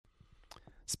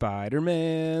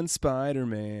Spider-Man,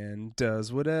 Spider-Man,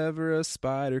 does whatever a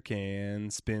spider can,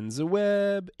 spins a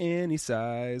web any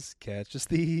size, catches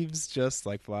thieves just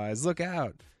like flies. Look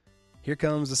out! Here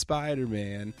comes a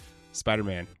Spider-Man.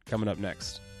 Spider-Man, coming up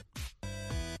next.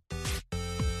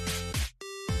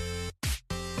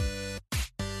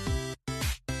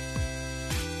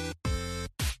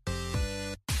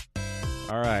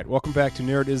 All right, welcome back to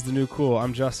Nerd is the New Cool.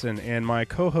 I'm Justin, and my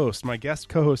guest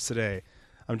co-host today,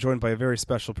 I'm joined by a very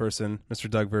special person, Mr.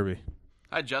 Doug Verby.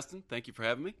 Hi, Justin. Thank you for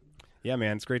having me. Yeah,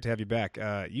 man, it's great to have you back.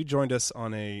 You joined us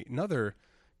on another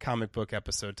comic book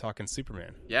episode talking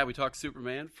Superman. Yeah, we talked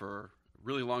Superman for a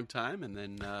really long time, and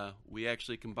then we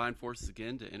actually combined forces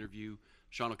again to interview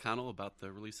Sean O'Connell about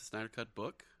the release of Snyder Cut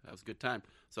book. That was a good time.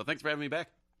 So thanks for having me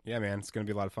back. Yeah, man, it's going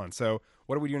to be a lot of fun. So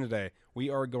what are we doing today? We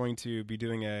are going to be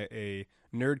doing a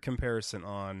nerd comparison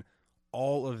on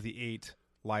all of the 8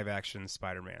 live-action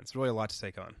Spider-Man. It's really a lot to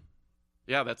take on.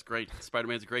 Yeah, that's great.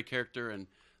 Spider-Man's a great character, and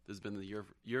this has been the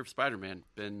year of Spider-Man.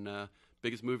 Been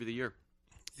biggest movie of the year.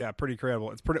 Yeah, pretty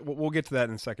incredible. We'll get to that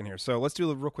in a second here. So let's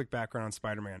do a real quick background on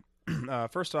Spider-Man.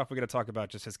 First off, we got to talk about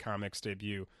just his comics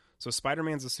debut. So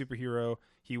Spider-Man's a superhero.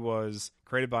 He was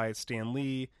created by Stan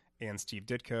Lee and Steve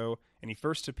Ditko, and he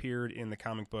first appeared in the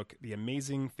comic book The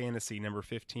Amazing Fantasy number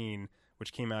 15,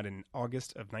 which came out in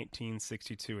August of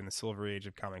 1962 in the Silver Age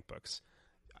of comic books.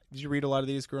 Did you read a lot of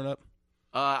these growing up?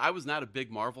 I was not a big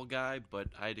Marvel guy, but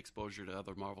I had exposure to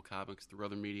other Marvel comics through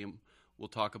other medium we'll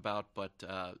talk about. But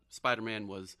Spider-Man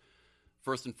was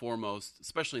first and foremost,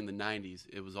 especially in the 90s,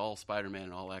 it was all Spider-Man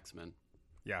and all X-Men.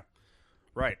 Yeah.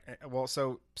 Right. Well,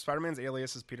 so Spider-Man's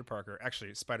alias is Peter Parker.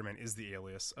 Actually, Spider-Man is the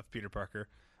alias of Peter Parker,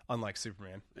 unlike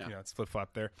Superman. Yeah. You know, it's flip-flop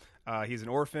there. He's an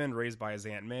orphan raised by his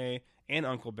Aunt May and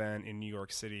Uncle Ben in New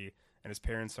York City, and his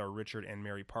parents are Richard and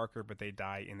Mary Parker, but they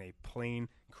die in a plane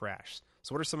crash.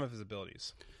 So what are some of his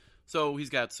abilities? So he's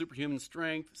got superhuman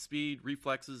strength, speed,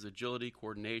 reflexes, agility,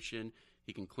 coordination.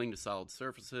 He can cling to solid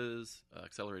surfaces,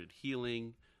 accelerated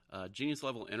healing,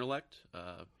 genius-level intellect.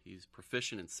 He's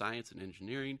proficient in science and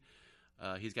engineering.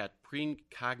 He's got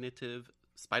precognitive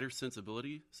spider sense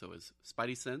ability, so his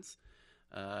spidey sense.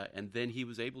 And then he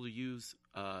was able to use,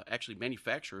 actually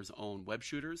manufacture his own web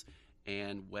shooters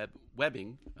and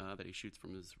webbing that he shoots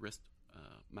from his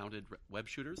wrist-mounted web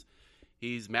shooters.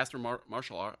 He's master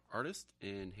martial artist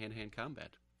in hand-to-hand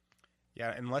combat.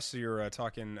 Yeah, unless you're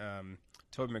talking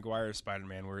Tobey Maguire's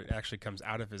Spider-Man, where it actually comes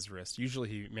out of his wrist. Usually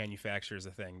he manufactures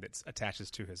a thing that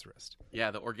attaches to his wrist. Yeah,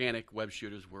 the organic web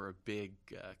shooters were a big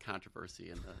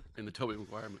controversy in the Tobey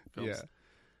Maguire films. Yeah.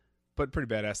 But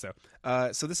pretty badass,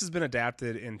 though. So this has been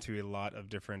adapted into a lot of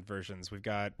different versions. We've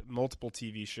got multiple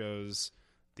TV shows.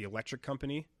 The Electric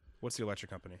Company. What's the Electric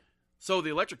Company? So the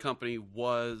Electric Company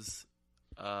was,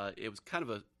 it was kind of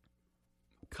a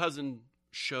cousin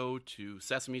show to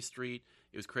Sesame Street.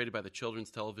 It was created by the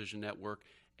Children's Television Network,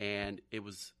 and it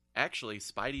was actually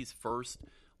Spidey's first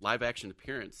live-action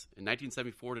appearance. In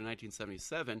 1974 to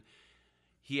 1977,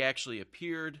 he actually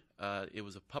appeared. It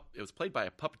was played by a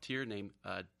puppeteer named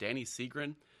Danny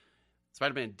Seagren.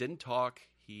 Spider-Man didn't talk.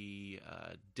 He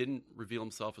didn't reveal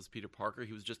himself as Peter Parker.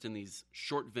 He was just in these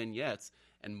short vignettes,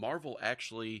 and Marvel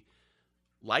actually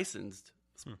licensed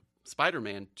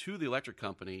Spider-Man to the Electric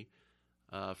Company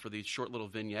for these short little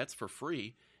vignettes for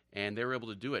free, and they were able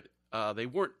to do it. They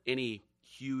weren't any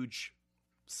huge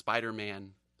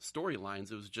Spider-Man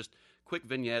storylines. It was just quick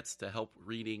vignettes to help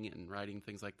reading and writing,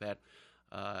 things like that.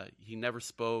 He never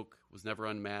spoke, was never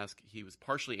unmasked. He was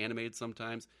partially animated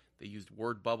sometimes. They used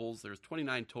word bubbles. There's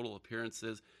 29 total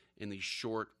appearances in these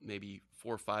short, maybe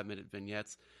 4 or 5 minute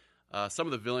vignettes. Some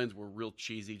of the villains were real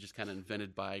cheesy, just kind of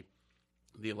invented by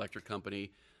the Electric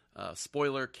Company.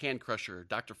 Spoiler, Can Crusher,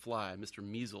 Dr. Fly, Mr.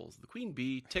 Measles, the Queen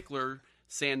Bee, Tickler,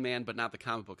 Sandman, but not the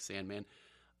comic book Sandman.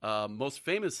 Most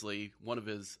famously, one of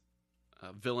his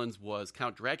villains was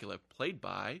Count Dracula, played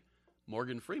by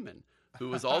Morgan Freeman, who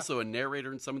was also a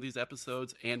narrator in some of these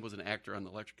episodes and was an actor on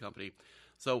the Electric Company.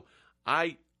 So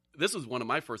this was one of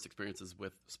my first experiences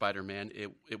with Spider-Man.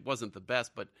 It wasn't the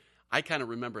best, but I kind of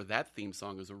remember that theme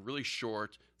song as a really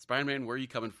short, Spider-Man, where are you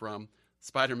coming from?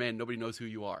 Spider-Man, nobody knows who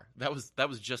you are. That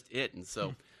was just it. And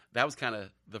so that was kind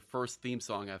of the first theme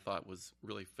song I thought was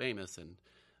really famous. And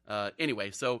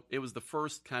anyway, so it was the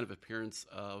first kind of appearance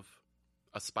of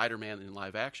a Spider-Man in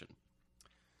live action.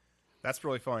 That's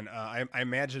really fun. I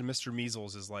imagine Mr.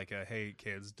 Measles is like, hey,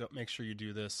 kids, don't make sure you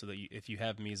do this so that if you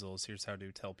have measles, here's how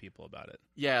to tell people about it.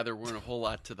 Yeah, there weren't a whole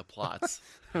lot to the plots.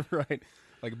 Right.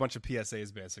 Like a bunch of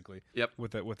PSAs, basically. Yep.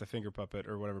 With the finger puppet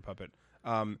or whatever puppet.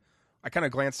 I kind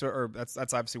of glanced, or that's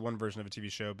obviously one version of a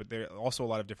TV show, but there are also a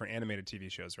lot of different animated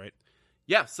TV shows, right?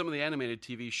 Yeah, some of the animated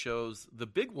TV shows. The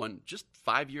big one, just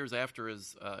 5 years after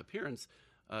his appearance,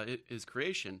 his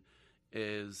creation,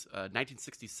 is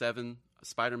 1967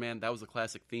 Spider-Man. That was a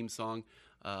classic theme song.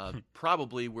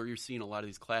 Probably where you're seeing a lot of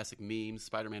these classic memes,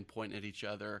 Spider-Man pointing at each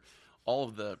other. All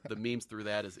of the memes through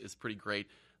that is pretty great.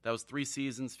 That was 3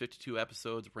 seasons, 52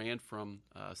 episodes, ran from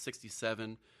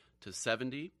 67 to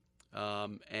 70.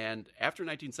 And after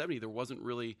 1970, there wasn't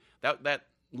really that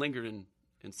lingered in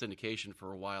syndication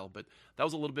for a while, but that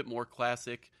was a little bit more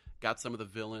classic. Got some of the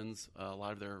villains, a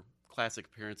lot of their classic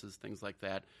appearances, things like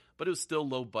that. But it was still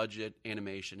low budget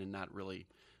animation and not really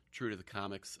true to the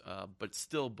comics, but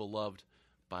still beloved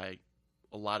by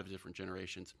a lot of different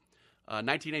generations.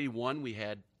 1981, we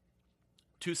had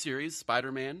 2 series,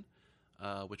 Spider-Man,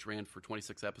 which ran for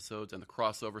 26 episodes, and the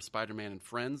crossover Spider-Man and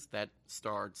Friends that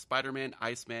starred Spider-Man,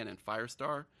 Iceman, and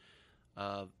Firestar.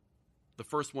 The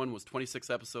first one was 26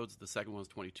 episodes, the second one was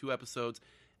 22 episodes,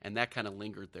 and that kind of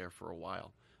lingered there for a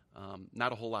while.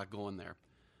 Not a whole lot going there.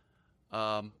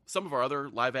 Some of our other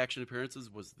live-action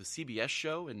appearances was the CBS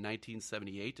show in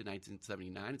 1978 to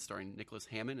 1979, starring Nicholas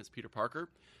Hammond as Peter Parker.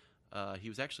 He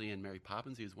was actually in Mary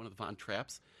Poppins. He was one of the Von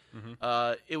Trapps.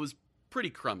 Mm-hmm. It was pretty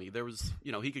crummy. There was,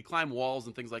 he could climb walls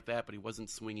and things like that, but he wasn't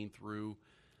swinging through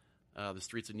the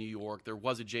streets of New York. There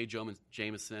was a J. Jonah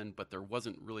Jameson, but there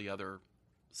wasn't really other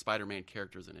Spider-Man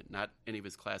characters in it. Not any of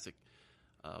his classic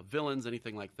villains,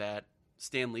 anything like that.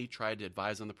 Stan Lee tried to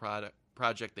advise on the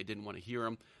project. They didn't want to hear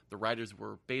him. The writers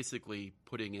were basically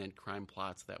putting in crime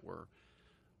plots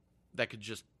that could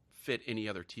just fit any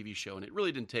other TV show, and it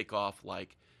really didn't take off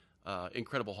like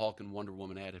Incredible Hulk and Wonder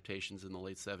Woman adaptations in the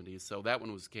late 70s. So that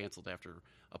one was canceled after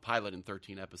a pilot in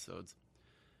 13 episodes.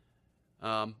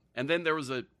 And then there was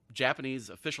a Japanese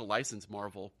official license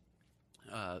Marvel.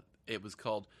 It was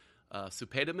called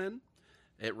Supaidamen.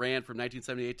 It ran from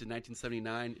 1978 to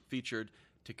 1979. It featured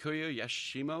Takuya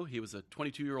Yashimo. He was a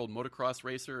 22-year-old motocross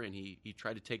racer, and he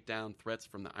tried to take down threats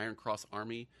from the Iron Cross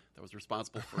Army that was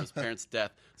responsible for his parents'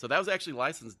 death. So that was actually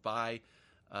licensed by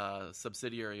a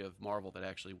subsidiary of Marvel that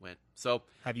actually went. So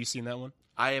have you seen that one?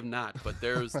 I have not, but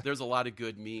there's a lot of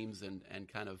good memes and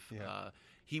kind of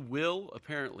he will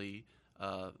apparently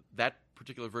that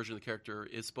particular version of the character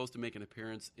is supposed to make an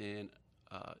appearance in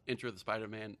Enter the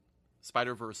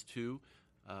Spider-Verse 2,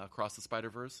 Across the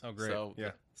Spider-Verse. Oh, great. So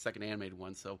the second animated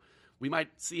one. So we might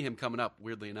see him coming up,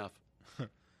 weirdly enough.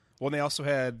 Well, and they also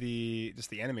had the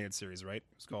animated series, right?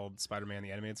 It was called Spider-Man,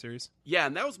 the animated series. Yeah,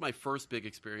 and that was my first big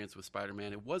experience with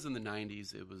Spider-Man. It was in the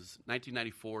 90s. It was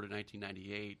 1994 to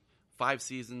 1998. 5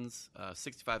 seasons,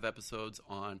 65 episodes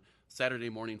on Saturday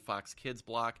morning Fox Kids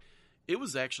block. It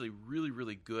was actually really,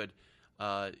 really good.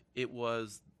 It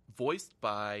was voiced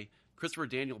by Christopher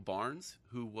Daniel Barnes,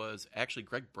 who was actually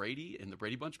Greg Brady in the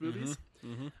Brady Bunch movies.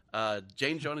 Mm-hmm. Mm-hmm.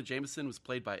 J. Jonah Jameson was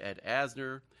played by Ed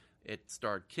Asner. It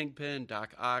starred Kingpin,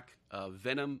 Doc Ock,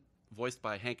 Venom, voiced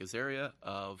by Hank Azaria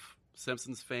of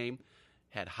Simpsons fame.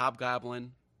 Had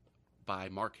Hobgoblin by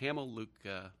Mark Hamill, Luke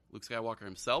Skywalker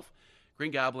himself.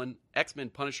 Green Goblin, X-Men,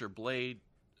 Punisher, Blade,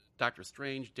 Doctor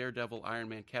Strange, Daredevil, Iron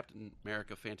Man, Captain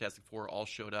America, Fantastic Four all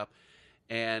showed up.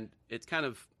 And it's kind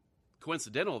of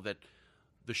coincidental that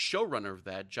the showrunner of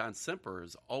that, John Semper,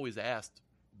 is always asked,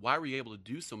 why were you able to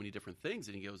do so many different things?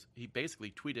 And he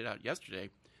basically tweeted out yesterday,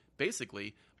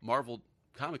 basically, Marvel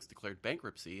Comics declared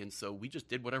bankruptcy, and so we just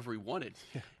did whatever we wanted.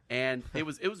 Yeah. And it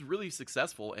was really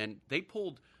successful, and they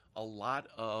pulled a lot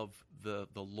of the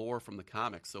lore from the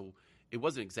comics. So it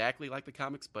wasn't exactly like the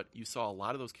comics, but you saw a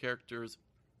lot of those characters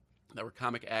that were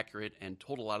comic accurate and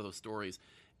told a lot of those stories.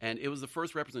 And it was the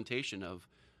first representation of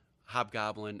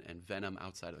Hobgoblin and Venom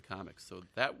outside of the comics. So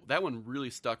that one really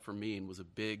stuck for me and was a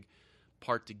big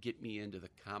part to get me into the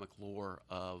comic lore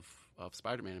of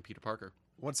Spider-Man and Peter Parker.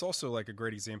 Well, it's also like a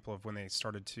great example of when they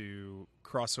started to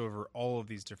cross over all of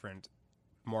these different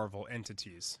Marvel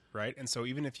entities, right? And so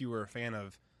even if you were a fan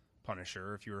of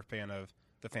Punisher, if you were a fan of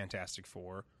the Fantastic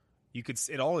Four,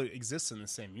 it all exists in the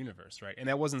same universe, right? And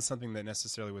that wasn't something that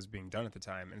necessarily was being done at the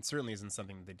time, and it certainly isn't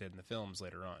something that they did in the films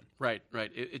later on. Right.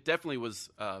 It definitely was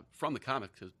from the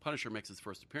comics, because Punisher makes his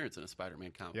first appearance in a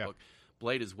Spider-Man comic book.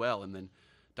 Blade as well, and then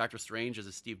Doctor Strange is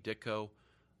a Steve Ditko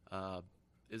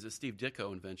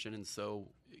invention, and so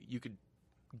you could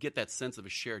get that sense of a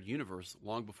shared universe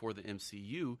long before the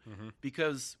MCU,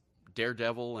 because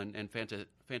Daredevil and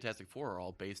Fantastic Four are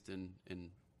all based in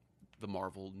the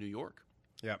Marvel New York.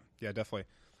 Yeah, definitely.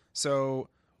 So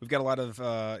we've got a lot of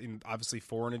obviously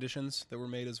foreign editions that were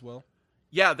made as well.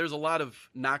 Yeah, there's a lot of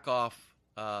knockoff,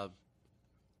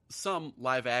 some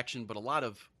live action, but a lot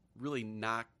of really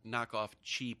knockoff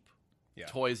cheap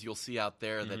toys you'll see out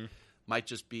there might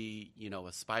just be,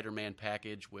 a Spider-Man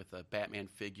package with a Batman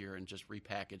figure and just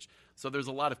repackaged. So there's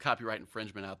a lot of copyright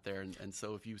infringement out there, and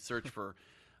so if you search for,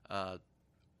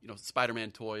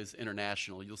 Spider-Man Toys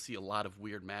International, you'll see a lot of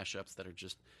weird mashups that are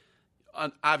just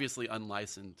obviously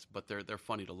unlicensed, but they're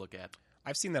funny to look at.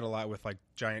 I've seen that a lot with like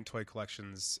giant toy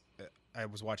collections. I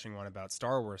was watching one about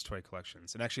Star Wars toy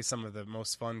collections, and actually some of the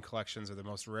most fun collections or the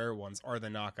most rare ones are the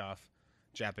knockoff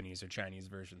Japanese or Chinese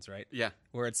versions, right? Yeah.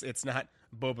 Where it's not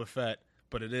Boba Fett,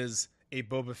 but it is a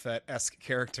Boba Fett-esque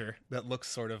character that looks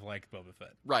sort of like Boba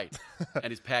Fett. Right.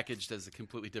 And he's packaged as a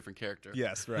completely different character.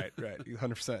 Yes, right,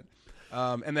 100%.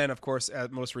 And then, of course,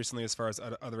 most recently, as far as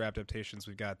other adaptations,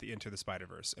 we've got the Into the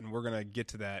Spider-Verse, and we're going to get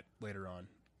to that later on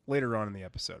in the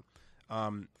episode.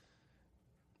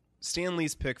 Stan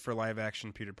Lee's pick for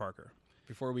live-action Peter Parker.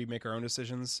 Before we make our own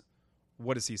decisions,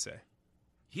 what does he say?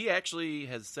 He actually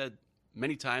has said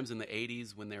many times in the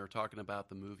 80s when they were talking about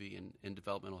the movie in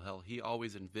developmental hell, he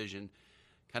always envisioned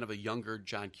kind of a younger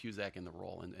John Cusack in the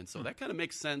role. And so that kind of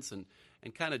makes sense and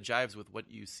kind of jives with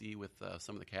what you see with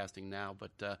some of the casting now.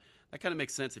 But that kind of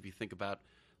makes sense if you think about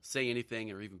Say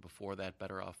Anything or even before that,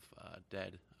 Better Off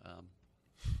Dead.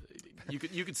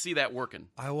 You could see that working.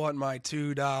 I want my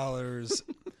 $2.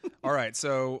 All right,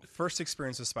 so first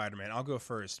experience with Spider-Man. I'll go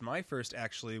first. My first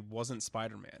actually wasn't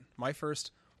Spider-Man.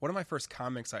 One of my first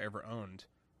comics I ever owned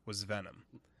was Venom.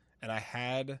 And I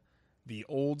had the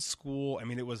old school,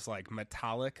 it was like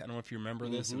metallic. I don't know if you remember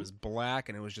this. Mm-hmm. It was black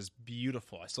and it was just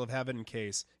beautiful. I still have it in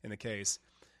the case.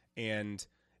 And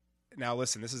now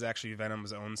listen, this is actually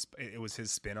Venom's own, it was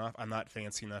his spin-off. I'm not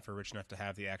fancy enough or rich enough to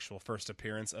have the actual first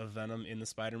appearance of Venom in the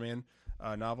Spider-Man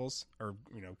novels or,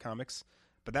 comics.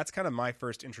 But that's kind of my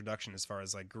first introduction as far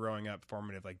as like growing up,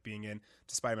 formative, like being into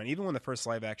Spider-Man. Even when the first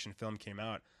live action film came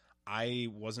out, I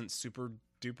wasn't super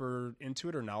duper into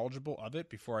it or knowledgeable of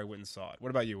it before I went and saw it. What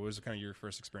about you? What was kind of your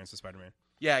first experience with Spider-Man?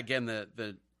 Yeah, again,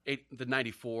 the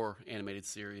 94 animated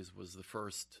series was the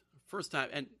first time,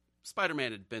 and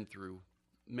Spider-Man had been through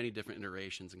many different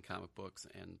iterations in comic books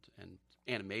and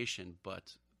animation,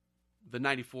 but the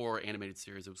 94 animated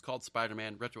series, it was called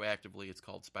Spider-Man. Retroactively, it's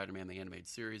called Spider-Man the Animated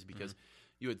Series because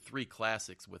you had three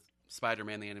classics with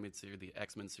Spider-Man the Animated Series, the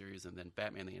X-Men series, and then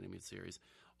Batman the Animated Series,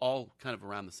 all kind of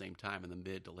around the same time in the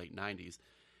mid to late 90s.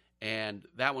 And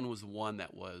that one was the one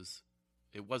that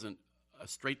it wasn't a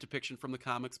straight depiction from the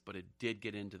comics, but it did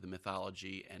get into the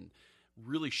mythology and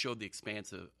really showed the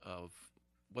expanse of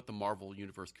what the Marvel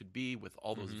universe could be with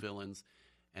all those villains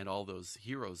and all those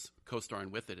heroes co-starring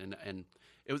with it. And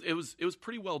it was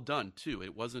pretty well done too.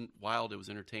 It wasn't wild, it was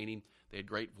entertaining. They had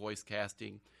great voice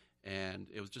casting, and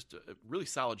it was just a really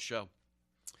solid show.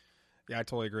 Yeah, I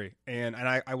totally agree. And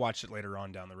I watched it later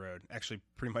on down the road. Actually,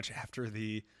 pretty much after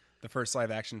the first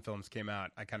live action films came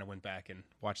out, I kind of went back and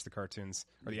watched the cartoons,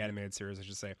 or the animated series, I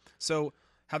should say. So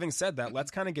having said that, let's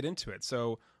kind of get into it.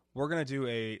 So we're going to do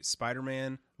a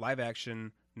Spider-Man live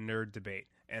action nerd debate,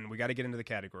 and we got to get into the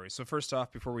categories. So first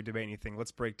off, before we debate anything,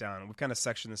 let's break down. We've kind of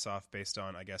sectioned this off based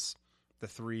on, I guess, the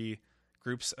three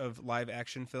groups of live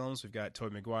action films. We've got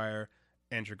Tobey Maguire,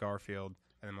 Andrew Garfield,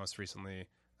 and then most recently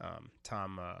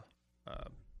Tom.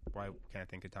 Why can't I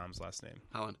think of Tom's last name?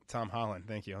 Holland. Tom Holland.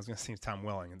 Thank you. I was going to say Tom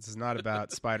Welling. This is not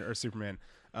about Spider or Superman.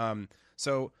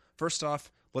 So first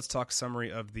off, let's talk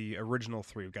summary of the original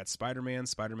three. We've got Spider-Man,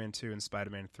 Spider-Man 2, and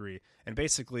Spider-Man 3. And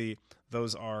basically,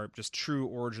 those are just true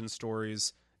origin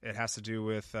stories. It has to do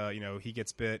with, he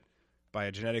gets bit by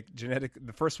a genetic.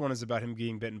 The first one is about him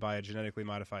being bitten by a genetically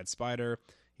modified spider.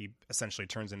 He essentially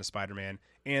turns into Spider-Man,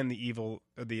 and the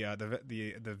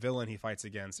villain he fights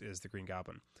against is the Green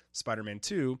Goblin. Spider-Man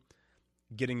 2,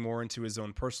 getting more into his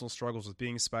own personal struggles with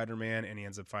being Spider-Man, and he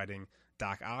ends up fighting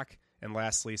Doc Ock. And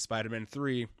lastly, Spider-Man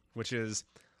 3, which is,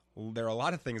 there are a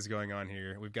lot of things going on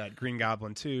here. We've got Green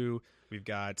Goblin 2, we've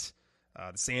got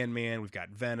the Sandman, we've got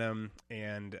Venom,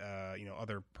 and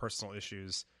other personal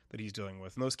issues that he's dealing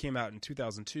with. And those came out in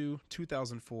 2002,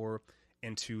 2004,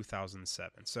 and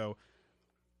 2007. So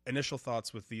initial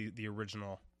thoughts with the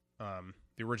original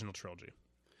trilogy.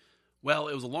 Well,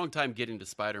 it was a long time getting to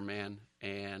Spider-Man,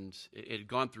 and it had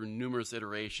gone through numerous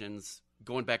iterations,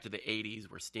 going back to the 80s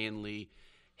where Stan Lee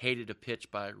hated a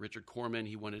pitch by Richard Corman.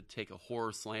 He wanted to take a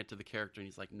horror slant to the character, and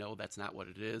he's like, no, that's not what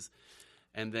it is.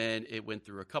 And then it went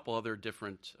through a couple other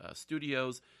different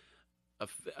studios.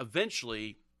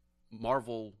 Eventually,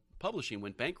 Marvel Publishing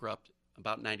went bankrupt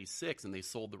about 96, and they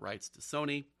sold the rights to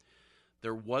Sony.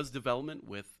 There was development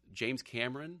with James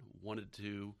Cameron, wanted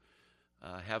to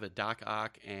have a Doc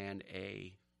Ock and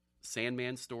a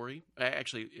Sandman story.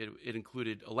 Actually, it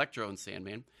included Electro and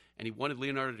Sandman, and he wanted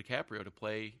Leonardo DiCaprio to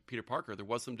play Peter Parker. There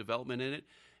was some development in it,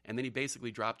 and then he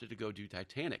basically dropped it to go do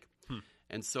Titanic.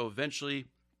 And so eventually,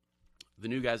 the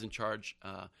new guys in charge,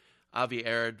 Avi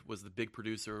Arad was the big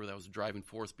producer that was the driving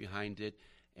force behind it.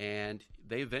 And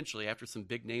they eventually, after some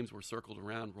big names were circled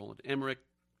around, Roland Emmerich,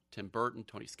 Tim Burton,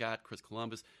 Tony Scott, Chris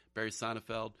Columbus, Barry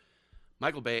Sonnenfeld,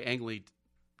 Michael Bay, Ang Lee,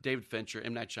 David Fincher,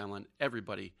 M. Night Shyamalan,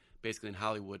 everybody basically in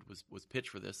Hollywood was pitched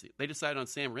for this. They decided on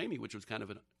Sam Raimi, which was kind of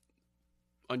an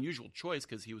unusual choice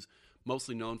because he was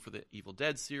mostly known for the Evil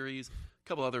Dead series, a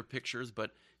couple other pictures,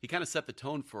 but he kind of set the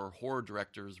tone for horror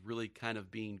directors really kind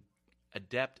of being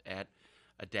adept at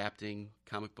adapting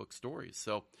comic book stories.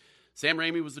 So Sam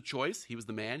Raimi was the choice. He was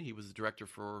the man. He was the director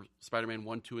for Spider-Man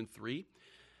 1, 2, and 3.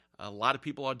 A lot of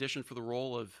people auditioned for the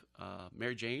role of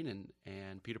Mary Jane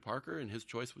and Peter Parker, and his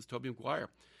choice was Tobey Maguire,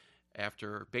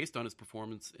 based on his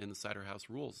performance in The Cider House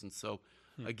Rules. And so,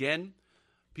 again,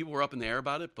 people were up in the air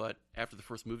about it, but after the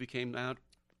first movie came out,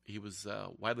 he was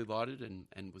widely lauded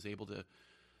and was able to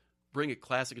bring a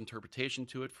classic interpretation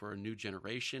to it for a new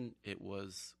generation. It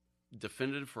was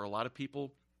definitive for a lot of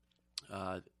people.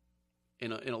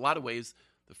 In a lot of ways,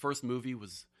 the first movie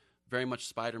was very much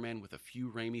Spider-Man with a few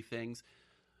Raimi things.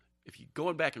 If you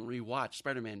going back and rewatch,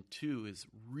 Spider-Man 2 is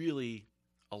really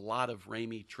a lot of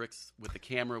Raimi tricks with the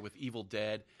camera, with Evil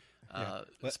Dead,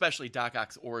 especially Doc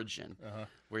Ock's origin,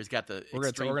 where he's got the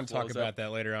We're going to talk about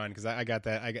that later on because I got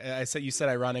that. I said you said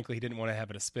ironically he didn't want to have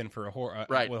it a spin for a horror,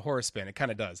 right? With a horror spin, it kind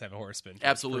of does have a horror spin.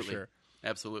 Absolutely, for sure.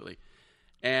 Absolutely.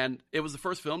 And it was the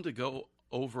first film to go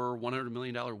over $100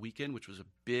 million weekend, which was a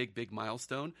big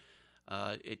milestone.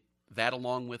 That,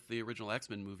 along with the original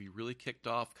X-Men movie, really kicked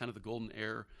off kind of the golden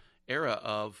era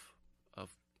of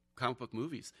comic book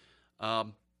movies.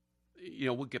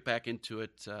 We'll get back into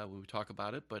it when we talk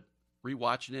about it, but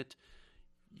rewatching it,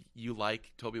 you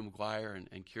like Tobey Maguire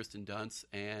and Kirsten Dunst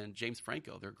and James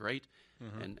Franco. They're great,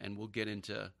 and we'll get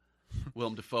into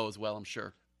Willem Dafoe as well, I'm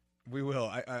sure. We will.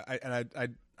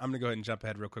 I'm going to go ahead and jump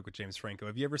ahead real quick with James Franco.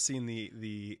 Have you ever seen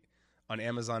the on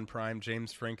Amazon Prime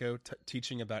James Franco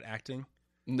teaching about acting?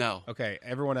 No. Okay,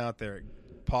 everyone out there,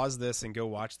 pause this and go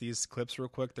watch these clips real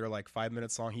quick. They're like 5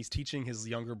 minutes long. He's teaching his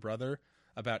younger brother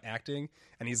about acting,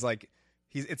 and he's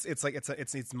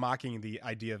mocking the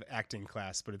idea of acting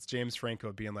class, but it's James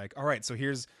Franco being like, all right, so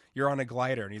you're on a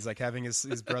glider, and he's like having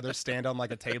his brother stand on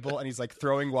like a table, and he's like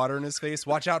throwing water in his face.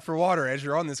 Watch out for water as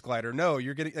you're on this glider. No,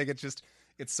 you're getting like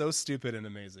it's so stupid and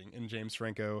amazing. And James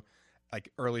Franco,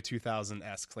 like early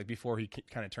 2000-esque, like before he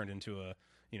kind of turned into a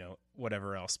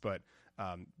whatever else. But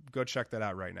go check that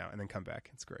out right now and then come back.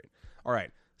 It's great. All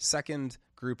right. Second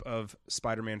group of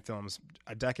Spider-Man films.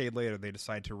 A decade later, they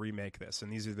decide to remake this,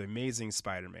 and these are the Amazing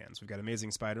Spider-Mans. We've got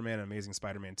Amazing Spider-Man and Amazing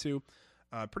Spider-Man 2.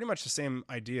 Pretty much the same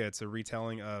idea. It's a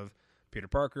retelling of Peter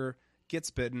Parker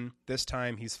gets bitten. This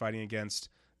time, he's fighting against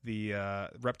the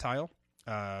reptile,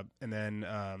 and then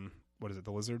what is it?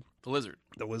 The lizard. The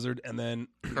lizard, and then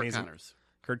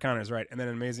Kurt Connors, right? And then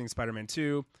Amazing Spider-Man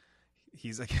 2.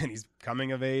 He's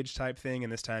coming of age type thing,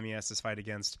 and this time he has to fight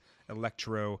against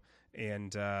Electro.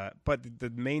 And but the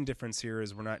main difference here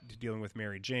is we're not dealing with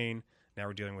Mary Jane. Now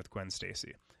we're dealing with Gwen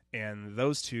Stacy. And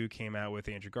those two came out with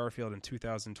Andrew Garfield in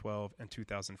 2012 and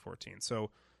 2014.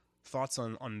 So thoughts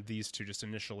on these two just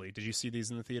initially. Did you see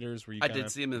these in the theaters? I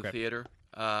did see them in the theater.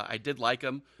 I did like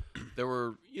them. There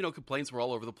were, complaints were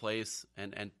all over the place.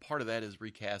 And part of that is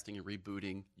recasting and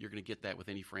rebooting. You're going to get that with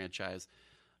any franchise,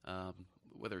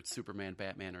 whether it's Superman,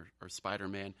 Batman, or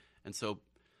Spider-Man. And so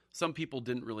some people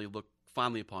didn't really look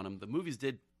fondly upon them. The movies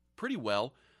did pretty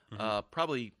well.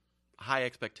 Probably high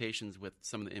expectations with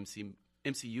some of the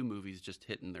MCU movies just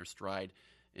hitting their stride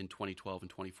in 2012 and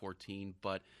 2014.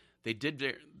 But they did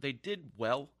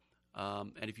well.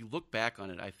 And if you look back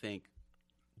on it, I think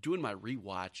doing my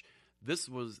rewatch, these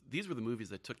were the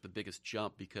movies that took the biggest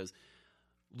jump, because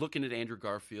looking at Andrew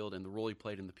Garfield and the role he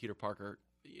played in the Peter Parker,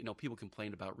 people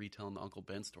complained about retelling the Uncle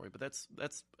Ben story, but that's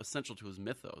essential to his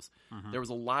mythos. There was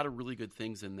a lot of really good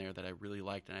things in there that I really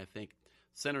liked, and I think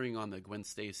centering on the Gwen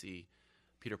Stacy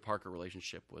Peter Parker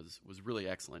relationship was really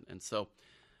excellent. And so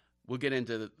we'll get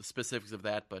into the specifics of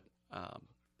that, but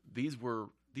these were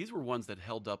ones that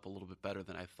held up a little bit better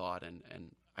than I thought, and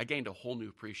I gained a whole new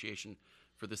appreciation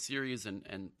for the series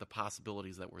and the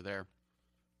possibilities that were there.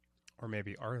 Or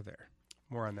maybe are there.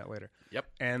 More on that later. Yep.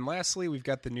 And lastly, we've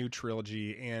got the new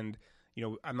trilogy, and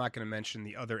I'm not going to mention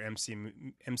the other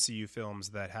MCU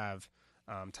films that have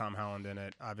Tom Holland in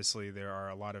it. Obviously, there are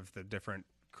a lot of the different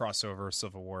crossover,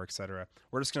 Civil War, etc.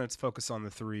 We're just going to focus on the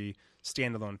three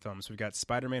standalone films. We've got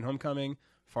Spider-Man: Homecoming,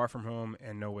 Far From Home,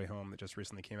 and No Way Home that just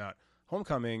recently came out.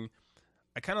 Homecoming,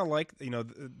 I kind of like,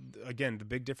 again, the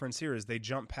big difference here is they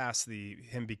jump past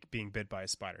him being bit by a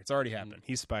spider. It's already happened.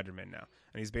 He's Spider-Man now,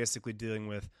 and he's basically dealing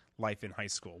with life in high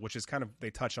school, which is kind of, they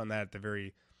touch on that at the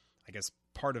very, I guess,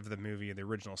 part of the movie, the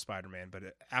original Spider-Man. But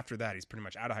after that, he's pretty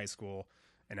much out of high school,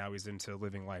 and now he's into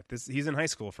living life. He's in high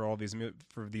school for all these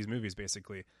movies,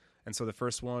 basically. And so the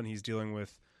first one, he's dealing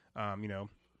with,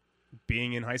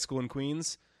 being in high school in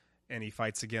Queens, and he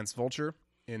fights against Vulture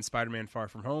in Spider-Man Far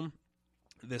From Home.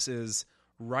 This is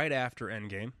right after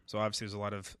Endgame, so obviously there's a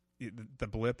lot of the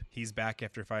blip. He's back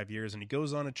after 5 years, and he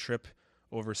goes on a trip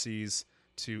overseas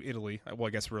to Italy. Well,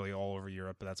 I guess really all over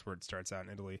Europe, but that's where it starts out,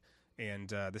 in Italy. And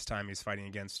this time he's fighting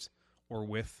against, or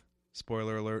with,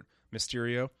 spoiler alert,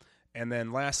 Mysterio. And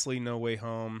then lastly, No Way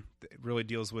Home. It really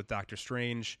deals with Doctor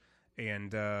Strange,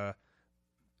 and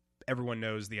everyone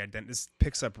knows the identity. This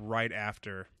picks up right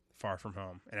after Far From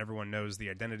Home, and everyone knows the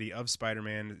identity of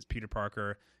Spider-Man is Peter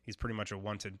Parker. He's pretty much a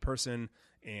wanted person,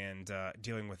 and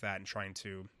dealing with that and trying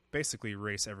to basically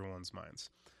erase everyone's minds.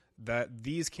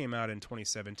 These came out in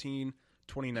 2017,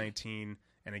 2019,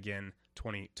 and again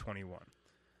 2021.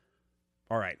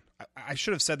 All right, I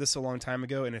should have said this a long time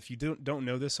ago, and if you don't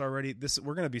know this already,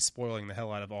 we're going to be spoiling the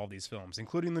hell out of all these films,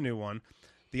 including the new one.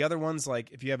 The other ones,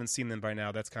 like, if you haven't seen them by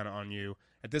now, that's kind of on you.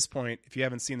 At this point, if you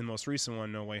haven't seen the most recent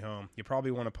one, No Way Home, you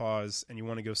probably want to pause and you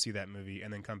want to go see that movie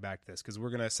and then come back to this, because we're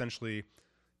going to essentially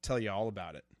tell you all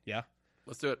about it. Yeah?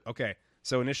 Let's do it. Okay.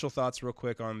 So initial thoughts real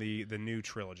quick on the new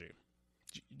trilogy.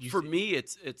 For me,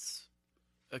 it's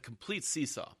a complete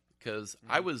seesaw, because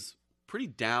I was pretty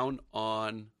down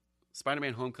on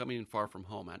Spider-Man Homecoming and Far From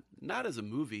Home. Not as a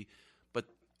movie, but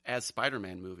as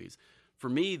Spider-Man movies. For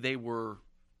me, they were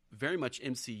very much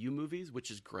MCU movies,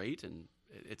 which is great, and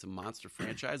it's a monster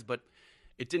franchise, but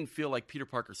it didn't feel like Peter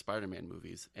Parker Spider-Man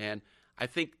movies. And I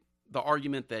think the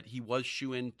argument that he was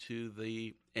shoo-in to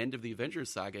the end of the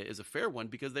Avengers saga is a fair one,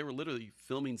 because they were literally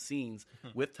filming scenes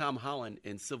with Tom Holland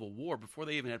in Civil War before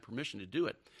they even had permission to do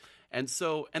it. And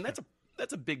so, and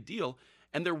that's a big deal.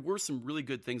 And there were some really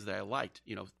good things that I liked.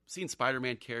 You know, seeing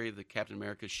Spider-Man carry the Captain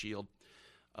America shield,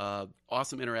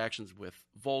 awesome interactions with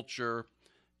Vulture.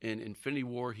 In Infinity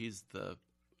War, he's the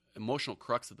emotional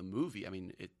crux of the movie. I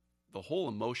mean, the whole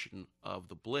emotion of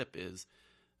the blip is,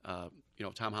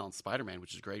 Tom Holland's Spider-Man,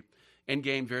 which is great.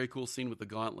 Endgame, very cool scene with the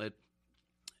gauntlet.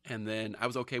 And then I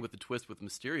was okay with the twist with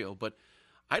Mysterio, but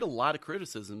I had a lot of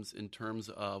criticisms in terms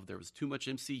of there was too much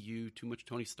MCU, too much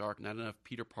Tony Stark, not enough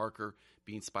Peter Parker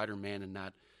being Spider-Man and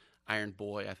not Iron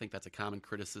Boy. I think that's a common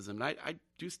criticism, and I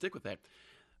do stick with that.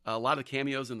 A lot of the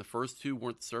cameos in the first two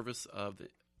weren't the service of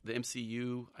the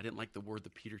MCU. I didn't like the word the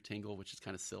Peter Tingle, which is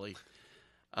kind of silly.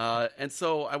 And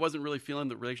so I wasn't really feeling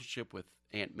the relationship with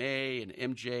Aunt May and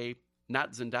MJ.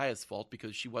 Not Zendaya's fault,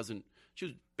 because she was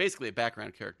basically a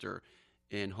background character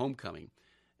in Homecoming.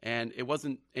 And it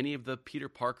wasn't any of the Peter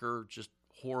Parker just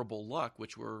horrible luck,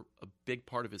 which were a big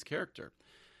part of his character.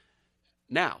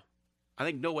 Now, I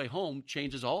think No Way Home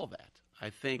changes all of that. I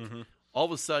think all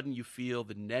of a sudden you feel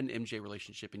the Ned and MJ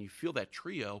relationship, and you feel that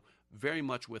trio very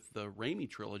much with the Raimi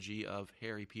trilogy of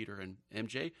Harry, Peter, and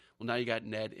MJ. Well, now you got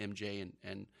Ned, MJ,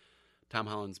 and Tom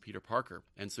Holland's Peter Parker.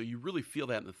 And so you really feel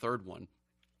that in the third one.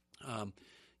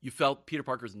 You felt Peter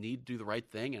Parker's need to do the right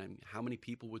thing, and how many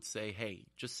people would say, hey,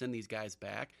 just send these guys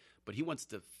back? But he wants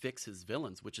to fix his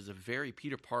villains, which is a very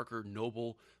Peter Parker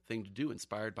noble thing to do,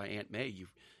 inspired by Aunt May.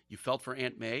 You felt for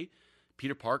Aunt May.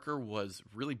 Peter Parker was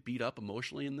really beat up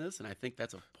emotionally in this, and I think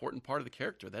that's an important part of the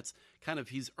character. That's kind of,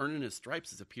 he's earning his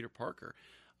stripes as a Peter Parker.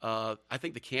 I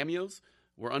think the cameos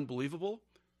were unbelievable.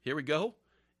 Here we go.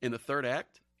 In the third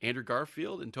act, Andrew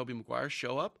Garfield and Tobey Maguire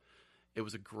show up. It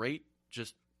was a great,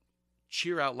 just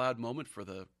cheer out loud moment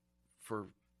for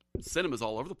cinemas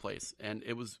all over the place, and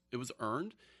it was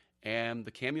earned, and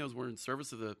the cameos were in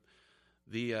service of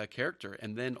the character.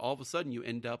 And then all of a sudden you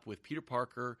end up with Peter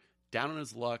Parker down on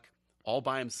his luck, all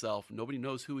by himself. Nobody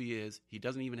knows who he is. He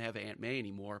doesn't even have Aunt May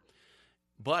anymore,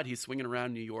 but he's swinging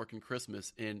around New York in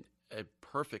Christmas in a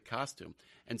perfect costume.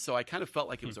 And so I kind of felt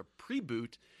like it was a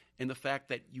pre-boot in the fact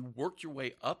that you worked your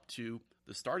way up to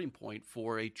the starting point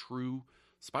for a true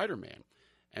Spider-Man.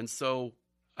 And so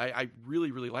I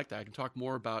really, really like that. I can talk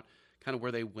more about kind of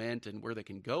where they went and where they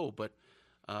can go, but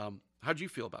how'd you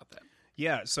feel about that?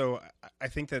 Yeah, so I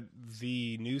think that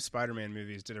the new Spider-Man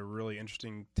movies did a really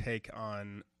interesting take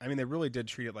on. I mean, they really did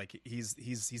treat it like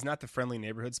he's not the friendly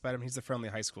neighborhood Spider-Man. He's the friendly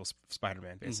high school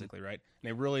Spider-Man, basically, right? And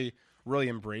they really, really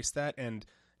embraced that. And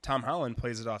Tom Holland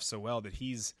plays it off so well that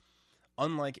he's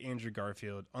unlike Andrew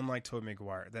Garfield, unlike Tobey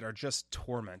Maguire, that are just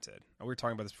tormented. We were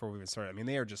talking about this before we even started. I mean,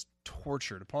 they are just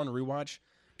tortured. Upon rewatch,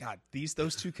 God,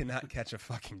 those two cannot catch a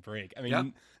fucking break. I mean, Yeah.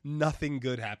 nothing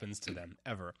good happens to them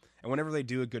ever. And whenever they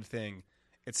do a good thing,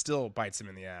 it still bites them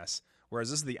in the ass.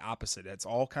 Whereas this is the opposite. It's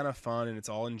all kind of fun and it's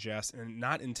all in jest. And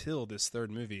not until this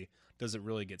third movie does it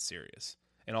really get serious.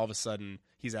 And all of a sudden,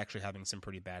 he's actually having some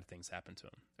pretty bad things happen to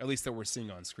him. At least that we're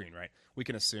seeing on screen, right? We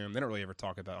can assume, they don't really ever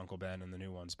talk about Uncle Ben and the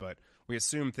new ones, but we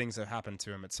assume things have happened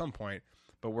to him at some point,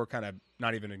 but we're kind of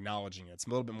not even acknowledging it. It's a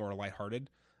little bit more lighthearted,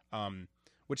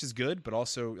 which is good, but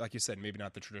also, like you said, maybe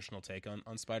not the traditional take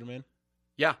on Spider-Man.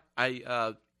 Yeah,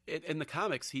 in the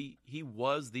comics, he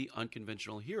was the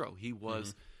unconventional hero. He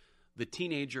was the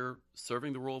teenager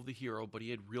serving the role of the hero, but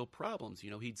he had real problems. You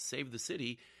know, he'd save the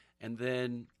city, and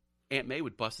then Aunt May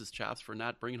would bust his chops for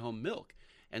not bringing home milk.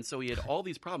 And so he had all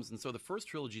these problems. And so the first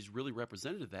trilogy is really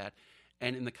representative of that.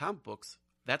 And in the comic books,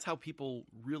 that's how people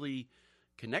really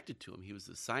connected to him. He was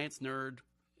a science nerd.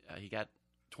 He got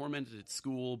tormented at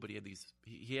school, but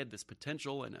he had this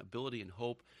potential and ability and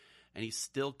hope. And he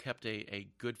still kept a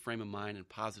good frame of mind and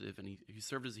positive, and he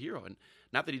served as a hero. And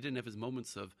not that he didn't have his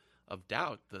moments of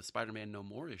doubt, the Spider-Man No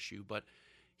More issue, but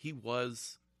he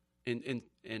was,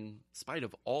 in spite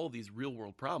of all these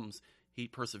real-world problems, he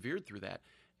persevered through that.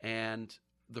 And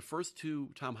the first two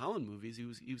Tom Holland movies,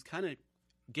 he was kind of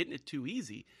getting it too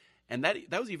easy. And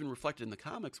that was even reflected in the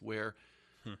comics where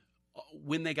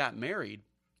when they got married,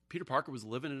 Peter Parker was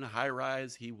living in a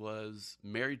high-rise. He was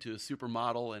married to a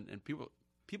supermodel, and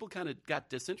people kind of got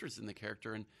disinterested in the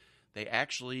character, and they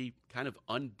actually kind of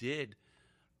undid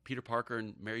Peter Parker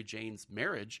and Mary Jane's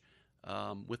marriage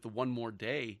with the One More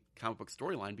Day comic book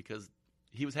storyline because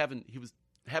he was having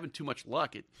too much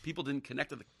luck. People didn't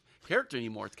connect to the character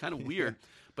anymore. It's kind of weird,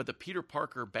 but the Peter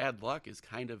Parker bad luck is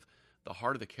kind of the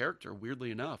heart of the character,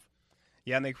 weirdly enough.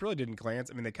 Yeah, and they really didn't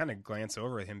glance. I mean, they kind of glance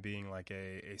over at him being like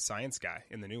a science guy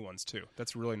in the new ones too.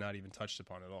 That's really not even touched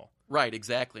upon at all. Right,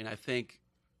 exactly. And I think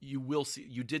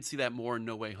you did see that more in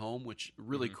No Way Home, which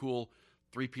really cool.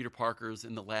 3 Peter Parkers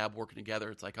in the lab working together.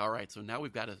 It's like, all right, so now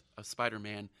we've got a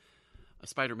Spider-Man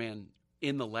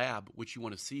in the lab, which you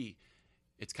want to see.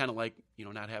 It's kind of like,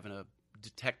 not having a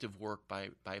detective work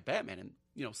by Batman. And,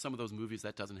 some of those movies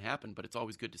that doesn't happen, but it's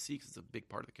always good to see because it's a big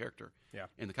part of the character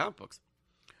in the comic books.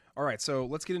 All right, so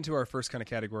let's get into our first kind of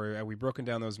category. We've broken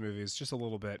down those movies just a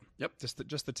little bit. Yep.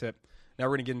 Just the tip. Now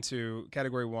we're going to get into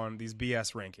category 1, these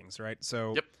BS rankings, right?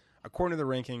 So according to the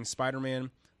rankings,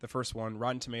 Spider-Man, the first one,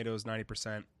 Rotten Tomatoes,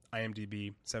 90%,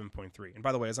 IMDb, 7.3. And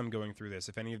by the way, as I'm going through this,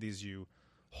 if any of these you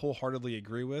wholeheartedly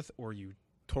agree with or you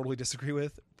totally disagree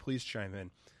with, please chime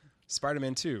in.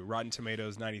 Spider-Man 2, Rotten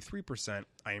Tomatoes, 93%,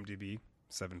 IMDb,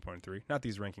 7.3. Not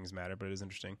these rankings matter, but it is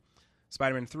interesting.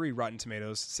 Spider-Man 3, Rotten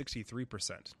Tomatoes,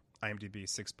 63%. IMDb,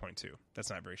 6.2.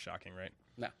 That's not very shocking, right?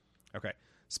 No. Okay.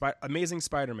 Amazing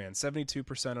Spider-Man,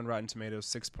 72% on Rotten Tomatoes,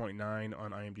 6.9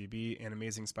 on IMDb. And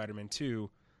Amazing Spider-Man 2,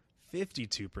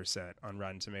 52% on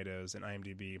Rotten Tomatoes and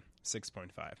IMDb,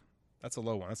 6.5. That's a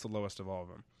low one. That's the lowest of all of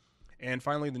them. And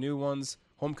finally, the new ones,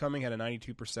 Homecoming had a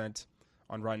 92%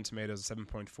 on Rotten Tomatoes,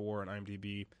 7.4 on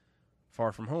IMDb.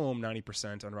 Far From Home,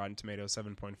 90% on Rotten Tomatoes,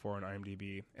 7.4 on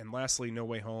IMDb. And lastly, No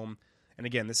Way Home. And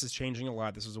again, this is changing a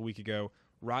lot. This was a week ago.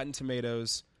 Rotten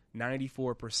Tomatoes,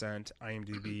 94%,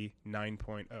 IMDb,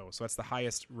 9.0. So that's the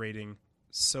highest rating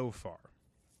so far.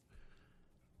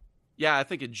 Yeah, I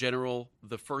think in general,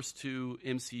 the first 2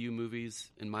 MCU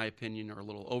movies, in my opinion, are a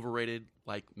little overrated,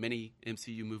 like many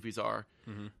MCU movies are.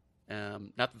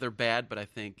 Not that they're bad, but I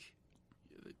think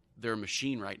they're a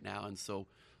machine right now. And so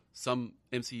some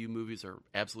MCU movies are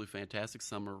absolutely fantastic.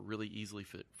 Some are really easily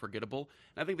forgettable.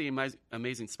 And I think the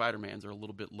Amazing Spider-Mans are a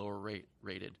little bit lower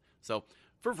rated. So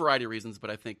for a variety of reasons, but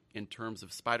I think in terms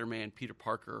of Spider-Man, Peter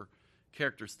Parker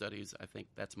character studies, I think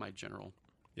that's my general.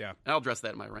 Yeah. And I'll address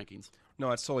that in my rankings. No,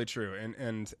 that's totally true.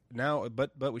 And now,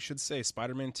 but we should say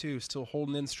Spider-Man 2 is still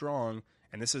holding in strong.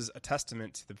 And this is a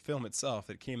testament to the film itself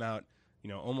that came out,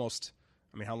 almost,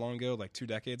 how long ago? Like 2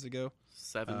 decades ago?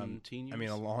 17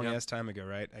 years. A long-ass time ago,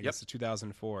 right? I guess it's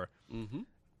 2004.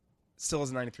 Still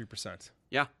has 93%.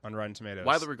 Yeah. On Rotten Tomatoes.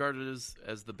 Widely regarded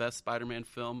as the best Spider-Man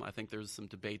film. I think there's some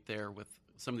debate there with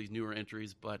some of these newer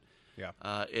entries, but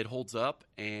it holds up,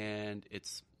 and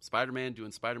it's Spider-Man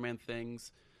doing Spider-Man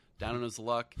things, down on his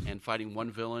luck, and fighting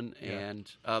one villain,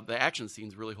 and the action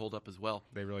scenes really hold up as well.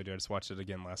 They really do. I just watched it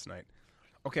again last night.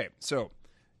 Okay, so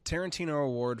Tarantino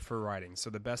Award for Writing,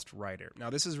 so the best writer. Now,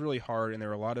 this is really hard, and there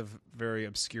are a lot of very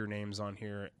obscure names on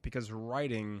here, because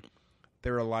writing,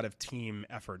 there are a lot of team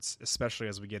efforts, especially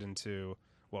as we get into,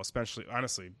 especially,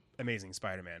 honestly, Amazing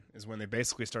Spider-Man, is when they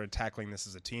basically started tackling this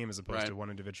as a team as opposed to one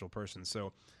individual person.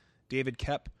 So David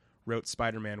Koepp wrote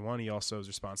Spider-Man 1. He also is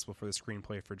responsible for the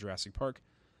screenplay for Jurassic Park.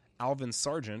 Alvin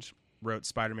Sargent wrote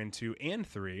Spider-Man 2 and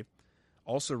 3,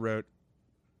 also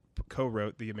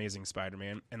co-wrote The Amazing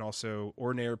Spider-Man, and also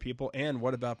Ordinary People and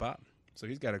What About Bob. So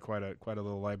he's got quite a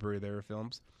little library there of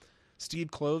films.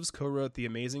 Steve Kloves co-wrote The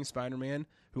Amazing Spider-Man,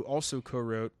 who also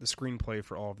co-wrote the screenplay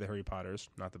for all of the Harry Potters,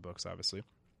 not the books, obviously.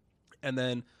 And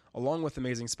then, along with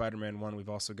Amazing Spider-Man 1, we've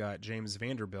also got James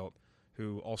Vanderbilt,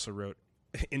 who also wrote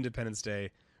Independence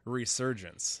Day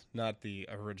Resurgence, not the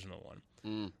original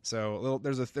one. So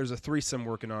there's a threesome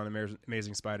working on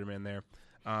Amazing Spider-Man there.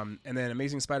 And then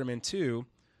Amazing Spider-Man 2,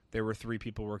 there were 3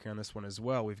 people working on this one as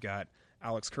well. We've got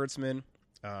Alex Kurtzman,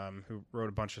 who wrote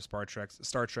a bunch of Star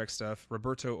Trek stuff.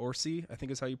 Roberto Orci, I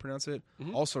think is how you pronounce it,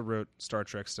 also wrote Star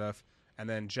Trek stuff. And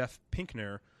then Jeff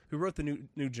Pinkner, who wrote the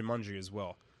new Jumanji as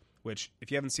well. Which, if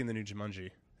you haven't seen the new Jumanji,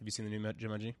 have you seen the new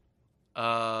Jumanji?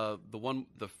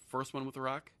 The first one with The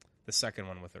Rock? The second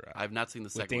one with The Rock. I have not seen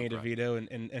the second one. With Danny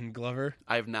DeVito and Glover?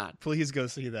 I have not. Please go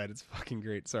see that. It's fucking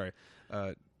great. Sorry.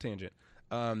 Tangent.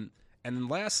 And then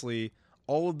lastly,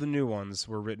 all of the new ones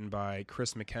were written by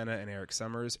Chris McKenna and Eric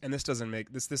Summers. And this doesn't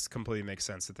make this completely makes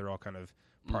sense that they're all kind of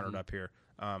partnered up here.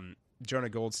 Jonah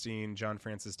Goldstein, John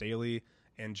Francis Daly,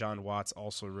 and John Watts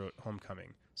also wrote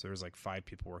Homecoming. So there's like 5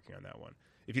 people working on that one.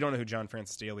 If you don't know who John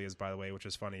Francis Daly is, by the way, which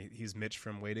is funny, he's Mitch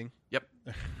from Waiting. Yep.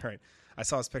 Right. I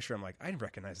saw his picture. I'm like, I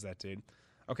recognize that dude.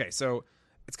 Okay, so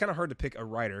it's kind of hard to pick a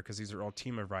writer because these are all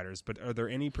team of writers, but are there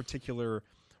any particular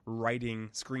writing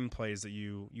screenplays that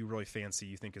you really fancy,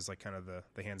 you think is like kind of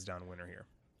the hands-down winner here?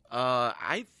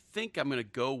 I think I'm going to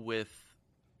go with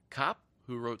Kopp,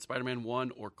 who wrote Spider-Man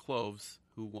 1, or Kloves,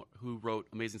 who wrote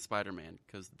Amazing Spider-Man,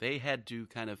 because they had to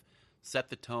kind of set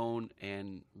the tone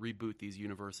and reboot these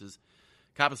universes.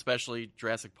 Kopp especially,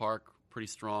 Jurassic Park, pretty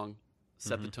strong,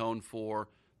 set the tone for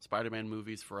Spider-Man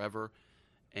movies forever.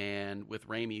 And with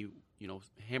Raimi,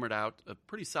 hammered out a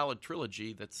pretty solid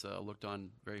trilogy that's looked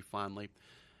on very fondly.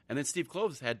 And then Steve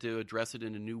Kloves had to address it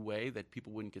in a new way that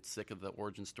people wouldn't get sick of the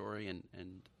origin story. And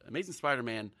Amazing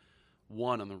Spider-Man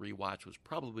 1 on the rewatch was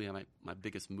probably my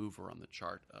biggest mover on the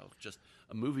chart of just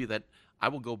a movie that I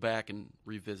will go back and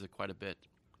revisit quite a bit.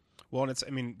 Well,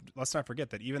 and let's not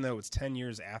forget that even though it's 10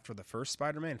 years after the first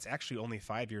Spider-Man, it's actually only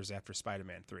 5 years after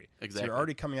Spider-Man 3. Exactly. So you're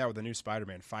already coming out with a new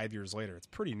Spider-Man 5 years later. It's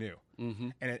pretty new. Mm-hmm.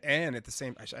 And at the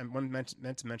same, I meant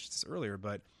to mention this earlier,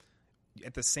 but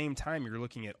at the same time, you're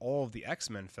looking at all of the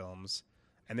X-Men films,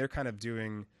 and they're kind of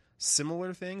doing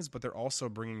similar things, but they're also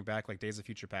bringing back like Days of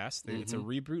Future Past. It's a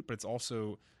reboot, but it's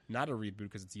also not a reboot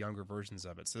because it's younger versions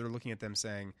of it. So they're looking at them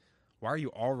saying, why are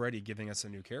you already giving us a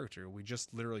new character? We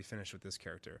just literally finished with this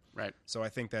character. Right. So I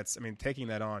think taking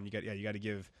that on, you got to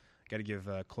give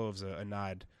Kloves a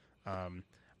nod.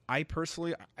 I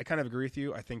personally, I kind of agree with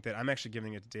you. I think that I'm actually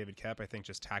giving it to David Koepp. I think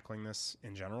just tackling this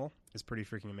in general is pretty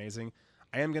freaking amazing.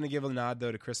 I am going to give a nod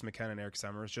though to Chris McKenna and Eric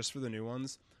Summers just for the new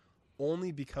ones,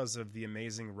 only because of the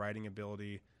amazing writing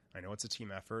ability. I know it's a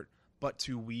team effort, but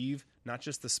to weave not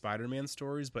just the Spider-Man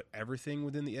stories, but everything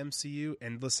within the MCU.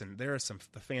 And listen, the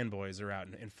fanboys are out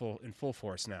in full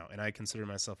force now, and I consider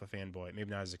myself a fanboy. Maybe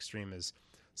not as extreme as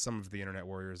some of the internet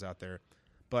warriors out there,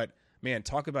 but man,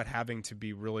 talk about having to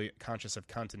be really conscious of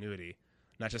continuity,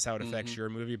 not just how it affects your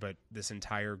movie, but this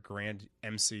entire grand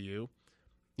MCU.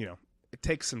 It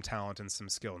takes some talent and some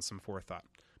skill and some forethought.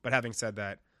 But having said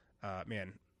that,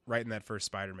 man, right in that first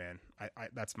Spider-Man, I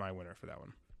that's my winner for that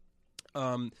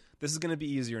one. This is going to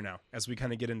be easier now as we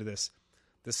kind of get into this.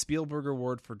 The Spielberg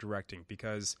Award for directing,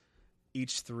 because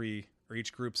each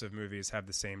groups of movies have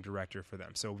the same director for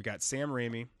them. So we got Sam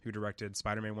Raimi, who directed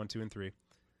Spider-Man 1, 2, and 3.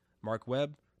 Mark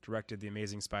Webb directed The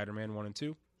Amazing Spider-Man 1 and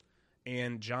 2.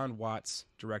 And John Watts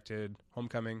directed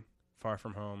Homecoming, Far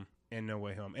From Home, and No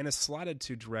Way Home. And is slotted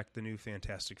to direct the new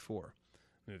Fantastic Four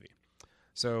movie.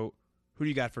 So who do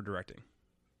you got for directing?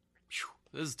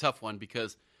 This is a tough one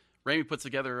because Raimi puts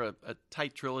together a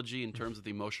tight trilogy in terms of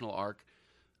the emotional arc.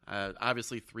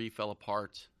 Obviously, 3 fell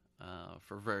apart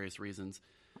for various reasons.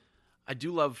 I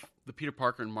do love the Peter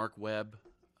Parker and Mark Webb.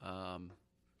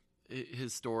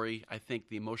 His story, I think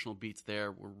the emotional beats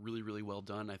there were really, really well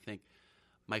done. I think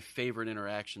my favorite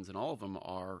interactions in all of them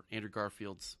are Andrew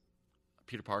Garfield's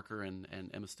Peter Parker and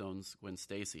Emma Stone's Gwen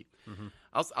Stacy. Mm-hmm.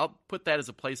 I'll put that as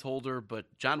a placeholder, but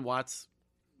John Watts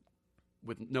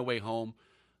with No Way Home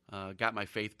got my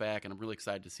faith back, and I'm really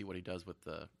excited to see what he does with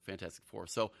the Fantastic Four.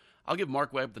 So I'll give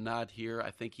Mark Webb the nod here.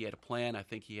 I think he had a plan. I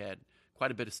think he had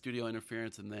quite a bit of studio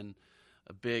interference and then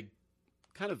a big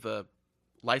kind of a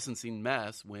licensing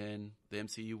mess when the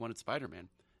MCU wanted Spider-Man,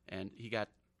 and he got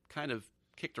kind of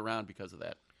kicked around because of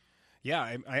that.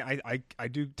 Yeah, I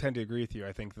do tend to agree with you.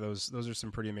 I think those are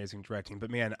some pretty amazing directing.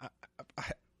 But man,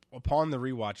 upon the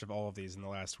rewatch of all of these in the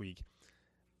last week,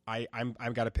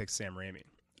 I've got to pick Sam Raimi.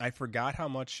 I forgot how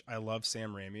much I love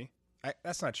Sam Raimi.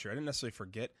 That's not true. I didn't necessarily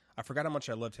forget. I forgot how much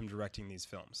I loved him directing these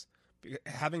films.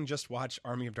 Having just watched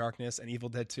Army of Darkness and Evil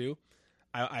Dead 2,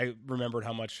 I remembered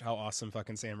how awesome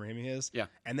fucking Sam Raimi is. Yeah.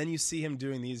 And then you see him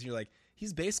doing these, and you're like,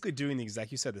 he's basically doing these,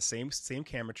 like you said, the same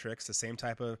camera tricks, the same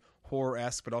type of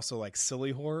horror-esque, but also like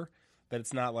silly horror. That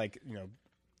it's not like,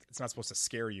 it's not supposed to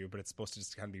scare you, but it's supposed to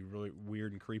just kind of be really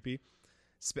weird and creepy.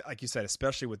 Like you said,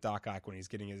 especially with Doc Ock when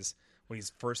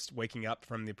he's first waking up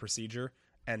from the procedure,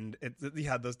 and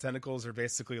those tentacles are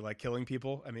basically like killing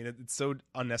people. I mean, it's so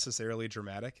unnecessarily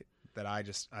dramatic that I'm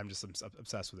just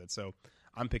obsessed with it. So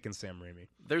I'm picking Sam Raimi.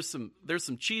 There's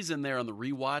some cheese in there on the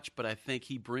rewatch, but I think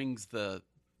he brings the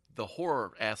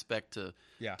horror aspect to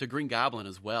Green Goblin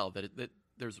as well. That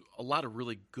there's a lot of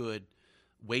really good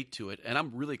weight to it, and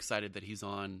I'm really excited that he's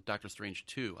on Doctor Strange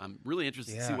 2. I'm really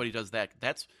interested to see what he does.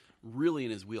 That's really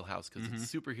in his wheelhouse because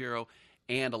it's superhero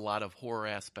and a lot of horror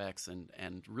aspects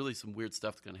and really some weird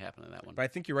stuff that's going to happen in that one. But I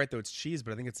think you're right, though. It's cheese,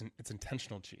 but I think it's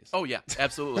intentional cheese. Oh yeah,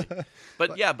 absolutely.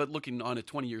 but looking on it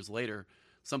 20 years later,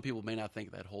 some people may not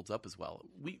think that holds up as well.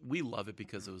 We love it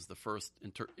because it was the first.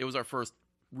 It was our first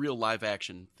real live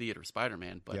action theater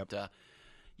Spider-Man. But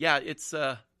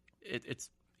it's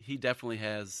he definitely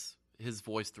has his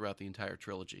voice throughout the entire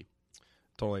trilogy.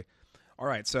 Totally. All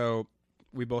right, so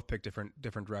we both picked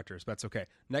different directors, but that's okay.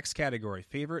 Next category: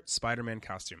 favorite Spider-Man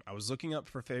costume. I was looking up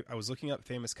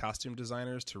famous costume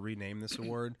designers to rename this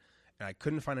award, and I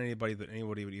couldn't find anybody that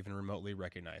anybody would even remotely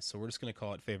recognize. So we're just going to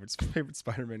call it favorite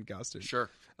Spider-Man costume. Sure.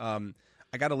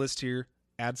 I got a list here.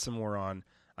 Add some more on.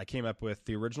 I came up with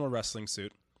the original wrestling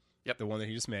suit. Yep. The one that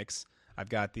he just makes. I've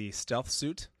got the stealth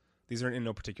suit. These are in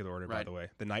no particular order, by the way.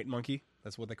 The Night Monkey.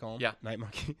 That's what they call him. Yeah. Night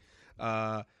Monkey.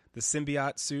 The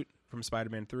symbiote suit from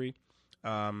Spider-Man 3.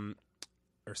 Or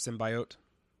symbiote.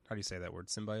 How do you say that word?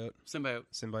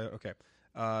 Symbiote. Okay.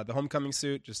 The Homecoming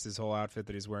suit, just his whole outfit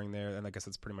that he's wearing there, and I guess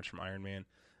that's pretty much from Iron Man.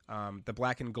 The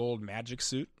black and gold magic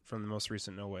suit from the most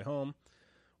recent No Way Home.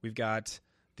 We've got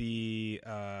the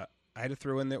I had to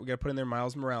throw in there. We got to put in there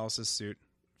Miles Morales' suit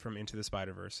from Into the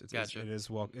Spider-Verse. Gotcha. It is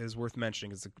worth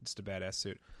mentioning. It's just a badass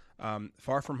suit.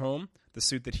 Far From Home, the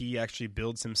suit that he actually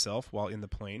builds himself while in the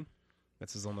plane.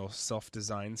 That's his own little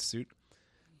self-designed suit.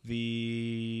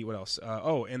 What else?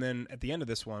 And then at the end of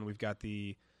this one, we've got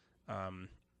the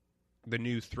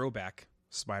new throwback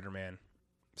Spider-Man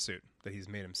suit that he's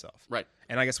made himself. Right.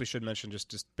 And I guess we should mention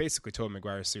just basically Tobey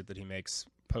Maguire's suit that he makes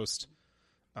post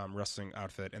wrestling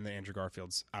outfit and the Andrew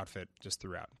Garfield's outfit just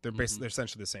throughout. They're they're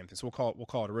essentially the same thing. So we'll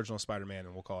call it original Spider-Man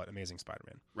and we'll call it Amazing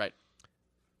Spider-Man. Right.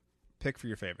 Pick for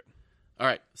your favorite. All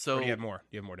right. So or do you have more?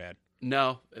 Do you have more, Dad?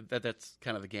 No, that's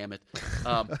kind of the gamut.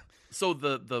 So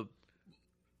the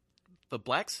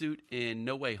black suit in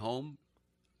No Way Home,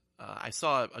 I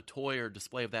saw a toy or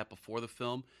display of that before the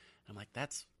film. And I'm like,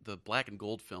 that's the black and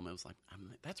gold film. It was like,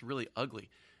 that's really ugly.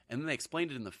 And then they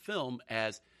explained it in the film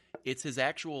as it's his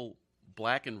actual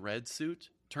black and red suit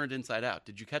turned inside out.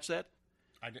 Did you catch that?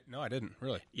 No, I didn't,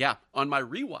 really. Yeah. On my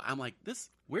rewatch, I'm like,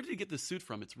 where did he get this suit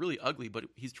from? It's really ugly, but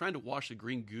he's trying to wash the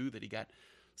green goo that he got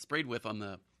sprayed with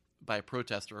by a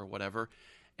protester or whatever.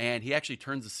 And he actually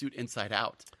turns the suit inside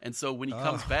out. And so when he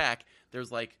comes back,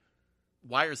 there's like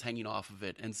wires hanging off of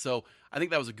it. And so I think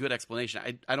that was a good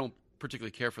explanation. I don't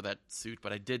particularly care for that suit,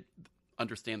 but I did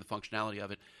understand the functionality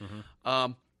of it.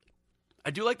 Mm-hmm. I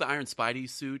do like the Iron Spidey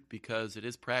suit because it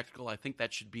is practical. I think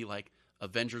that should be like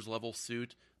Avengers level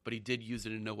suit, but he did use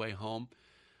it in No Way Home.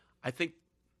 I think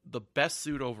the best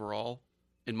suit overall,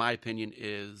 in my opinion,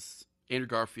 is Andrew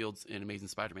Garfield's in Amazing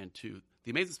Spider-Man 2.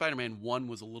 The Amazing Spider-Man 1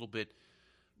 was a little bit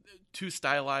too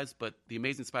stylized, but the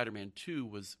Amazing Spider-Man 2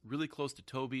 was really close to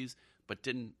Tobey's, but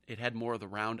it had more of the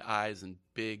round eyes and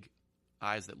big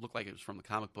eyes that looked like it was from the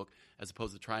comic book as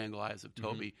opposed to the triangle eyes of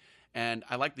Tobey. Mm-hmm. And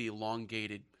I like the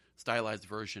elongated, stylized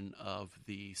version of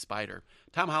the spider.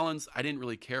 Tom Holland's I didn't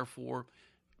really care for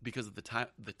because of the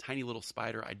tiny little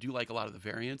spider. I do like a lot of the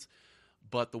variants,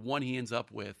 but the one he ends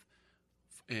up with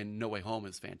in No Way Home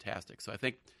is fantastic. So I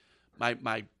think my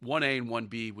 1A and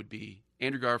 1B would be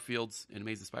Andrew Garfield's in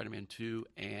Amazing Spider-Man 2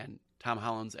 and Tom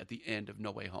Holland's at the end of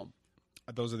No Way Home.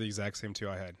 Those are the exact same two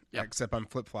I had, yep. Except I'm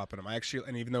flip-flopping them.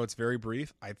 And even though it's very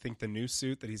brief, I think the new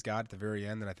suit that he's got at the very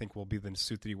end, that I think will be the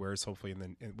suit that he wears hopefully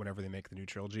whenever they make the new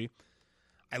trilogy,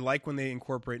 I like when they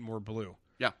incorporate more blue.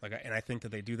 Yeah. And I think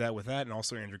that they do that with that, and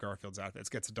also Andrew Garfield's outfit. It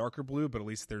gets a darker blue, but at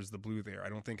least there's the blue there. I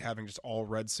don't think having just all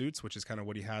red suits, which is kind of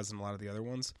what he has in a lot of the other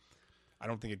ones, I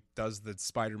don't think it does the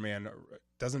Spider-Man,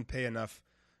 doesn't pay enough,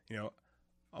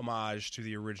 homage to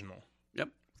the original. Yep.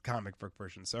 Comic book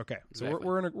versions. Okay, so exactly.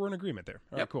 we're in agreement there.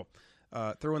 All right, cool.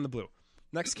 Throw in the blue.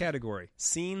 Next category,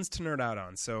 scenes to nerd out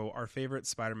on. So our favorite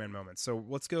Spider-Man moments. So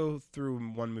let's go through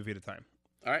one movie at a time.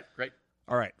 All right, great.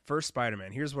 All right, first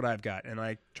Spider-Man. Here's what I've got, and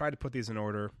I tried to put these in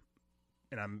order,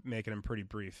 and I'm making them pretty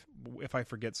brief. If I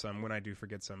forget some, when I do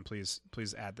forget some, please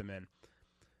add them in.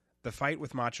 The fight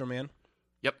with Macho Man.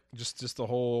 Yep. Just the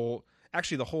whole.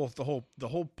 Actually, the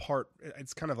whole part.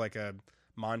 It's kind of like a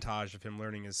montage of him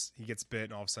learning he gets bit,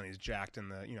 and all of a sudden he's jacked.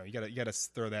 And you gotta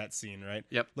throw that scene, right?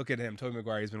 Yep. Look at him, Tobey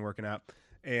Maguire. He's been working out,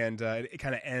 and it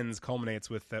kind of culminates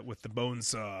with the bone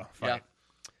saw fight.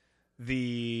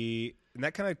 Yeah. And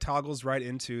that kind of toggles right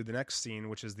into the next scene,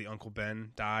 which is the Uncle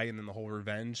Ben die and then the whole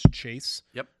revenge chase.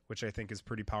 Yep. Which I think is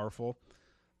pretty powerful.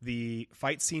 The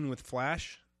fight scene with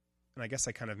Flash, and I guess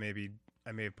I may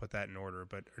have put that in order,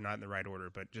 or not in the right order,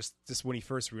 but just when he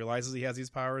first realizes he has these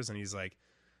powers, and he's like,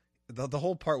 the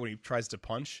whole part when he tries to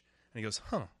punch and he goes,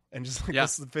 huh, and just like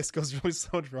the fist goes really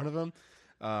slow in front of him.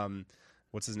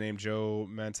 What's his name? Joe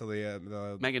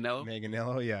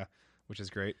Manganiello, yeah, which is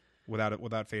great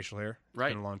without facial hair. Right.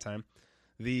 It's been a long time.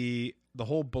 The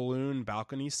whole balloon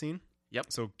balcony scene. Yep.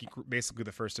 So basically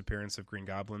the first appearance of Green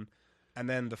Goblin, and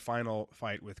then the final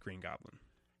fight with Green Goblin.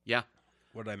 Yeah.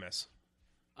 What did I miss?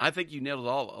 I think you nailed it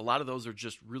all. A lot of those are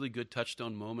just really good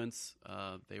touchstone moments.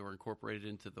 They were incorporated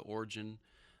into the origin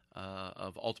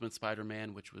of Ultimate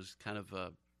Spider-Man, which was kind of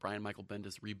Brian Michael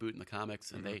Bendis reboot in the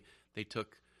comics, and they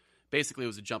took basically it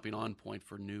was a jumping on point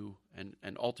for new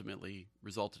and ultimately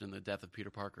resulted in the death of Peter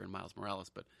Parker and Miles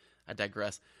Morales. But I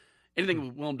digress. Anything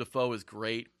with Willem Dafoe is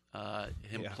great.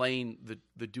 Him playing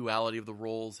the duality of the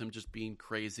roles, him just being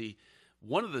crazy.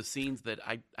 One of the scenes that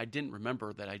I didn't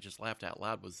remember that I just laughed out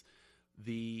loud was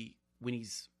when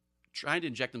he's trying to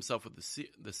inject himself with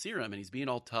the serum and he's being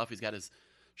all tough. He's got his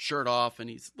shirt off and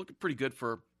he's looking pretty good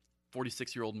for a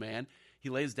 46-year-old man. He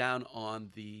lays down on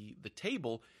the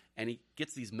table and he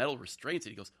gets these metal restraints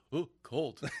and he goes, "Oh,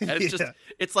 cold." And it's just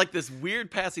it's like this weird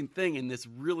passing thing in this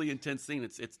really intense scene.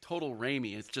 It's total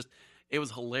Raimi. It was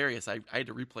hilarious. I had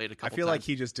to replay it a couple times. I feel like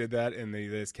he just did that and they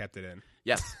just kept it in.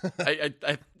 Yes. I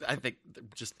think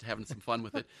just having some fun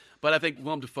with it. But I think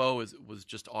Willem Dafoe was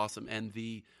just awesome. And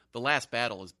the last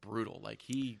battle is brutal. Like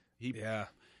he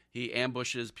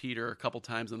ambushes Peter a couple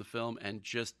times in the film and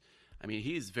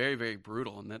he's very, very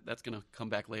brutal, and that's going to come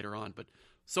back later on. But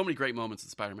so many great moments in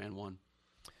Spider-Man 1.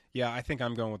 Yeah, I think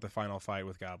I'm going with the final fight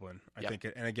with Goblin. I think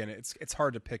and again, it's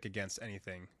hard to pick against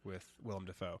anything with Willem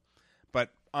Dafoe. But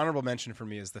honorable mention for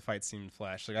me is the fight scene in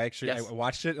Flash. Like I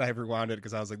watched it and I rewound it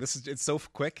because I was like, it's so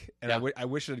quick, and I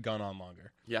wish it had gone on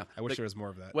longer. Yeah, I wish there was more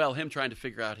of that. Well, him trying to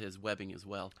figure out his webbing as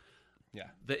well. Yeah,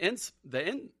 the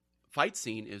end fight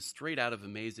scene is straight out of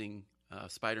Amazing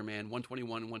Spider-Man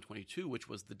 121 and 122, which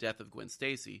was the death of Gwen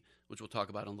Stacy, which we'll talk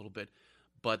about in a little bit.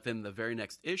 But then the very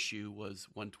next issue was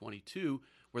 122,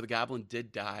 where the Goblin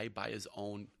did die by his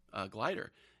own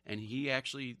glider, and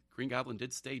Green Goblin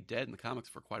did stay dead in the comics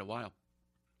for quite a while.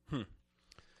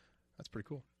 That's pretty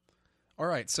cool. All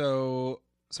right, so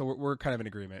we're kind of in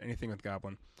agreement. Anything with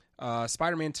Goblin.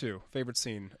 Spider-Man 2, favorite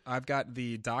scene. I've got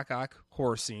the Doc Ock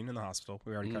horror scene in the hospital.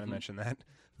 We already kind of mentioned that.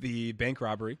 The bank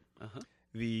robbery,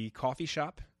 the coffee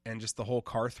shop, and just the whole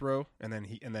car throw, and then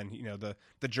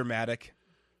the dramatic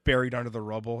buried under the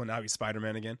rubble, and now he's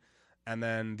Spider-Man again, and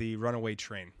then the runaway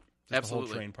train. Absolutely,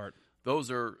 the whole train part. Those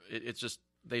are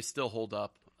they still hold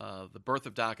up. The birth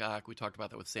of Doc Ock, we talked about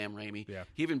that with Sam Raimi. Yeah.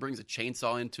 He even brings a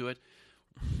chainsaw into it,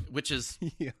 which is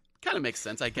yeah. kind of makes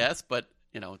sense, I guess. But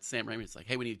it's Sam Raimi. It's like,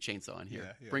 hey, we need a chainsaw in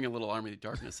here. Yeah. Bring a little Army of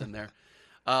Darkness in there.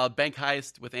 Bank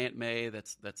heist with Aunt May.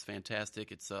 That's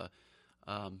fantastic. It's the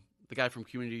guy from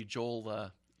Community,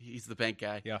 Joel. He's the bank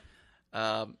guy. Yeah.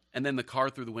 And then the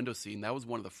car through the window scene. That was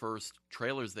one of the first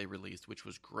trailers they released, which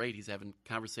was great. He's having a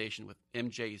conversation with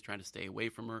MJ. He's trying to stay away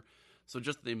from her. So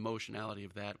just the emotionality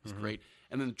of that was great.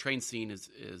 And then the train scene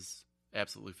is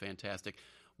absolutely fantastic.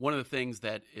 One of the things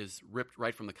that is ripped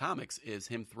right from the comics is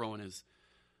him throwing his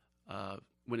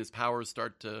when his powers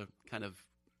start to kind of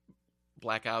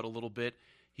black out a little bit,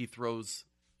 he throws,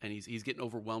 and he's getting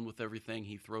overwhelmed with everything.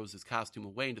 He throws his costume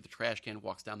away into the trash can,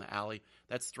 walks down the alley.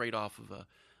 That's straight off of a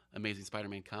Amazing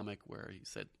Spider-Man comic where he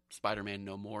said Spider-Man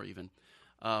no more even.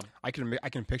 I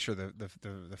can picture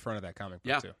the front of that comic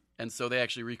book too. And so they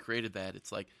actually recreated that.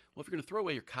 It's like, well, if you're going to throw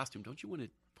away your costume, don't you want to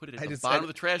put it at the bottom of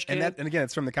the trash can? And again,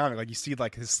 it's from the comic. Like you see,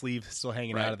 like his sleeve still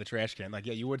hanging out of the trash can. Like,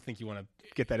 yeah, you would think you want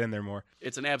to get that in there more.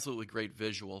 It's an absolutely great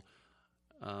visual.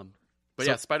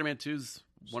 Spider-Man 2 is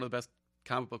one of the best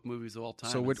comic book movies of all time.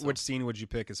 So which scene would you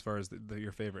pick as far as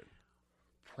your favorite?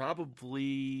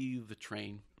 Probably the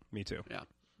train. Me too. Yeah.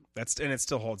 And it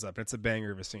still holds up. It's a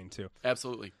banger of a scene too.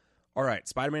 Absolutely. All right,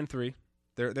 Spider-Man 3.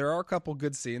 There are a couple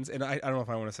good scenes, and I don't know if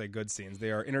I want to say good scenes.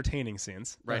 They are entertaining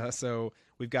scenes. Right. So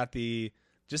we've got the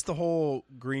whole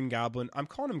Green Goblin. I'm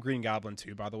calling him Green Goblin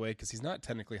too, by the way, because he's not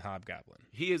technically Hobgoblin.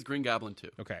 He is Green Goblin too.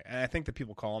 Okay, and I think that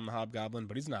people call him the Hobgoblin,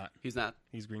 but he's not. He's not.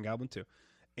 He's Green Goblin too.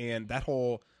 And the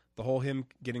whole him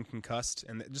getting concussed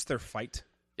and just their fight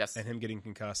Yes. and him getting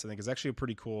concussed, I think is actually a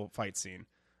pretty cool fight scene.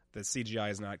 The CGI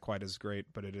is not quite as great,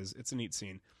 but it's a neat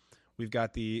scene. We've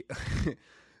got the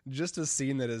just a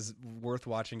scene that is worth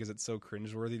watching because it's so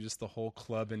cringeworthy. Just the whole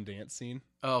club and dance scene.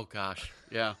 Oh gosh.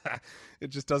 Yeah. It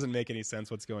just doesn't make any sense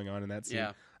what's going on in that scene.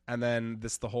 Yeah. And then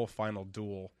the whole final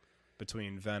duel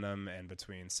between Venom and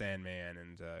between Sandman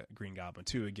and Green Goblin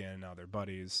 2 again. Now they're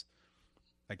buddies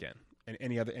again. And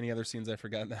any other scenes I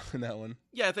forgot in that one?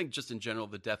 Yeah, I think just in general,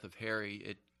 the death of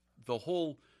Harry, the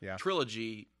whole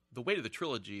trilogy, the weight of the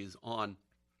trilogy is on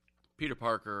Peter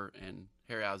Parker and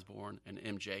Harry Osborn and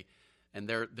MJ, and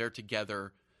they're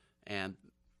together, and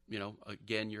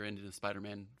again, you're ending a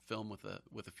Spider-Man film with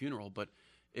a funeral, but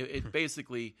it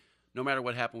basically, no matter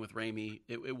what happened with Raimi,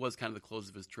 it was kind of the close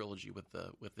of his trilogy with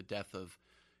the death of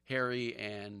Harry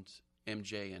and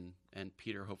MJ and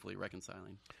Peter hopefully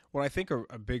reconciling. Well, I think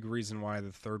a big reason why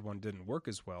the third one didn't work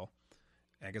as well,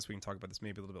 and I guess we can talk about this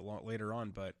maybe a little bit later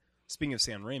on, but speaking of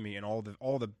Sam Raimi and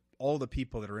all the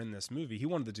people that are in this movie, he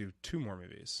wanted to do 2 more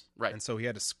movies. Right. And so he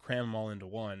had to cram them all into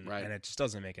one, right. And it just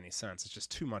doesn't make any sense. It's just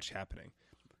too much happening.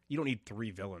 You don't need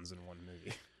 3 villains in one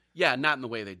movie. Yeah, not in the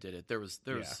way they did it. There was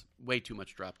way too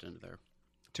much dropped into there.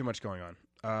 Too much going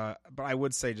on. But I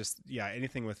would say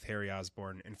anything with Harry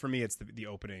Osborn, and for me it's the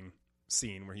opening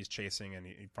scene where he's chasing and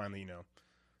he finally,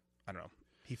 I don't know,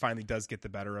 he finally does get the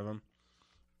better of him.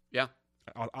 Yeah.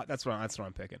 That's what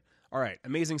I'm picking. All right,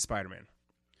 Amazing Spider-Man.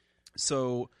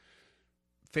 So,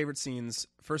 favorite scenes.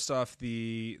 First off,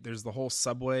 there's the whole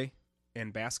subway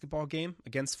and basketball game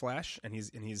against Flash, and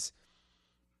he's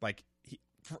like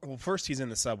first he's in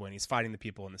the subway and he's fighting the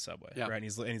people in the subway, right? And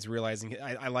he's realizing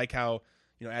I like how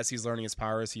as he's learning his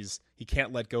powers, he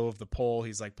can't let go of the pole.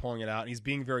 He's like pulling it out, and he's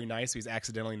being very nice. So he's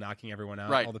accidentally knocking everyone out,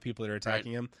 right. all the people that are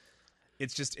attacking him. It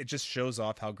just shows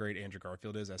off how great Andrew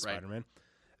Garfield is as Spider-Man.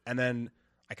 And then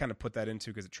I kind of put that into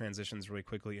because it transitions really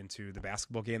quickly into the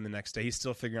basketball game the next day. He's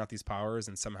still figuring out these powers,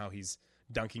 and somehow he's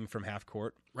dunking from half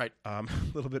court. Right. A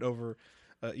little bit over,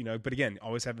 but again,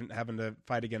 always having to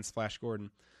fight against Flash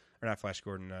Thompson.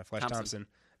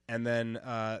 And then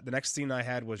the next scene I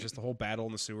had was just the whole battle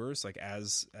in the sewers, like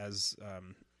as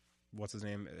what's his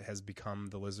name has become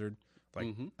the Lizard,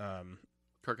 like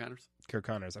Kirk Connors. I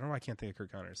don't know why I can't think of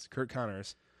Kurt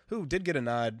Connors, who did get a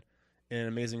nod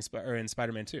in in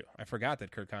Spider-Man 2. I forgot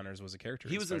that Kurt Connors was a character.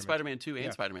 He was in Spider-Man 2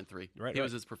 and Spider-Man 3. Right. He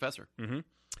was his professor. Mm-hmm. And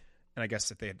I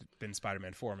guess if they had been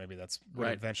Spider-Man 4, maybe that's would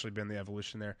have eventually been the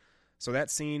evolution there. So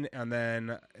that scene, and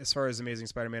then as far as Amazing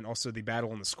Spider-Man, also the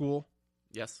battle in the school.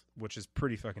 Yes. Which is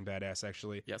pretty fucking badass,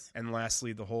 actually. Yes. And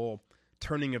lastly, the whole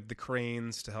turning of the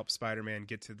cranes to help Spider-Man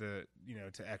get to the,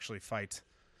 to actually fight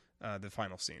the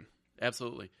final scene.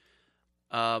 Absolutely.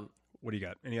 What do you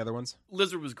got? Any other ones?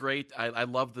 Lizard was great. I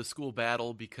love the school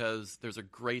battle because there's a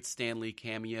great Stan Lee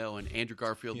cameo, and Andrew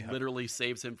Garfield literally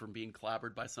saves him from being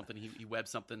clobbered by something. He webs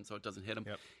something so it doesn't hit him.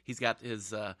 Yep. He's got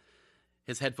his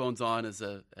headphones on as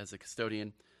a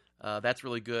custodian. That's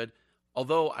really good.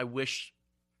 Although I wish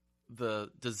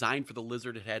the design for the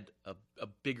Lizard had a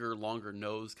bigger, longer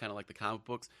nose, kind of like the comic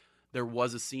books. There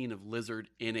was a scene of Lizard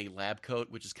in a lab coat,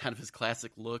 which is kind of his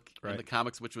classic look in the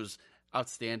comics, which was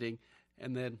outstanding.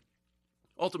 And then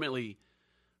ultimately,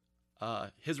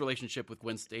 his relationship with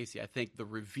Gwen Stacy, I think the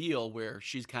reveal where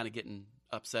she's kind of getting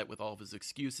upset with all of his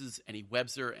excuses, and he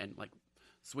webs her and like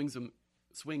swings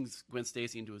Gwen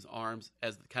Stacy into his arms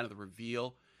as kind of the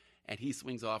reveal, and he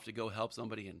swings off to go help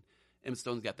somebody, and Emma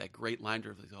Stone's got that great line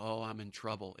of like, "Oh, I'm in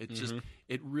trouble." It just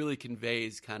it really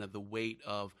conveys kind of the weight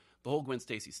of the whole Gwen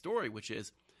Stacy story, which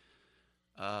is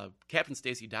Captain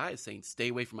Stacy dies saying, "Stay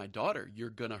away from my daughter. You're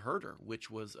gonna hurt her,"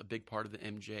 which was a big part of the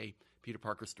MJ Peter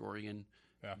Parker story, and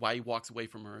why he walks away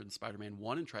from her in Spider-Man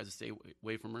 1 and tries to stay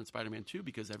away from her in Spider-Man 2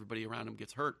 because everybody around him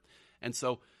gets hurt. And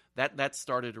so that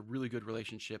started a really good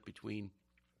relationship between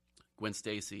Gwen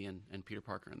Stacy and Peter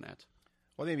Parker in that.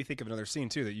 Well, it made me think of another scene,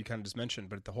 too, that you kind of just mentioned,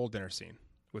 but the whole dinner scene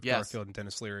with Garfield and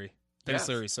Dennis Leary. Dennis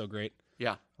Leary is so great.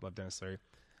 Yeah. I love Dennis Leary.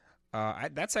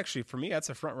 That's actually, for me, that's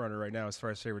a front runner right now as far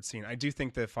as favorite scene. I do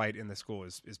think the fight in the school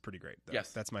is pretty great, though.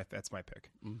 Yes. That's my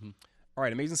pick. Mm-hmm. All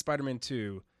right, Amazing Spider-Man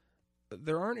 2.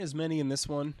 There aren't as many in this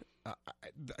one.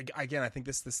 Again, I think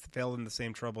this fell in the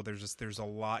same trouble. There's a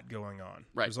lot going on.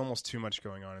 Right. There's almost too much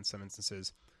going on in some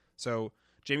instances. So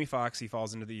Jamie Foxx, he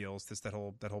falls into the eels. That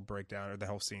whole breakdown or the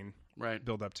whole scene, right,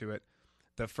 build up to it.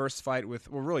 the first fight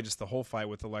really just the whole fight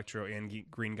with Electro and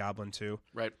Green Goblin too.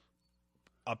 Right.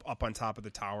 Up on top of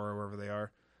the tower or wherever they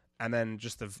are. And then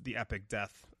just the epic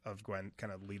death of Gwen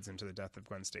kind of leads into the death of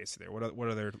Gwen Stacy there. What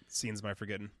other scenes am I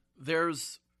forgetting?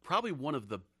 There's probably one of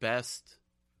the best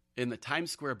in the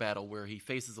Times Square battle where he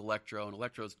faces Electro, and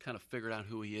Electro's kind of figured out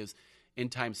who he is in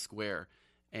Times Square.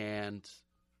 And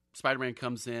Spider-Man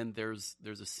comes in. There's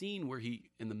a scene where he,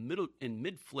 in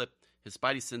mid-flip, his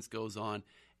Spidey sense goes on,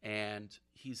 and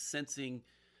he's sensing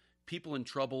people in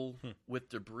trouble with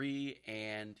debris,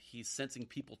 and he's sensing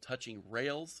people touching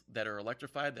rails that are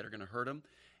electrified that are going to hurt him.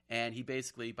 And he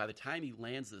basically, by the time he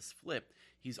lands this flip,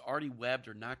 he's already webbed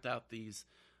or knocked out these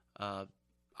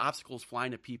obstacles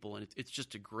flying at people. And it's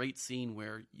just a great scene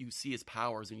where you see his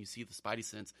powers and you see the Spidey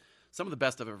sense. Some of the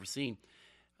best I've ever seen.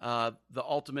 The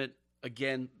ultimate,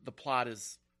 again, the plot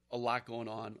is a lot going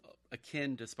on,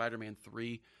 akin to Spider-Man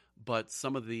 3, but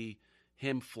some of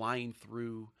him flying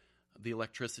through the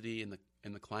electricity in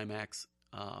the climax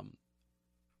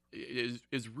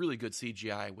is really good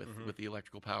CGI with the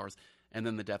electrical powers, and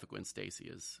then the death of Gwen Stacy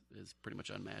is pretty much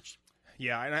unmatched.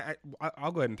 Yeah, and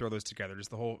I'll go ahead and throw those together. Just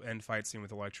the whole end fight scene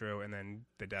with Electro and then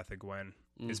the death of Gwen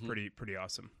is pretty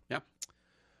awesome. Yeah.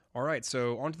 All right,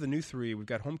 so on to the new 3. We've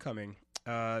got Homecoming.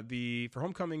 For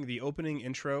Homecoming, the opening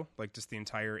intro, like just the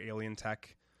entire alien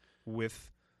tech with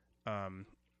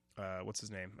what's his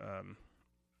name?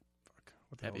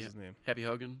 What the hell is his name? Happy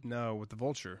Hogan? No, with the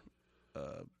Vulture.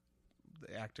 The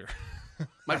actor.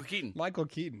 Michael Keaton. Michael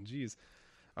Keaton, jeez.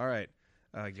 All right.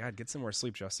 God, get some more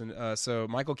sleep, Justin. So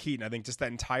Michael Keaton, I think just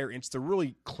that entire, it's a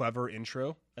really clever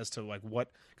intro as to like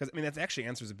what, because I mean, that actually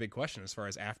answers a big question as far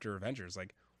as after Avengers.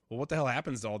 Like, well, what the hell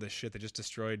happens to all this shit that just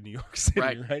destroyed New York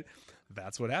City, right?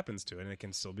 That's what happens to it, and it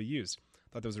can still be used. I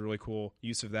thought that was a really cool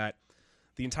use of that.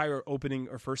 The entire opening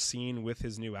or first scene with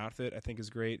his new outfit, I think, is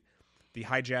great. The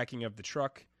hijacking of the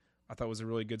truck, I thought was a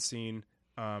really good scene.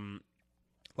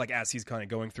 Like as he's kind of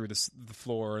going through the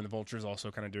floor, and the Vulture's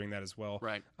also kind of doing that as well.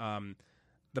 Right.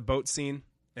 The boat scene,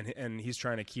 and he's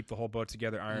trying to keep the whole boat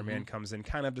together. Iron Man comes in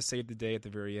kind of to save the day at the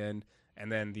very end, and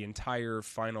then the entire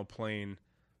final plane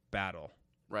battle.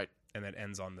 Right. And that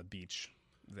ends on the beach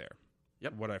there.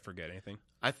 Yep. Would I forget anything?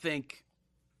 I think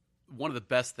one of the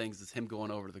best things is him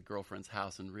going over to the girlfriend's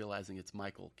house and realizing it's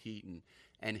Michael Keaton,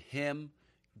 and him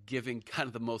giving kind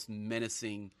of the most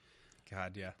menacing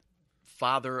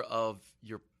father of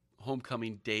your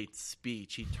homecoming date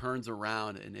speech. He turns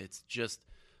around and it's just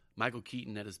Michael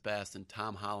Keaton at his best, and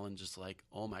Tom Holland just like,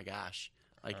 oh my gosh.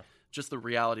 Like just the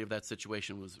reality of that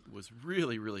situation was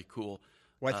really, really cool.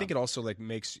 Well, I think it also like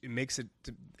makes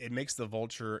the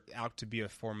Vulture out to be a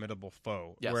formidable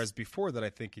foe. Yes. Whereas before that,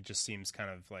 I think it just seems kind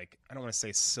of like, I don't want to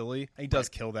say silly. He does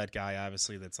kill that guy,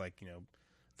 obviously, that's like,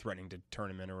 threatening to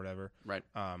turn him in or whatever. Right.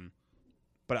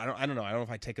 But I don't know. I don't know if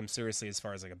I take him seriously as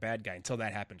far as like a bad guy until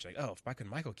that happens. Like, oh, fucking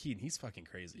Michael Keaton, he's fucking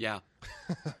crazy. Yeah.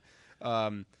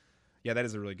 Yeah, that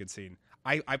is a really good scene.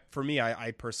 For me,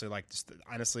 I personally like, just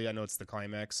honestly, I know it's the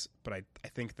climax, but I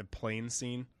think the plane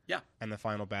scene, and the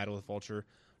final battle with Vulture,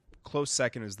 close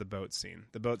second is the boat scene.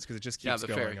 The boats, because it just keeps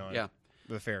going ferry, on. Yeah,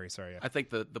 the ferry. Sorry, yeah. I think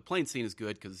the plane scene is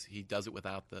good because he does it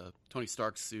without the Tony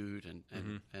Stark suit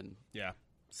and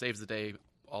saves the day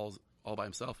all by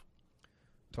himself.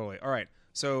 Totally. All right.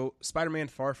 So Spider-Man: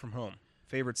 Far From Home,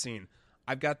 favorite scene.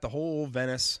 I've got the whole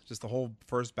Venice, just the whole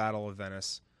first battle of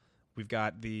Venice. We've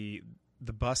got the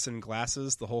bus and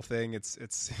glasses, the whole thing.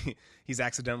 It's he's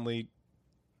accidentally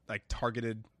like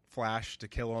targeted Flash to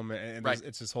kill him, and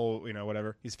it's this whole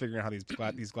whatever. He's figuring out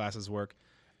how these glasses work,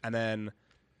 and then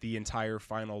the entire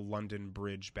final London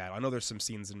Bridge battle. I know there's some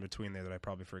scenes in between there that I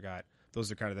probably forgot.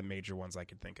 Those are kind of the major ones I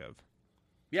could think of.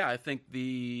 Yeah, I think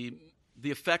the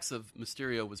effects of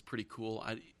Mysterio was pretty cool.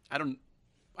 I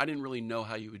didn't really know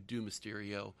how you would do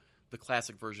Mysterio, the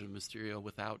classic version of Mysterio,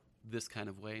 without this kind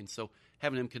of way, and so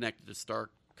having him connected to Stark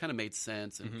kind of made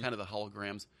sense, and kind of the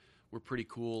holograms were pretty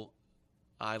cool.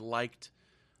 I liked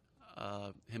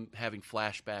him having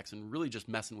flashbacks and really just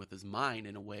messing with his mind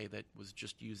in a way that was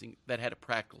just that had a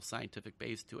practical scientific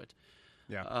base to it.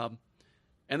 Yeah.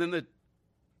 And then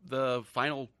the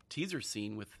final teaser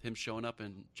scene with him showing up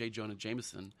and J. Jonah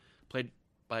Jameson, played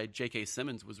by J.K.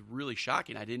 Simmons, was really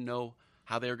shocking. I didn't know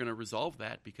how they were going to resolve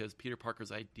that because Peter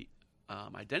Parker's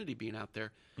identity being out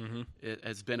there it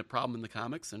has been a problem in the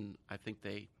comics, and I think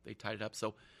they tied it up.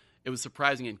 So it was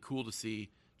surprising and cool to see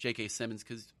J.K. Simmons,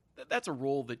 because that's a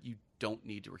role that you don't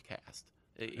need to recast.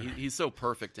 He's so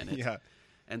perfect in it. Yeah.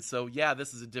 And so,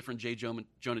 this is a different J.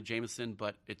 Jonah Jameson,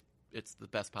 but it's the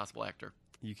best possible actor.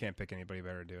 You can't pick anybody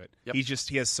better to do it. Yep.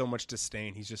 He has so much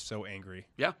disdain. He's just so angry.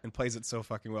 Yeah. And plays it so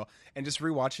fucking well. And just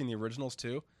rewatching the originals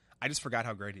too, I just forgot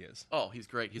how great he is. Oh, he's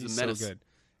great. He's a menace. So good.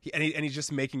 He's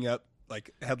just making up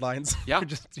like headlines. Yeah. He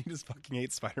just fucking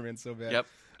hates Spider-Man so bad. Yep.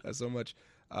 So much.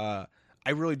 I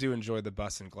really do enjoy the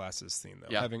bus and glasses scene though.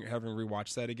 Yeah. Having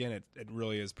rewatched that again, it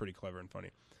really is pretty clever and funny.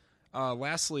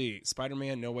 Lastly,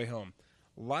 Spider-Man: No Way Home.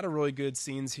 A lot of really good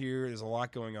scenes here. There's a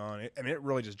lot going on. It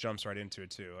really just jumps right into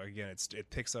it too. Again, it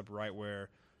picks up right where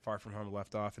Far From Home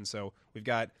left off, and so we've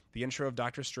got the intro of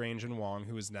Doctor Strange and Wong,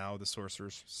 who is now the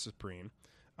Sorcerer Supreme.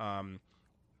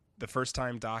 The first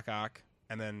time Doc Ock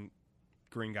and then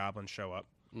Green Goblin show up.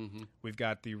 Mm-hmm. We've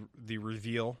got the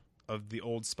reveal of the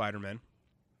old Spider-Man.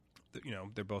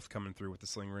 They're both coming through with the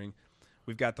sling ring.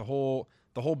 We've got the whole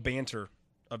banter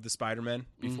of the Spider-Men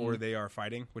before they are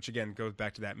fighting, which again goes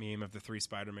back to that meme of the three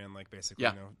Spider-Men, like basically,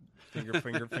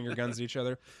 finger guns at each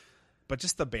other. But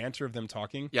just the banter of them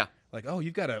talking, like, oh,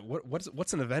 you've got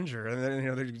what's an Avenger, and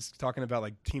then they're just talking about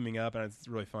like teaming up, and it's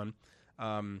really fun.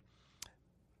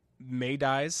 May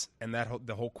dies, and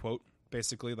the whole quote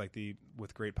basically, like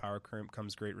with great power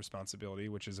comes great responsibility,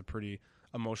 which is a pretty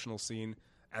emotional scene.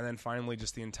 And then finally,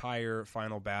 just the entire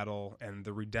final battle and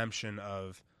the redemption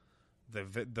of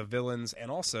the villains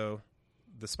and also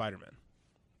the Spider-Man.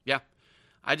 Yeah,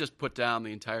 I just put down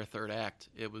the entire third act.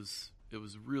 It was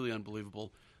really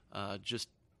unbelievable. Just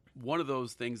one of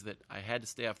those things that I had to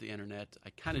stay off the internet. I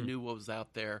kind of knew what was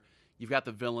out there. You've got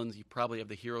the villains. You probably have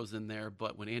the heroes in there.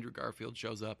 But when Andrew Garfield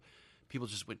shows up, people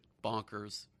just went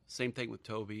bonkers. Same thing with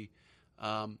Toby.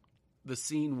 The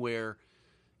scene where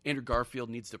Andrew Garfield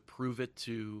needs to prove it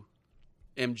to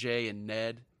MJ and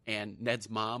Ned and Ned's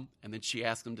mom, and then she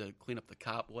asked him to clean up the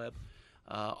cobweb.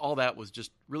 All that was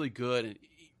just really good. And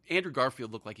Andrew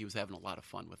Garfield looked like he was having a lot of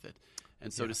fun with it.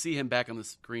 And so to see him back on the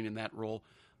screen in that role,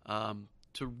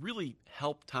 to really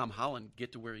help Tom Holland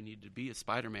get to where he needed to be as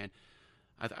Spider-Man,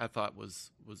 I thought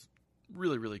was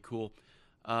really, really cool.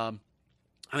 I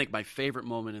think my favorite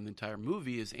moment in the entire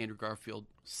movie is Andrew Garfield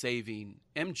saving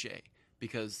MJ,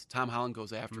 because Tom Holland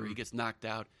goes after her, he gets knocked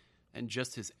out, and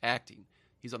just his acting,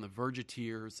 he's on the verge of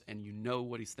tears, and you know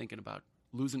what he's thinking about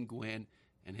losing Gwen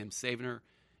and him saving her.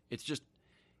 It's just,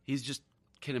 he's just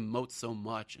can emote so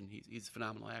much, and he's a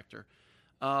phenomenal actor.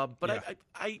 But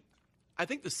I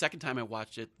think the second time I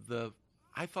watched it, the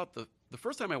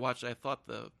first time I watched it, I thought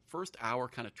the first hour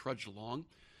kind of trudged along.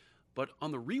 But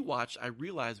on the rewatch, I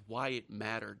realized why it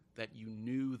mattered, that you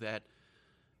knew that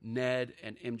Ned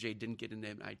and MJ didn't get into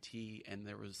MIT, and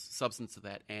there was substance to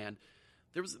that. And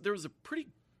there was a pretty,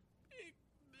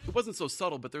 it wasn't so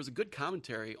subtle, but there was a good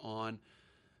commentary on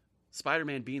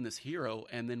Spider-Man being this hero,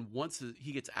 and then once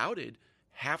he gets outed,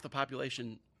 half the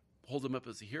population holds him up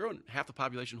as a hero, and half the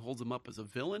population holds him up as a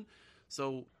villain.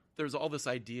 So there's all this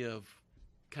idea of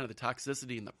kind of the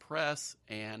toxicity in the press,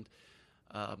 and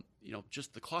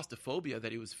just the claustrophobia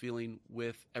that he was feeling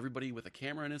with everybody with a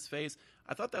camera in his face.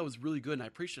 I thought that was really good, and I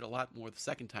appreciated it a lot more the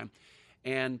second time.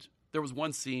 And there was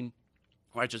one scene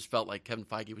where I just felt like Kevin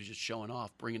Feige was just showing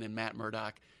off, bringing in Matt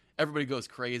Murdock. Everybody goes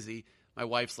crazy. My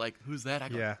wife's like, "Who's that?" I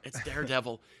go, "It's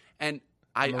Daredevil." And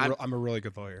I'm a really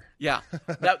good lawyer. Yeah,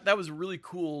 that was a really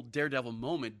cool Daredevil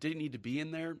moment. Didn't need to be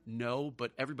in there, no,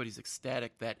 but everybody's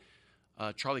ecstatic that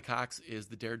Charlie Cox is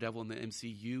the Daredevil in the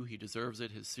MCU. He deserves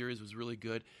it. His series was really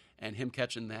good, and him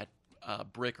catching that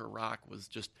brick or rock was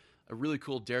just a really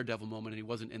cool Daredevil moment, and he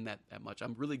wasn't in that much.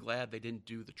 I'm really glad they didn't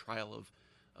do the trial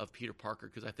of Peter Parker,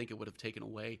 because I think it would have taken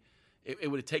away. It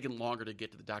would have taken longer to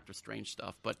get to the Doctor Strange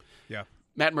stuff. But yeah,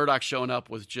 Matt Murdock showing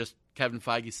up was just Kevin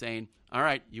Feige saying, "All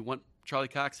right, you want Charlie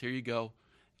Cox? Here you go."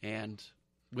 And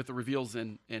with the reveals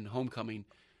in Homecoming,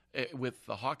 with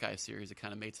the Hawkeye series, it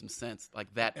kind of made some sense.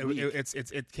 Like that,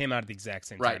 it came out at the exact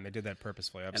same time. They did that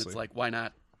purposefully, absolutely. And it's like, why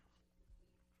not?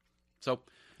 So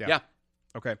yeah.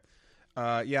 Okay.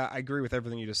 I agree with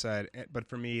everything you just said. But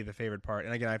for me, the favorite part,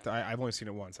 and again, I've only seen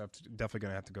it once. I'm definitely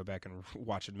going to have to go back and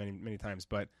watch it many, many times.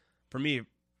 But for me,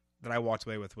 that I walked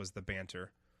away with was the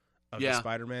banter of the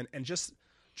Spider-Man, and just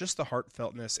the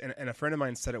heartfeltness. And a friend of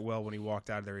mine said it well when he walked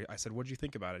out of there. I said, "What did you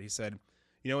think about it?" He said,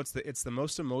 it's the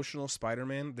most emotional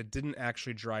Spider-Man that didn't have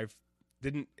to drive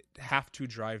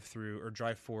through or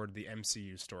drive forward the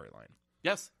MCU storyline.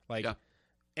 Yes.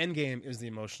 Endgame is the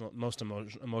most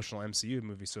emotional MCU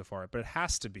movie so far, but it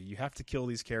has to be. You have to kill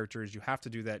these characters. You have to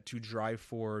do that to drive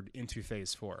forward into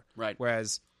Phase 4. Right.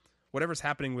 Whereas whatever's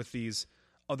happening with these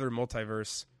other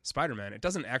multiverse Spider-Man, it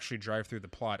doesn't actually drive through the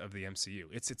plot of the MCU.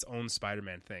 It's its own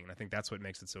Spider-Man thing, and I think that's what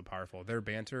makes it so powerful. Their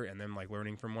banter and them like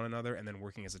learning from one another and then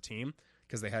working as a team,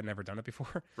 because they had never done it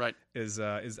before. Right. Is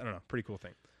I don't know, pretty cool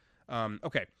thing.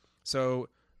 Okay, so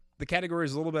the category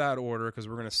is a little bit out of order because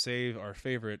we're going to save our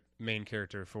favorite main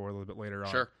character for a little bit later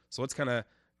on. Sure. So let's kind of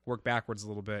work backwards a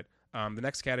little bit. The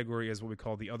next category is what we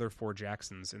call the other four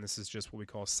Jacksons, and this is just what we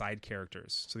call side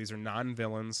characters. So these are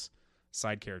non-villains,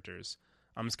 side characters.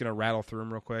 I'm just gonna rattle through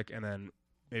them real quick, and then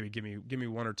maybe give me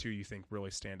one or two you think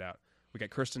really stand out. We got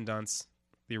Kirsten Dunst,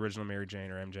 the original Mary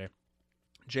Jane or MJ.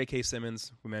 J.K.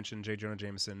 Simmons, we mentioned J. Jonah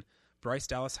Jameson. Bryce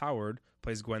Dallas Howard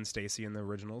plays Gwen Stacy in the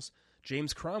originals.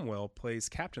 James Cromwell plays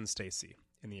Captain Stacy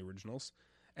in the originals.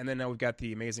 And then now we've got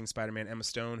the Amazing Spider-Man Emma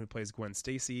Stone, who plays Gwen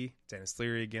Stacy. Dennis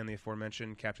Leary, again, the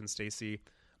aforementioned Captain Stacy.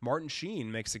 Martin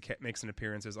Sheen makes an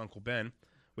appearance as Uncle Ben,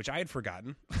 which I had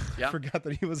forgotten. Yeah. I forgot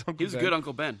that he was Uncle Ben. He was a good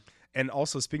Uncle Ben. And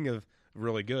also, speaking of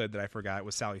really good that I forgot,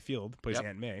 was Sally Field, plays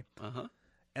Aunt May. Uh-huh.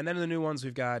 And then in the new ones,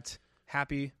 we've got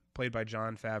Happy, played by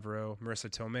Jon Favreau. Marissa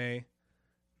Tomei.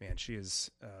 Man, she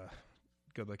is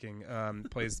good looking.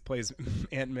 Plays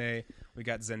Aunt May. We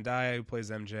got Zendaya, who plays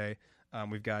MJ.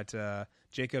 We've got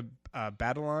Jacob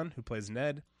Batalon, who plays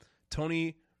Ned.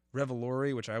 Tony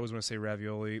Revolori, which I always want to say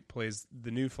Ravioli, plays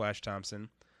the new Flash Thompson.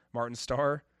 Martin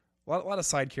Starr. A lot of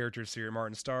side characters here.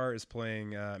 Martin Starr is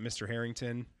playing Mr.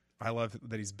 Harrington. I love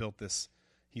that he's built this.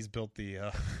 He's built the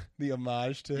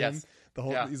homage to him. The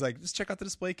whole he's like, just check out the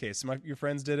display case. Your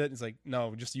friends did it. He's like,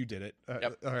 no, just you did it.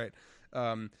 All right.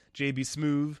 JB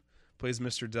Smoove plays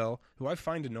Mr. Dell, who I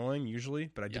find annoying usually,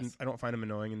 but I don't find him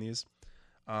annoying in these.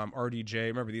 RDJ,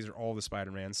 remember these are all the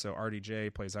Spider-Mans. So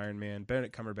RDJ plays Iron Man.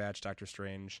 Benedict Cumberbatch, Doctor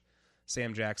Strange.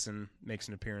 Sam Jackson makes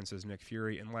an appearance as Nick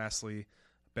Fury, and lastly,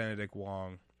 Benedict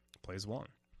Wong plays Wong.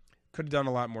 Could have done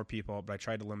a lot more people, but I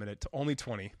tried to limit it to only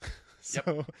 20.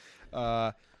 So,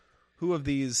 who of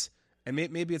these? And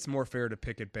maybe it's more fair to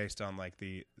pick it based on like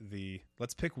the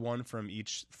let's pick one from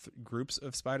each groups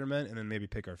of Spider-Man and then maybe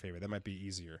pick our favorite. That might be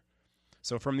easier.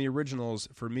 So from the originals,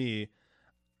 for me,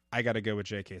 I got to go with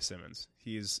J.K. Simmons.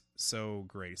 He's so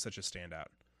great. He's such a standout.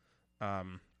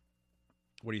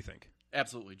 What do you think?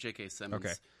 Absolutely, J.K. Simmons.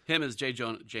 Okay. Him as J.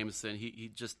 Jonah Jameson,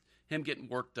 he just, him getting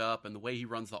worked up and the way he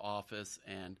runs the office,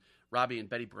 and Robbie and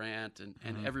Betty Brant and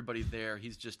everybody there,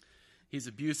 he's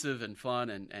abusive and fun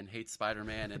and hates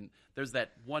Spider-Man. And there's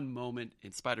that one moment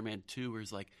in Spider-Man 2 where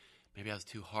he's like, maybe I was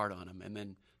too hard on him. And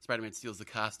then Spider-Man steals the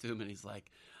costume and he's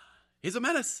like, he's a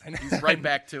menace. He's right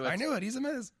back to it. I knew it. He's a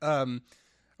menace.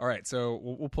 All right, so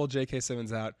we'll pull J.K.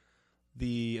 Simmons out.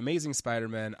 The Amazing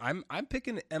Spider-Man, I'm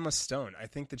picking Emma Stone. I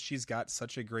think that she's got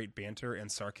such a great banter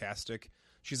and sarcastic.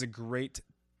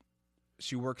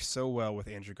 She works so well with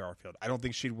Andrew Garfield. I don't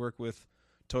think she'd work with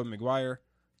Tobey Maguire.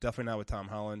 Definitely not with Tom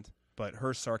Holland. But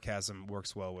her sarcasm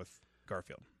works well with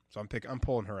Garfield. So I'm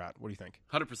pulling her out. What do you think?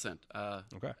 100%.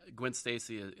 Okay. Gwen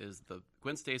Stacy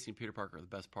Gwen Stacy and Peter Parker are the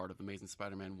best part of Amazing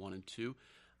Spider-Man 1 and 2.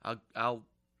 I'll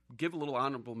give a little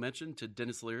honorable mention to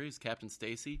Dennis Leary as Captain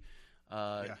Stacy.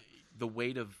 The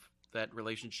weight of that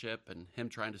relationship and him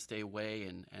trying to stay away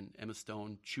and Emma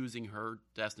Stone choosing her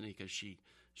destiny because she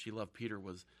loved Peter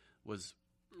was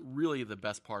really the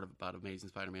best part about Amazing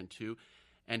Spider-Man 2.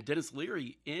 And Dennis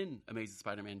Leary in Amazing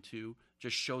Spider-Man 2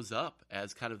 just shows up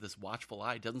as kind of this watchful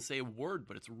eye. Doesn't say a word,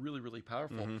 but it's really, really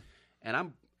powerful. Mm-hmm. And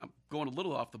I'm going a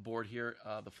little off the board here.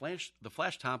 The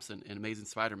Flash Thompson in Amazing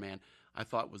Spider-Man I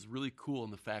thought was really cool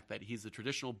in the fact that he's a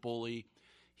traditional bully.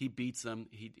 He beats him.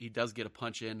 He does get a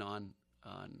punch in on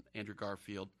Andrew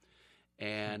Garfield.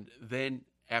 And then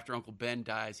after Uncle Ben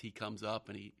dies, he comes up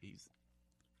and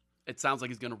it sounds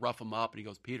like he's going to rough him up. And he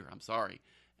goes, Peter, I'm sorry.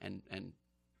 And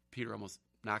Peter almost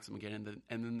knocks him again.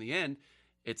 And in the end,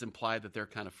 it's implied that they're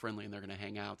kind of friendly and they're going to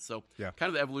hang out. So kind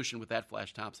of the evolution with that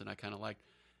Flash Thompson I kind of liked.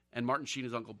 And Martin Sheen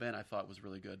as Uncle Ben I thought was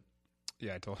really good.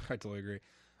 Yeah, I totally agree.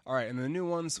 All right, and the new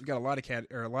ones, we've got a lot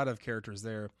of characters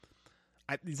there.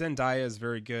 Zendaya is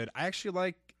very good. I actually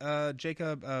like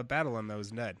Jacob Batalon, though,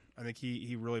 as Ned. I think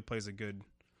he really plays a good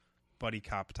buddy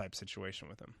cop type situation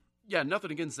with him. Yeah,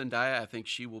 nothing against Zendaya. I think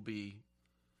she will be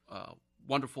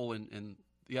wonderful in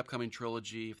the upcoming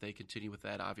trilogy. If they continue with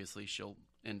that, obviously she'll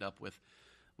end up with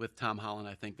Tom Holland.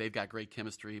 I think they've got great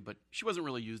chemistry, but she wasn't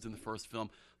really used in the first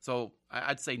film. So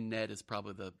I'd say Ned is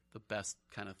probably the best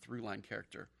kind of through-line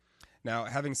character. Now,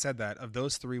 having said that, of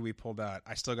those three we pulled out,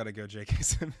 I still got to go J.K.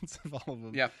 Simmons of all of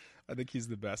them. Yeah. I think he's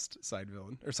the best side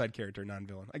villain, or side character,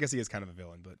 non-villain. I guess he is kind of a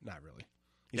villain, but not really.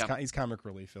 He's comic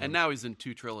relief villain. And now he's in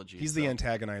 2 trilogies. He's the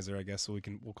antagonizer, I guess, so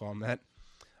we'll call him that.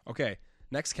 Okay,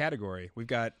 next category. We've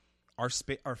got our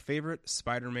favorite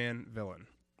Spider-Man villain,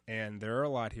 and there are a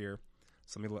lot here.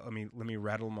 So let me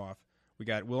rattle them off. We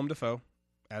got Willem Dafoe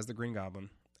as the Green Goblin.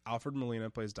 Alfred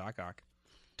Molina plays Doc Ock.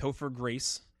 Topher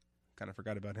Grace, kind of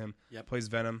forgot about him, plays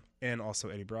Venom, and also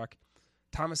Eddie Brock.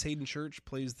 Thomas Hayden Church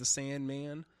plays the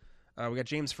Sandman. We got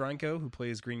James Franco, who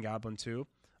plays Green Goblin too.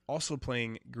 Also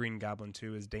playing Green Goblin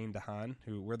 2 is Dane DeHaan,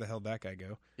 who, where the hell did that guy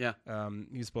go? Yeah.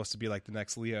 He's supposed to be like the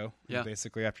next Leo. Yeah.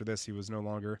 Basically, after this, he was no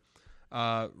longer.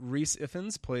 Rhys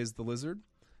Ifans plays the Lizard.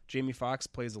 Jamie Foxx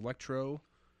plays Electro.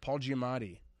 Paul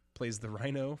Giamatti plays the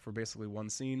Rhino for basically one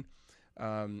scene.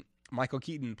 Michael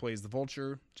Keaton plays the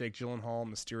Vulture. Jake Gyllenhaal,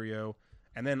 Mysterio.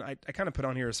 And then I kind of put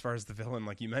on here as far as the villain,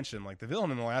 like you mentioned, like the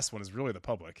villain in the last one is really the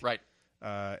public. Right.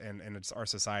 And it's our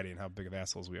society and how big of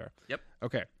assholes we are. Yep.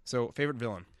 Okay, so favorite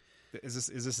villain. Is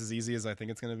this as easy as I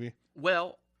think it's going to be?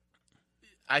 Well,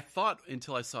 I thought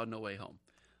until I saw No Way Home.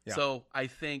 Yeah. So I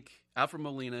think Alfred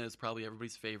Molina is probably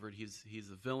everybody's favorite. He's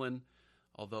a villain,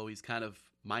 although he's kind of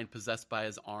mind possessed by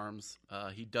his arms.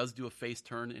 He does do a face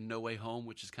turn in No Way Home,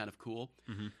 which is kind of cool.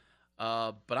 Mm-hmm.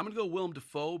 But I'm going to go Willem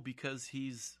Dafoe because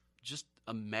he's just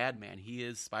a madman. He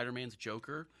is Spider-Man's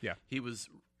Joker. Yeah.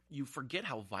 You forget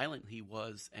how violent he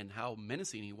was and how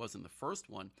menacing he was in the first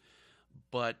one,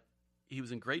 but he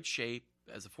was in great shape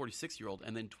as a 46-year-old.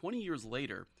 And then 20 years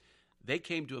later, they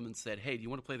came to him and said, "Hey, do you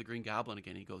want to play the Green Goblin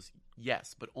again?" He goes,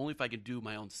 "Yes, but only if I can do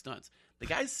my own stunts." The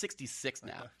guy's 66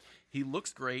 now. He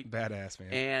looks great. Badass,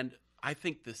 man. And I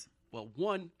think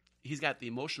one, he's got the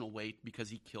emotional weight because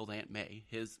he killed Aunt May,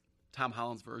 Tom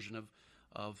Holland's version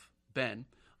of Ben,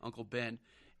 Uncle Ben.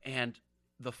 And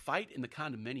the fight in the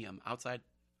condominium outside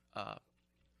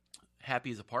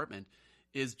Happy's apartment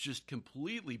is just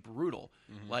completely brutal.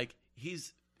 Mm-hmm. Like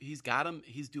he's got him.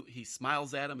 He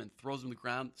smiles at him and throws him to the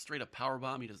ground. Straight up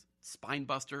powerbomb. He does spine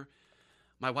buster.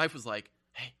 My wife was like,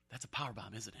 "Hey, that's a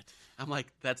powerbomb, isn't it?" I'm like,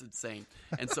 "That's insane."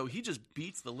 And so he just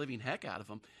beats the living heck out of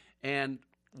him. And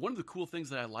one of the cool things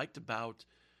that I liked about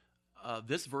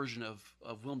this version of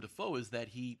Willem Dafoe is that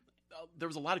there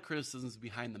was a lot of criticisms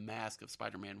behind the mask of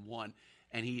Spider-Man 1,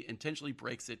 and he intentionally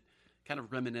breaks it, kind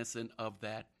of reminiscent of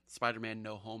that Spider-Man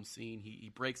No Home scene.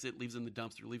 He breaks it, leaves it in the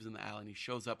dumpster, leaves it in the alley, and he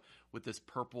shows up with this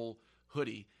purple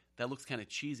hoodie that looks kind of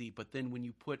cheesy. But then when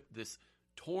you put this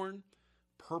torn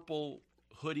purple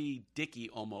hoodie dickie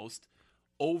almost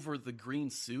over the green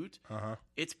suit,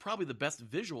 it's probably the best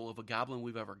visual of a goblin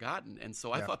we've ever gotten. And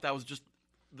so I thought that was just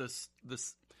this.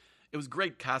 It was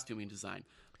great costuming design.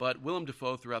 But Willem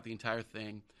Dafoe throughout the entire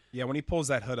thing. Yeah, when he pulls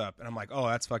that hood up, and I'm like, "Oh,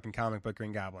 that's fucking comic book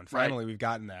Green Goblin." Finally, we've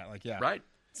gotten that. Like, yeah, right.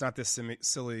 It's not this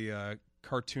silly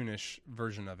cartoonish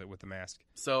version of it with the mask.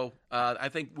 So I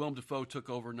think Willem Dafoe took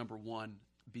over number one,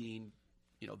 being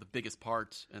the biggest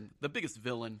part and the biggest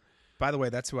villain. By the way,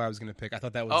 that's who I was going to pick. I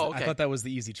thought that was I thought that was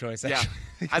the easy choice. Actually.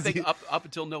 Yeah, I think up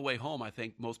until No Way Home, I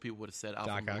think most people would have said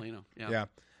Alfred Molina. Yeah.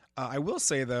 I will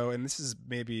say though, and this is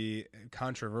maybe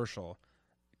controversial,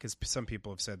 because some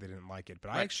people have said they didn't like it, but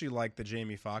I actually like the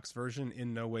Jamie Foxx version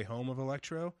in No Way Home of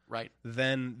Electro,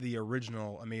 than the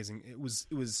original Amazing. It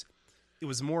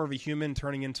was more of a human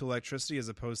turning into electricity as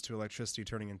opposed to electricity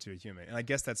turning into a human, and I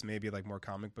guess that's maybe like more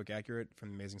comic book accurate from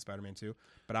Amazing Spider-Man 2.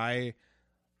 But I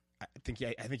think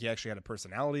he actually had a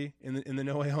personality in the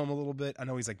No Way Home a little bit. I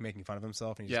know he's like making fun of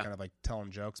himself and he's just kind of like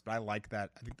telling jokes, but I like that.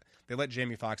 I think they let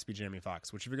Jamie Foxx be Jamie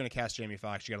Foxx, which if you're going to cast Jamie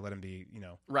Foxx, you got to let him be,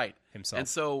 himself. And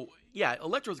so,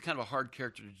 Electro's kind of a hard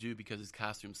character to do because his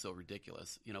costume's so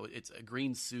ridiculous. It's a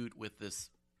green suit with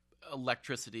this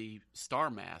electricity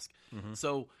star mask. Mm-hmm.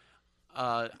 So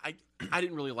I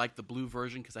didn't really like the blue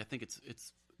version because I think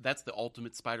that's the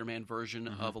ultimate Spider-Man version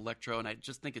of Electro, and I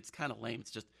just think it's kind of lame.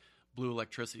 It's just blue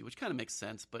electricity, which kind of makes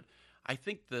sense, but I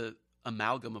think the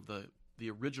amalgam of the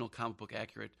original comic book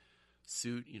accurate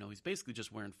suit, he's basically just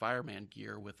wearing fireman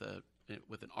gear with an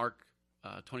arc,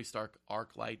 Tony Stark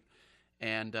arc light,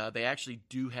 and they actually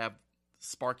do have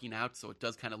sparking out, so it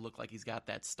does kind of look like he's got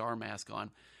that star mask on.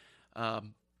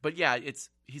 But yeah,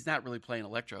 he's not really playing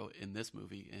Electro in this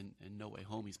movie. In No Way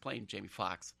Home, he's playing Jamie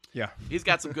Foxx. Yeah, he's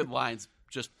got some good lines,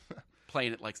 just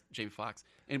playing it like Jamie Foxx.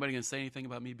 Anybody gonna say anything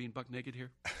about me being buck naked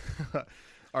here?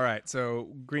 All right, so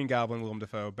Green Goblin, Willem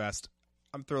Dafoe, best.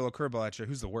 I'm throwing a little curveball at you.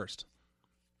 Who's the worst?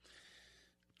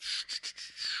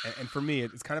 And for me,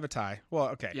 it's kind of a tie. Well,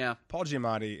 okay. Yeah. Paul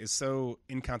Giamatti is so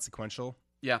inconsequential.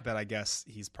 Yeah. That I guess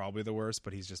he's probably the worst,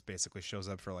 but he's just basically shows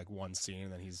up for like one scene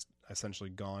and then he's essentially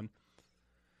gone.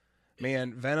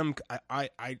 Man, Venom. I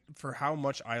for how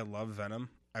much I love Venom,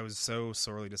 I was so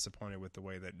sorely disappointed with the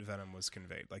way that Venom was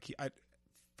conveyed. Like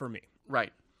for me,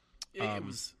 right? It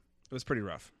was pretty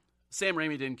rough. Sam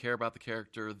Raimi didn't care about the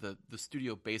character. The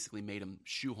studio basically made him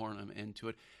shoehorn him into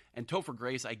it. And Topher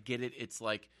Grace, I get it. It's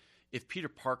like if Peter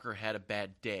Parker had a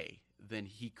bad day, then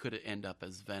he could end up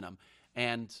as Venom.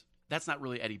 And that's not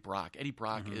really Eddie Brock. Eddie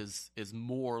Brock is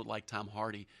more like Tom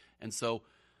Hardy. And so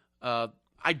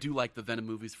I do like the Venom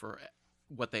movies for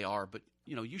what they are, but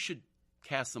you should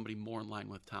cast somebody more in line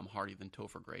with Tom Hardy than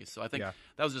Topher Grace. So I think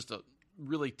that was just a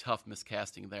really tough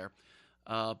miscasting there.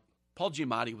 Paul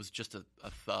Giamatti was just a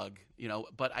thug,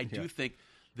 but I do think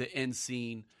the end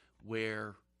scene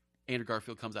where Andrew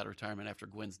Garfield comes out of retirement after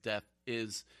Gwen's death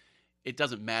it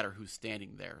doesn't matter who's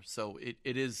standing there. So it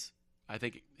is, I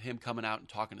think, him coming out and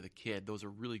talking to the kid. Those are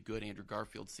really good Andrew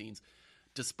Garfield scenes,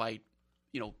 despite,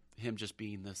 him just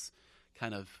being this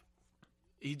kind of,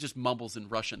 he just mumbles in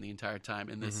Russian the entire time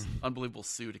in this unbelievable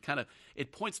suit.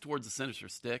 It points towards the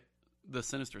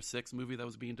Sinister Six movie that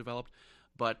was being developed,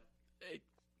 but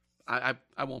I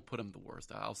won't put him the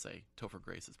worst. I'll say Topher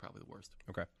Grace is probably the worst.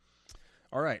 Okay.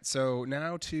 All right. So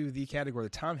now to the category,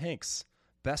 Tom Hanks,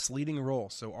 best leading role.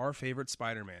 So our favorite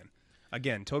Spider-Man.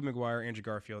 Again, Tobey Maguire, Andrew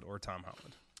Garfield, or Tom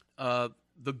Holland.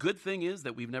 The good thing is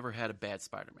that we've never had a bad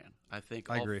Spider-Man. I think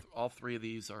I agree. All three of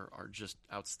these are just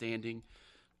outstanding.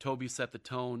 Tobey set the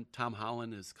tone. Tom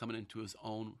Holland is coming into his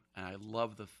own, and I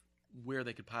love where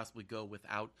they could possibly go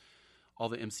without all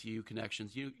the MCU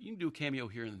connections. You can do a cameo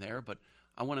here and there, but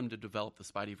I want him to develop the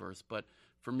Spideyverse. But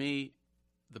for me,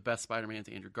 the best Spider-Man is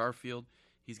Andrew Garfield.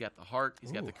 He's got the heart.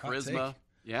 He's got the charisma.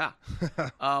 Yeah.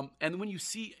 And when you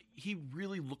see, he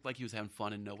really looked like he was having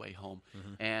fun in No Way Home.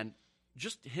 And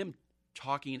just him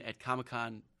talking at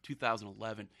Comic-Con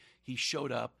 2011, he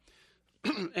showed up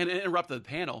and interrupted the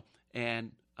panel,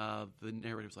 and the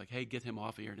narrator was like, hey, get him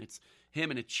off here. And it's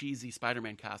him in a cheesy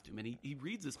Spider-Man costume. And he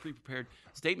reads this pre-prepared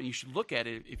statement. You should look at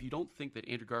it. If you don't think that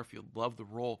Andrew Garfield loved the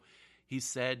role, he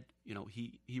said,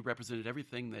 he represented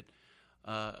everything that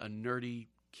a nerdy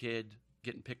kid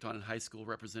getting picked on in high school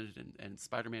represented, and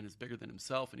Spider-Man is bigger than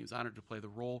himself, and he was honored to play the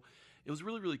role. It was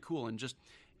really, really cool. And just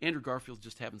Andrew Garfield's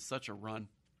just having such a run.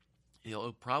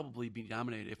 He'll probably be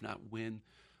nominated, if not win,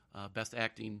 Best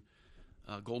Acting,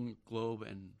 Golden Globe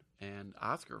and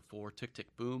Oscar for Tick,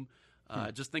 Tick, Boom.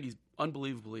 I just think he's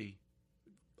unbelievably...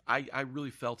 I really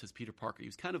felt his Peter Parker. He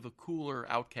was kind of a cooler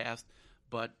outcast,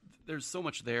 but there's so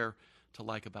much there to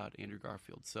like about Andrew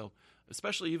Garfield. So,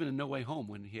 especially even in No Way Home,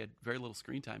 when he had very little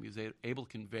screen time, he was able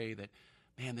to convey that,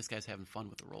 man, this guy's having fun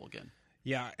with the role again.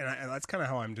 Yeah, and that's kind of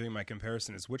how I'm doing my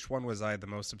comparison, is which one was I the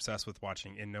most obsessed with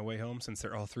watching in No Way Home, since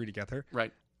they're all three together.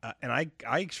 Right. And I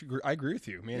agree with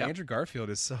you. Man, Andrew Garfield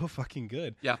is so fucking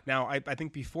good. Yeah. Now, I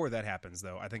think before that happens,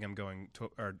 though, I think I'm going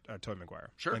Tobey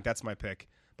Maguire. Sure. I think that's my pick.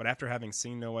 But after having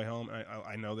seen No Way Home,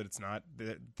 I know that it's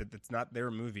not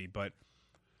their movie, but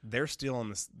they're still on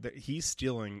this. He's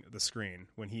stealing the screen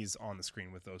when he's on the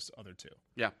screen with those other two.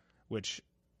 Yeah. Which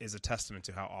is a testament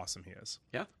to how awesome he is.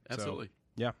 Yeah, absolutely. So,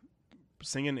 yeah.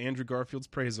 Singing Andrew Garfield's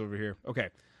praise over here. Okay.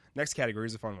 Next category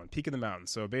is a fun one. Peak of the Mountain.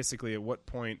 So basically, at what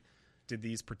point did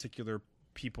these particular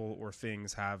people or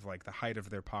things have like the height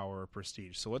of their power or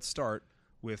prestige? So let's start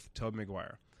with Tobey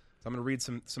Maguire. So I'm going to read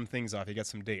some things off. You got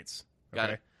some dates. Okay? Got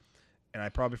it. And I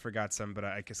probably forgot some, but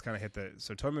I just kind of hit the...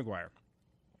 So Tobey Maguire.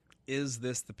 Is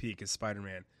this the peak as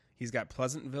Spider-Man? He's got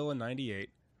Pleasantville in 98,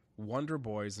 Wonder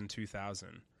Boys in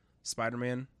 2000,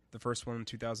 Spider-Man, the first one in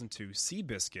 2002,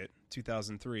 Seabiscuit,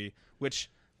 2003, which,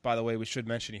 by the way, we should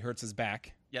mention he hurts his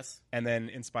back. Yes. And then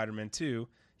in Spider-Man 2,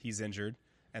 he's injured,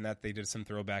 and that they did some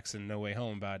throwbacks in No Way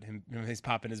Home about him. He's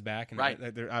popping his back, and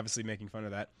right. They're obviously making fun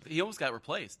of that. He almost got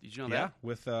replaced. Did you know that? Yeah,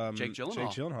 with Jake Gyllenhaal. Jake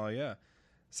Gyllenhaal, yeah.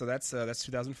 So that's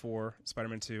 2004,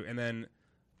 Spider-Man 2, and then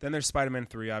there's Spider-Man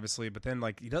 3, obviously, but then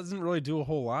like he doesn't really do a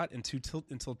whole lot until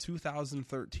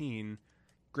 2013,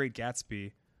 Great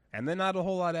Gatsby, and then not a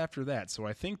whole lot after that. So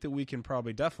I think that we can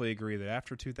probably definitely agree that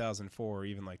after 2004, or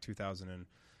even like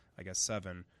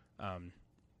 2007,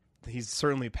 he's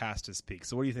certainly past his peak.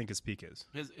 So what do you think his peak is?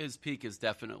 His peak is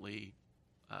definitely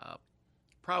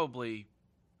probably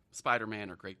Spider-Man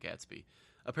or Great Gatsby.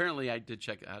 Apparently, I did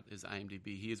check out his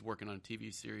IMDb. He is working on a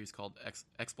TV series called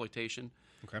Exploitation.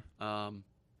 Okay.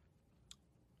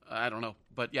 I don't know.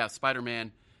 But yeah,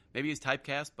 Spider-Man, maybe he's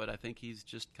typecast, but I think he's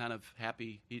just kind of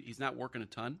happy. He's not working a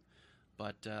ton.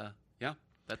 But yeah,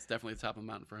 that's definitely the top of the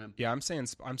mountain for him. Yeah, I'm saying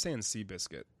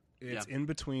Seabiscuit. It's in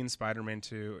between Spider-Man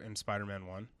 2 and Spider-Man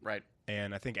 1. Right.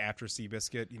 And I think after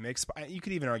Seabiscuit, you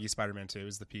could even argue Spider-Man 2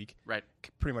 is the peak. Right.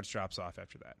 Pretty much drops off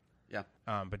after that. Yeah.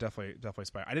 But definitely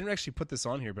Spider. I didn't actually put this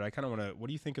on here, but I kind of want to. What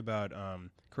do you think about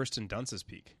Kirsten Dunst's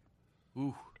peak?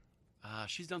 Ooh,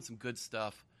 she's done some good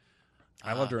stuff.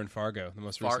 I loved her in Fargo, the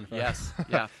most recent Fargo. Yes,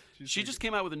 yeah. She just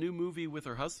came out with a new movie with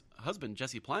her husband,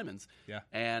 Jesse Plemons. Yeah.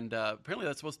 And apparently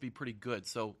that's supposed to be pretty good.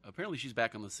 So apparently she's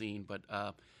back on the scene. But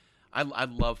I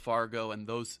love Fargo, and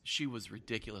she was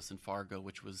ridiculous in Fargo,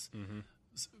 which was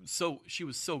she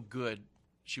was so good.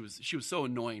 She was so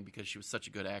annoying because she was such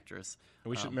a good actress. And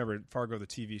we should remember Fargo, the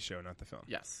TV show, not the film.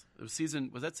 Yes, it was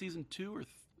was that season 2 or?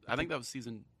 I think that was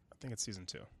season. I think it's season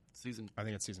 2. I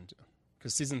think it's season 2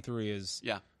 because season 3 is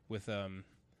with Ewan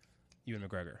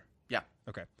McGregor. Yeah.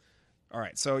 Okay. All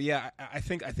right, so yeah, I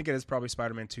think it is probably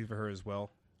Spider-Man 2 for her as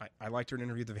well. I liked her in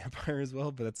Interview with the Vampire as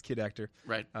well, but that's kid actor.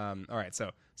 Right. All right,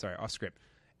 so sorry, off script.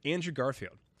 Andrew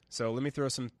Garfield. So let me throw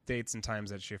some dates and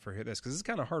times at you for this, because this is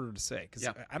kind of harder to say, because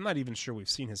I'm not even sure we've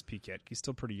seen his peak yet. He's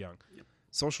still pretty young. Yep.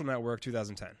 Social Network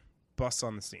 2010, busts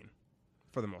on the scene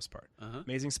for the most part.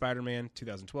 Amazing Spider-Man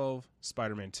 2012,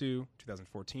 Spider-Man 2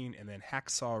 2014, and then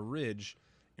Hacksaw Ridge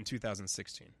in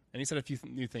 2016. And he's had a few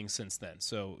new things since then.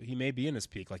 So he may be in his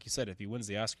peak. Like you said, if he wins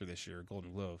the Oscar this year,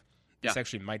 Golden Globe, this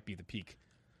actually might be the peak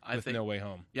with No Way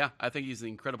Home. Yeah, I think he's an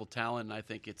incredible talent, and I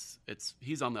think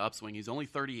he's on the upswing. He's only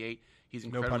 38. He's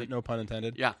incredibly... No pun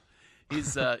intended. Yeah.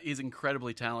 He's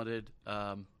incredibly talented.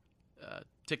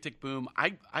 Tick, Tick, Boom.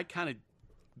 I kind of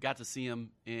got to see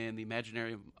him in The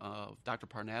Imaginary of Dr.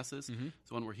 Parnassus. It's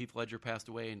the one where Heath Ledger passed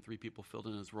away and 3 people filled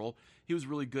in his role. He was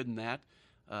really good in that.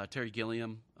 Terry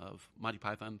Gilliam of Monty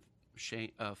Python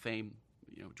fame,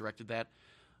 directed that.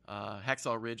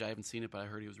 Hacksaw Ridge, I haven't seen it, but I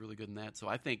heard he was really good in that. So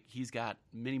I think he's got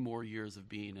many more years of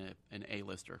being an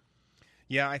A-lister.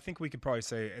 Yeah, I think we could probably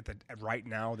say right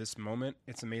now, this moment,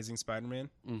 it's Amazing Spider-Man.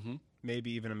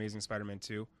 Maybe even Amazing Spider-Man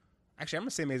 2. Actually, I'm going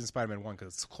to say Amazing Spider-Man 1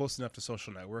 because it's close enough to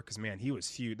Social Network, because, man, he was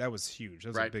huge. That was huge. That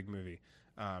was a big movie.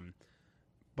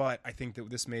 But I think that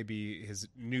this may be his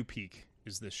new peak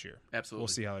is this year. Absolutely. We'll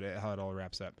see how it all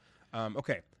wraps up.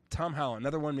 Okay, Tom Holland.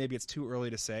 Another one, maybe it's too early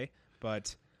to say,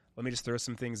 but let me just throw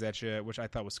some things at you, which I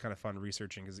thought was kind of fun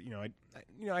researching, because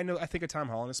I think of Tom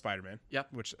Holland as Spider-Man,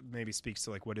 which maybe speaks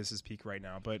to like what is his peak right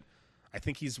now. But I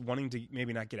think he's wanting to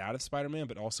maybe not get out of Spider-Man,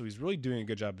 but also he's really doing a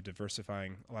good job of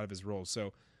diversifying a lot of his roles.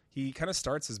 So he kind of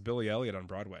starts as Billy Elliot on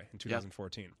Broadway in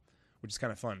 2014, which is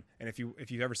kind of fun. And if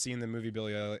you've ever seen the movie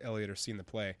Billy Elliot or seen the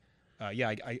play,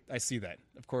 I see that.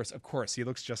 Of course, he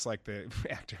looks just like the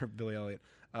actor Billy Elliot.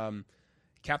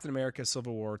 Captain America: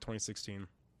 Civil War 2016.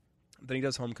 Then he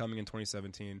does Homecoming in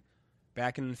 2017,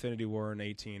 back in Infinity War in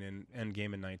 18, and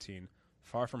Endgame in 19.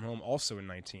 Far From Home also in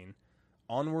 19.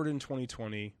 Onward in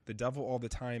 2020. The Devil All the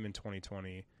Time in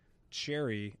 2020.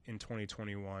 Cherry in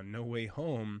 2021. No Way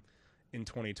Home in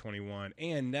 2021.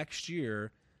 And next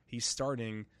year, he's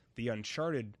starting the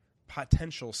Uncharted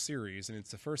potential series, and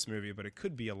it's the first movie, but it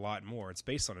could be a lot more. It's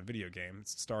based on a video game.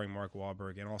 It's starring Mark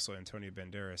Wahlberg and also Antonio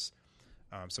Banderas.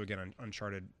 So again,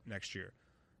 Uncharted next year,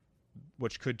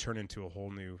 which could turn into a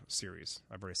whole new series.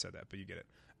 I've already said that, but you get it.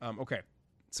 Okay,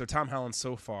 so Tom Holland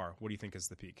so far, what do you think is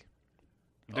the peak?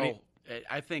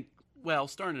 I think,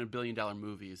 starring in a $1 billion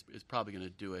movie is probably going to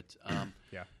do it.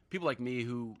 Yeah. People like me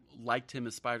who liked him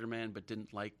as Spider-Man but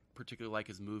didn't particularly like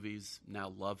his movies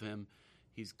now love him.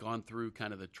 He's gone through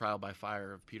kind of the trial by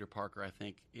fire of Peter Parker. I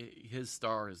think his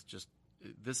star is just,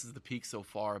 this is the peak so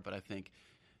far, but I think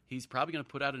he's probably going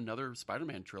to put out another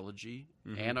Spider-Man trilogy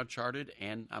and Uncharted,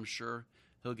 and I'm sure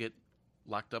he'll get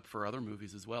locked up for other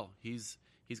movies as well. He's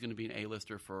going to be an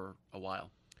A-lister for a while.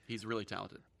 He's really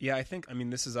talented. Yeah,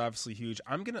 this is obviously huge.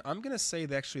 I'm gonna say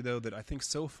that actually though that I think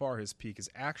so far his peak is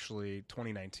actually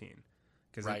 2019,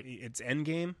 because it's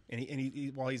Endgame, and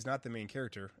he while he's not the main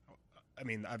character,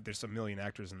 there's a million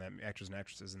actors and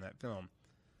actresses in that film.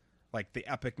 Like the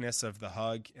epicness of the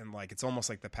hug, and like it's almost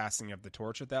like the passing of the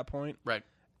torch at that point. Right.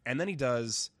 And then he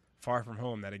does Far From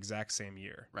Home that exact same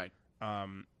year. Right.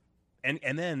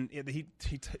 And then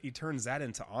he turns that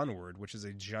into Onward, which is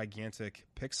a gigantic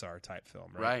Pixar type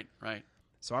film. Right. Right.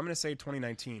 So I'm going to say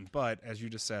 2019, but as you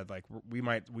just said, like we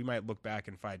might look back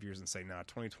in 5 years and say,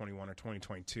 2021 or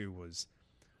 2022 was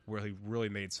where he really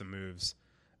made some moves.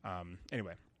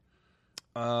 Anyway.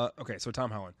 Okay, so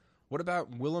Tom Holland. What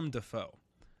about Willem Dafoe?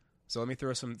 So let me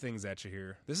throw some things at you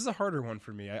here. This is a harder one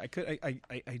for me. I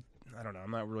don't know.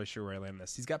 I'm not really sure where I land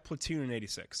this. He's got Platoon in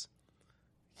 86.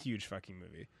 Huge fucking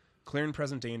movie. Clear and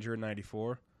Present Danger in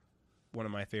 94. One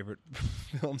of my favorite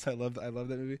films. I love that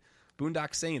movie.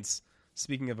 Boondock Saints.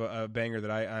 Speaking of a banger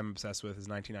that I'm obsessed with, is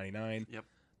 1999. Yep.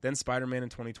 Then Spider-Man in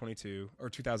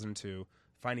 2002.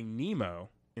 Finding Nemo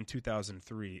in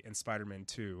 2003, and Spider-Man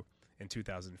 2 in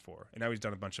 2004. And now he's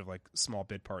done a bunch of like small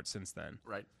bit parts since then.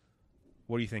 Right.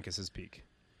 What do you think is his peak?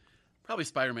 Probably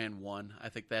Spider-Man 1. I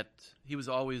think that he was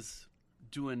always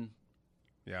doing...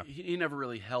 Yeah. He never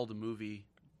really held a movie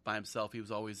by himself. He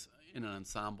was always in an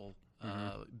ensemble.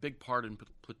 Big part in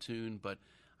Platoon, but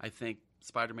I think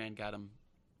Spider-Man got him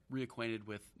reacquainted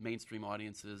with mainstream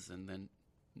audiences, and then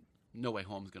No Way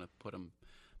Home is going to put him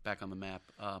back on the map.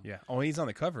 He's on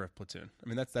the cover of Platoon.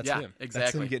 That's him.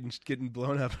 Exactly. That's him getting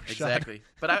blown up. Exactly.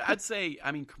 But I'd say,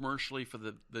 commercially for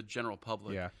the general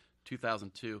public,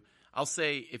 2002. I'll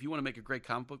say if you want to make a great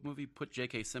comic book movie, put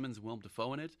J.K. Simmons and Willem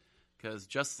Dafoe in it, because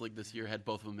Justice League this year had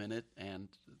both of them in it, and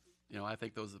I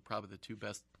think those are probably the two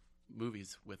best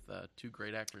movies with two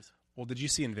great actors. Well, did you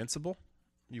see Invincible?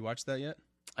 You watched that yet?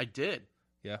 I did.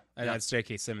 Yeah, and Yeah. that's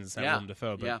J.K. Simmons. It's not Yeah. Willem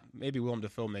Dafoe, but Yeah. maybe Willem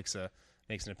Dafoe makes an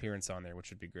appearance on there, which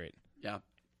would be great. Yeah.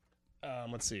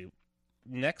 Let's see.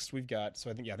 Next, we've got.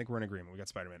 So I think we're in agreement. We got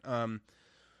Spider-Man.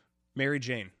 Mary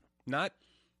Jane, not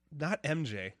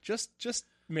MJ, just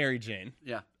Mary Jane.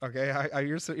 Yeah. Okay,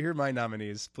 here are my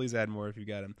nominees. Please add more if you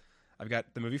got them. I've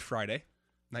got the movie Friday,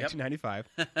 1995.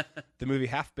 The movie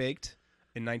Half Baked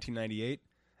in 1998,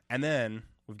 and then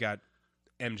we've got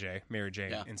MJ, Mary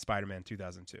Jane, in Spider-Man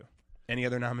 2002. Any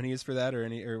other nominees for that,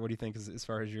 or what do you think as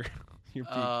far as your peak?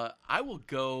 I will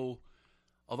go.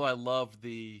 Although I love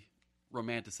the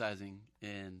romanticizing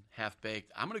in Half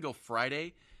Baked, I'm going to go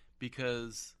Friday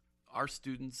because our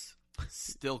students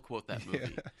still quote that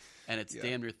movie, and it's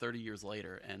damn near 30 years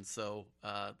later. And so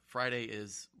Friday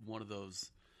is one of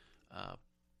those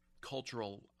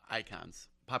cultural icons,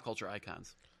 pop culture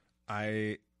icons.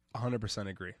 I 100%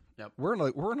 agree. Yep. We're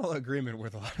in agreement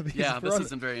with a lot of these. Yeah, this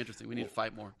isn't very interesting. We need to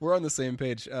fight more. We're on the same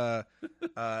page. I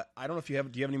don't know if do you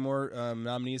have any more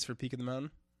nominees for Peak of the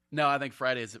Mountain? No, I think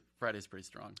Friday's pretty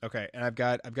strong. Okay, and I've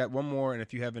got one more, and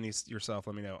if you have any yourself,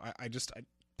 let me know. I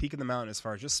Peak of the Mountain as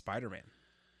far as just Spider-Man.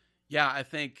 Yeah, I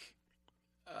think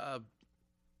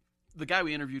the guy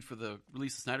we interviewed for the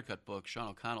release of Snyder Cut book, Sean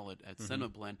O'Connell at Cinema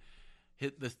Blend,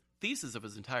 the thesis of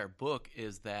his entire book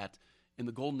is that in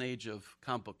the golden age of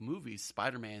comic book movies,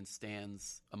 Spider-Man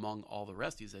stands among all the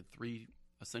rest. He's had 3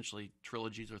 essentially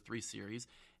trilogies or 3 series,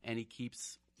 and he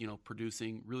keeps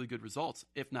producing really good results,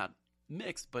 if not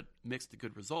mixed, but mixed to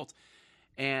good results.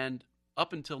 And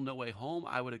up until No Way Home,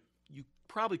 you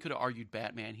probably could have argued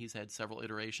Batman. He's had several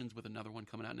iterations with another one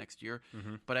coming out next year.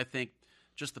 But I think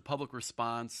just the public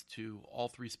response to all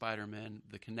 3 Spider-Men,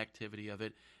 the connectivity of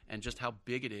it, and just how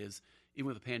big it is, even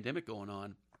with the pandemic going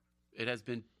on, it's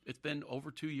been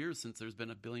over 2 years since there's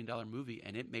been a $1 billion movie,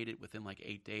 and it made it within like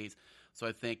 8 days. So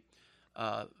I think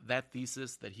that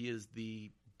thesis that he is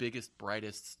the biggest,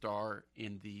 brightest star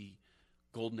in the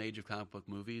golden age of comic book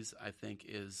movies, I think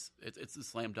it's a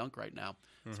slam dunk right now.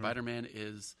 Spider-Man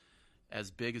is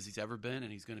as big as he's ever been,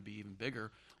 and he's going to be even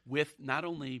bigger with not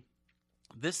only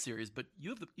this series, but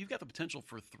you've got the potential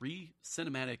for 3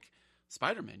 cinematic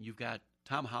Spider-Men. You've got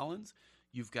Tom Holland's,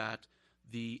 you've got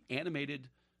the animated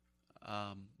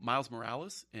Miles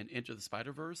Morales in Into the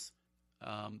Spider-Verse.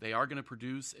 They are going to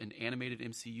produce an animated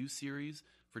MCU series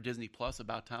for Disney Plus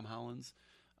about Tom Holland's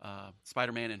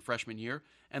Spider-Man in freshman year,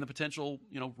 and the potential,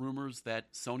 rumors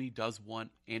that Sony does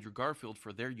want Andrew Garfield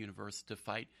for their universe to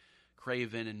fight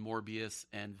Kraven and Morbius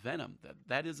and Venom.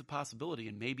 That is a possibility,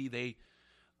 and maybe they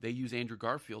use Andrew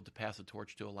Garfield to pass the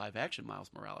torch to a live-action Miles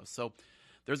Morales. So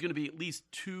there's going to be at least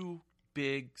 2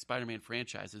 big Spider-Man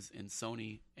franchises in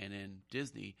Sony and in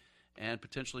Disney, and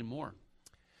potentially more.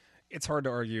 It's hard to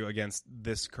argue against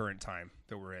this current time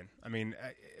that we're in. I mean,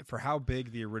 for how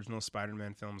big the original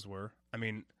Spider-Man films were, I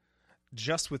mean,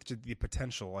 just with the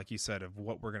potential, like you said, of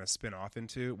what we're going to spin off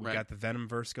into. We've got the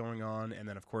Venomverse going on, and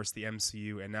then, of course, the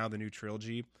MCU, and now the new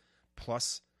trilogy,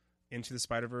 plus Into the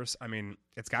Spider-Verse. I mean,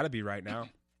 it's got to be right now,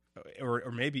 or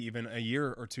maybe even a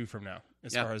year or 2 from now,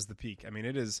 as far as the peak. I mean,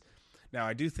 it is. Now,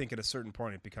 I do think at a certain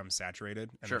point it becomes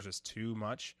saturated, and there's just too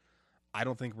much. I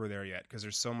don't think we're there yet, because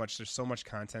there's so much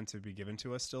content to be given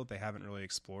to us still that they haven't really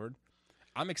explored.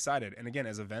 I'm excited, and again,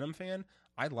 as a Venom fan,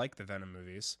 I like the Venom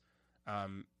movies.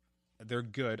 They're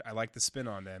good. I like the spin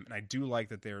on them, and I do like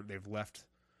that they're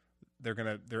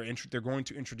going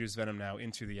to introduce Venom now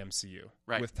into the MCU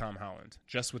with Tom Holland,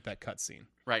 just with that cutscene,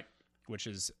 which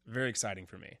is very exciting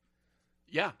for me.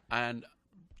 Yeah, and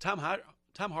Tom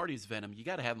Hardy's Venom. You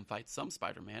got to have him fight some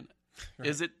Spider-Man.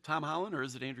 Is it Tom Holland or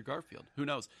is it Andrew Garfield? Who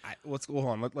knows? Hold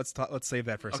on. Let's save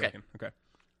that for a second. Okay.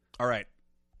 All right.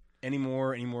 Any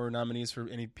more nominees for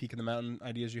any Peak of the Mountain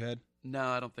ideas you had? No,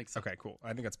 I don't think so. Okay, cool.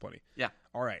 I think that's plenty. Yeah.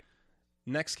 All right.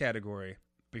 Next category,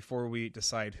 before we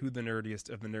decide who the nerdiest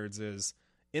of the nerds is,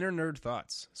 inner nerd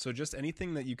thoughts. So just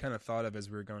anything that you kind of thought of as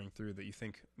we were going through that you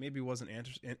think maybe wasn't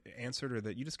answered, or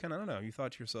that you just kind of, I don't know, you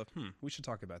thought to yourself, we should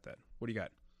talk about that. What do you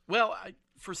got? Well,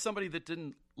 for somebody that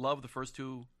didn't love the first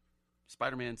 2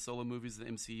 Spider-Man solo movies of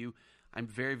the MCU, I'm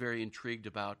very, very intrigued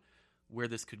about where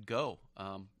this could go.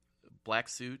 Black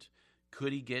Suit,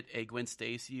 could he get a Gwen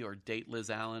Stacy or date Liz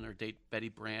Allen or date Betty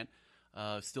Brant?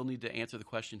 Still need to answer the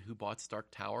question, who bought Stark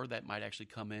Tower? That might actually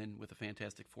come in with a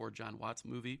Fantastic Four John Watts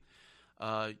movie.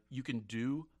 You can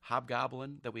do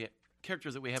Hobgoblin,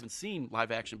 characters that we haven't seen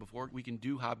live action before. We can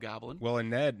do Hobgoblin. Well, and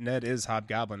Ned is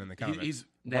Hobgoblin in the comics. He's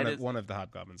one of the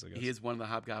Hobgoblins, I guess. He is one of the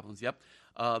Hobgoblins, yep.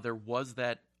 There was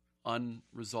that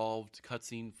unresolved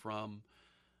cutscene from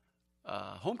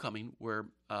Homecoming, where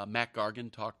Matt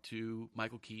Gargan talked to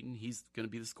Michael Keaton. He's going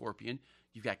to be the Scorpion.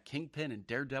 You've got Kingpin and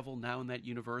Daredevil now in that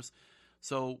universe.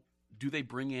 So do they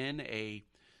bring in a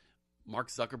Mark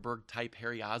Zuckerberg type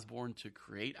Harry Osborn to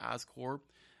create Oscorp?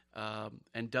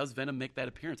 And does Venom make that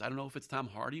appearance? I don't know if it's Tom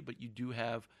Hardy, but you do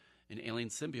have an alien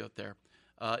symbiote there.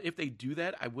 If they do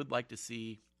that, I would like to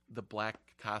see the black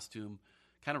costume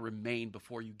kind of remain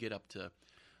before you get up to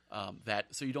that,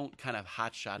 so you don't kind of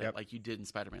hotshot it like you did in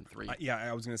Spider-Man 3.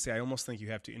 I was going to say, I almost think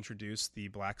you have to introduce the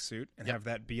black suit and have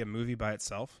that be a movie by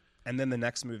itself. And then the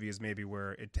next movie is maybe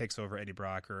where it takes over Eddie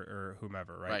Brock or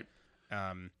whomever, right?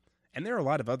 And there are a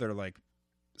lot of other like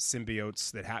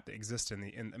symbiotes that exist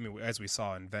as we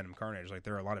saw in Venom Carnage. Like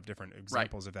there are a lot of different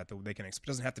examples of that they can. It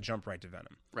doesn't have to jump right to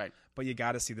Venom, right? But you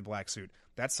got to see the black suit.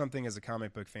 That's something as a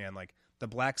comic book fan, like the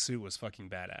black suit was fucking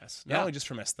badass. Not only just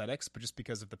from aesthetics, but just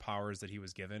because of the powers that he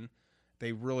was given.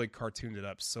 They really cartooned it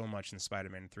up so much in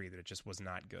Spider-Man 3 that it just was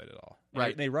not good at all.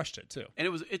 Right. They rushed it too. And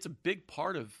it's a big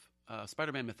part of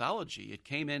Spider-Man mythology. It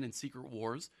came in Secret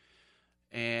Wars,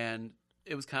 and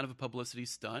it was kind of a publicity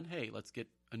stunt. Hey, let's get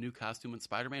a new costume in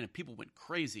Spider-Man. And people went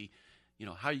crazy. You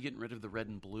know, how are you getting rid of the red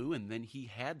and blue? And then he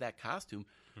had that costume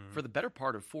for the better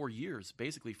part of 4 years,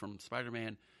 basically from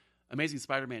Amazing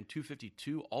Spider-Man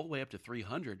 252 all the way up to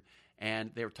 300.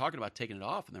 And they were talking about taking it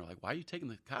off. And they were like, why are you taking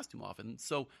the costume off? And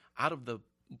so out of the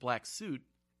black suit,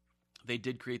 they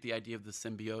did create the idea of the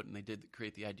symbiote, and they did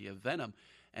create the idea of Venom.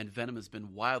 And Venom has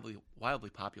been wildly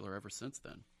popular ever since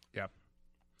then. Yeah.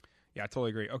 Yeah, I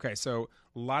totally agree. Okay, so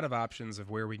a lot of options of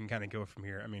where we can kind of go from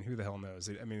here. I mean, who the hell knows?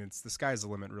 It's the sky's the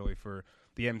limit, really, for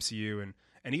the MCU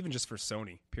and even just for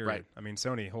Sony, period. Right. I mean,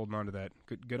 Sony holding on to that.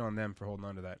 Good on them for holding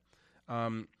on to that.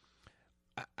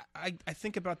 I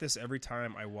think about this every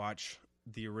time I watch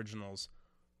the originals.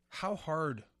 How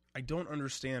hard... I don't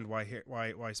understand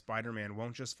why Spider-Man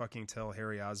won't just fucking tell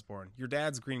Harry Osborn, your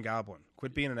dad's Green Goblin.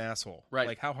 Quit being an asshole. Right.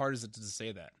 Like, how hard is it to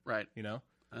say that? Right. You know?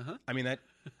 Uh-huh. I mean,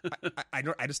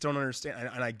 I just don't understand.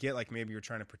 And I get, like, maybe you're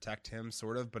trying to protect him,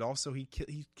 sort of, but also he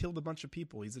killed a bunch of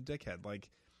people. He's a dickhead. Like,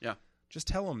 yeah. Just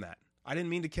tell him that. I didn't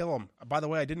mean to kill him. By the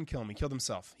way, I didn't kill him. He killed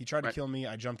himself. He tried to kill me.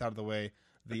 I jumped out of the way.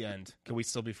 The end. Can we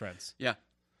still be friends? Yeah.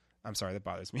 I'm sorry. That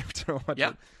bothers me. I don't watch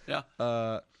yeah. it.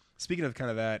 Yeah. Speaking of kind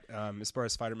of that, as far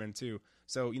as Spider-Man 2,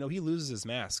 so, he loses his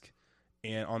mask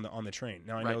and on the train.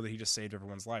 Now, I know that he just saved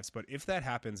everyone's lives, but if that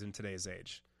happens in today's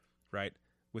age, right,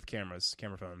 with camera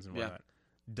phones and whatnot,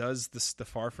 does the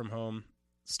Far From Home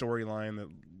storyline that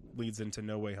leads into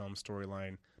No Way Home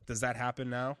storyline, does that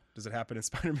happen now? Does it happen in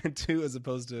Spider-Man 2 as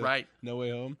opposed to No Way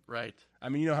Home? Right. I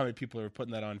mean, you know how many people are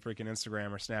putting that on freaking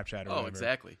Instagram or Snapchat or whatever. Oh,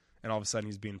 exactly. And all of a sudden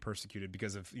he's being persecuted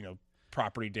because of,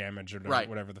 property damage or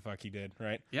whatever the fuck he did,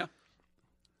 right? Yeah.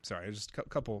 Sorry, just a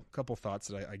couple thoughts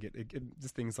that I get.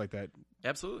 Just things like that.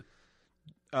 Absolutely.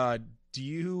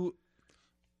 We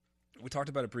talked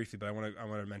about it briefly, but I want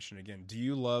to mention it again. Did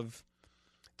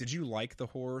you like the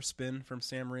horror spin from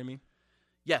Sam Raimi?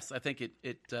 Yes, I think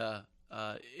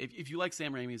if you like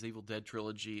Sam Raimi's Evil Dead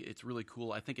trilogy, it's really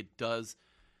cool. I think it does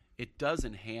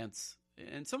enhance,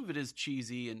 and some of it is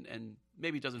cheesy and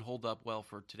maybe it doesn't hold up well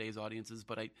for today's audiences,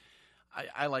 but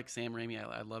I like Sam Raimi.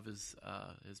 I love his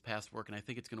past work, and I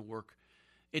think it's going to work.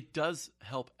 It does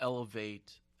help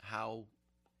elevate how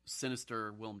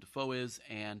sinister Willem Dafoe is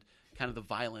and kind of the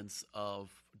violence of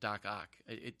Doc Ock.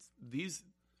 These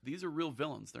are real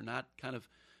villains. They're not kind of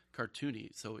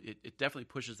cartoony. So it definitely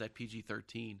pushes that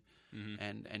PG-13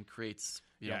 and creates...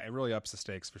 it really ups the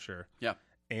stakes for sure. Yeah.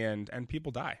 And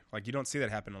people die. Like, you don't see that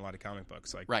happen in a lot of comic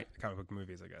books, like comic book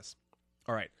movies, I guess.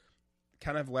 All right.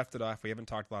 Kind of left it off. We haven't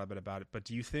talked a lot about it, but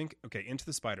do you think, Into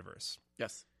the Spider-Verse.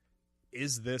 Yes.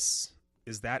 Is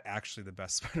that actually the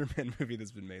best Spider-Man movie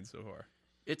that's been made so far?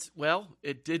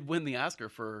 It did win the Oscar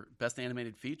for Best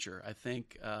Animated Feature. I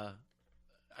think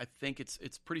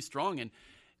it's pretty strong, and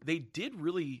they did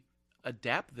really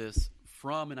adapt this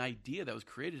from an idea that was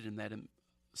created in that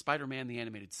Spider-Man the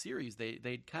Animated Series.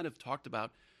 They'd kind of talked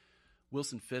about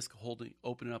Wilson Fisk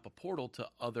opening up a portal to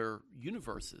other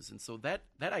universes. And so that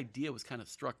idea was kind of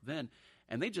struck then.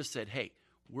 And they just said, hey,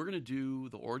 we're going to do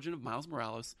the origin of Miles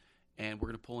Morales, and we're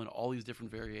going to pull in all these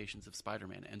different variations of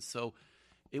Spider-Man. And so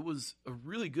it was a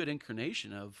really good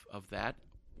incarnation of that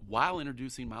while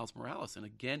introducing Miles Morales. And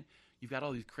again, you've got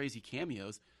all these crazy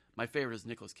cameos. My favorite is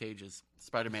Nicolas Cage's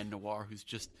Spider-Man Noir, who's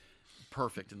just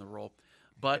perfect in the role.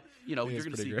 But, you're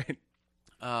going to see... Great.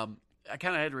 I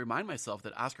kind of had to remind myself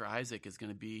that Oscar Isaac is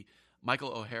going to be Michael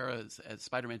O'Hara as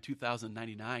Spider-Man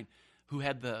 2099, who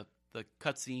had the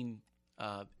cutscene,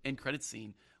 end credit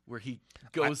scene where he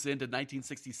goes into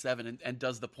 1967 and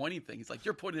does the pointing thing. He's like,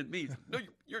 "You're pointing at me." He's like, "No,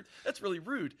 you're that's really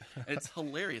rude." And it's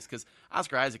hilarious because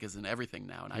Oscar Isaac is in everything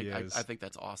now, and I think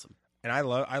that's awesome. And I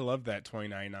love that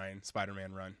 29.9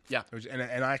 Spider-Man run. Yeah. And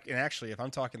actually, if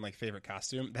I'm talking like favorite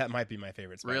costume, that might be my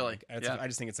favorite Spider-Man. Really? Yeah. I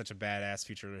just think it's such a badass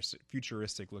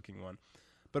futuristic looking one.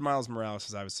 But Miles Morales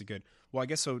is obviously good. Well, I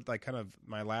guess so. Like, kind of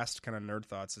my last kind of nerd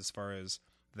thoughts as far as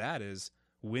that is,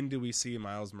 when do we see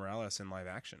Miles Morales in live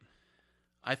action?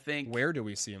 I think where do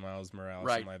we see Miles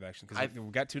Morales in live action? Because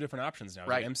we've got two different options now.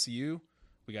 Right. We got MCU,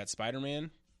 we got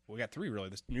Spider-Man. We got three really.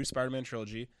 This new Spider-Man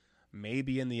trilogy,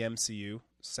 maybe in the MCU,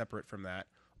 separate from that,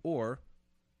 or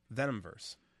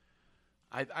Venomverse.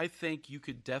 I think you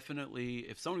could definitely,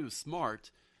 if somebody was smart,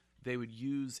 they would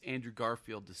use Andrew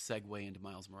Garfield to segue into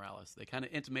Miles Morales. They kind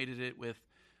of intimated it with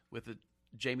the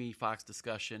Jamie Foxx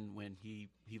discussion when he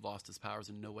lost his powers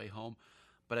in No Way Home.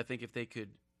 But I think if they could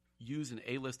use an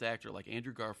A-list actor like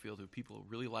Andrew Garfield, who people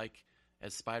really like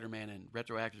as Spider-Man, and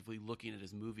retroactively looking at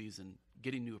his movies and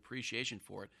getting new appreciation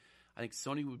for it, I think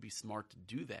Sony would be smart to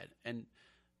do that. And,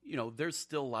 you know, there's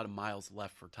still a lot of miles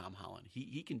left for Tom Holland.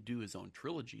 He can do his own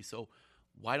trilogy. So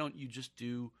why don't you just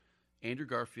do Andrew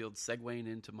Garfield segueing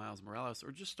into Miles Morales,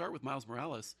 or just start with Miles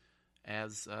Morales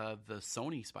as the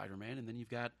Sony Spider-Man, and then you've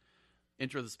got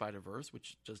Enter the Spider-Verse,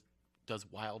 which just does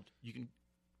wild. You can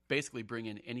basically bring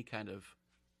in any kind of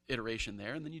iteration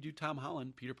there, and then you do Tom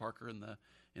Holland, Peter Parker in the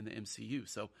MCU.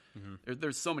 So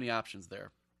there's so many options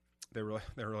there. There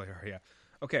really are. Yeah.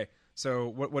 Okay. So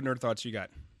what nerd thoughts you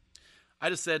got? I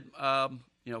just said,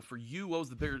 for you, what was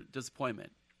the bigger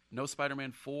disappointment? No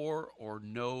Spider-Man 4 or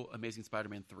no Amazing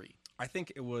Spider-Man 3? I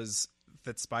think it was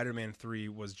that Spider-Man 3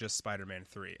 was just Spider-Man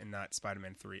 3 and not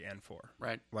Spider-Man 3 and 4.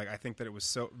 Right. Like, I think that it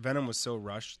was Venom was so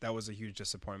rushed. That was a huge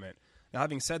disappointment. Now,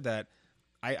 having said that,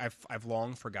 I've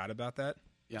long forgot about that.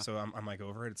 Yeah. So I'm like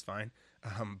over it. It's fine.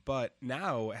 But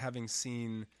now, having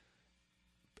seen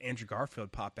Andrew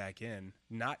Garfield pop back in,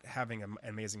 not having an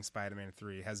Amazing Spider-Man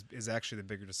 3 is actually the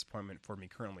bigger disappointment for me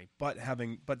currently. But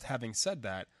having said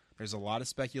that, there's a lot of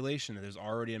speculation that there's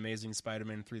already Amazing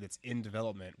Spider-Man 3 that's in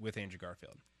development with Andrew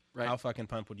Garfield. Right. How fucking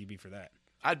pumped would you be for that?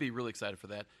 I'd be really excited for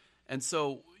that. And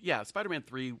so, yeah, Spider-Man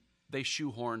 3, they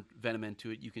shoehorned Venom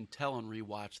into it. You can tell on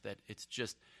rewatch that it's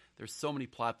just, there's so many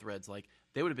plot threads. Like,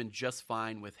 they would have been just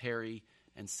fine with Harry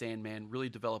and Sandman, really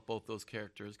develop both those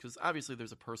characters, because obviously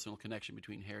there's a personal connection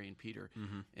between Harry and Peter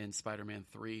in Spider-Man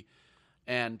 3.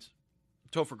 And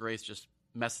Topher Grace just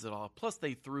messes it all up. Plus,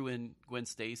 they threw in Gwen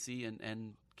Stacy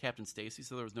and Captain Stacy,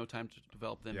 so there was no time to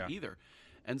develop them either.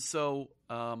 And so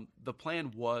the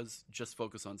plan was just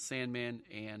focus on Sandman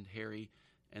and Harry,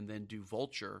 and then do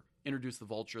Vulture, introduce the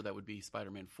Vulture that would be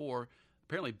Spider-Man 4.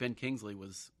 Apparently Ben Kingsley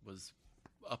was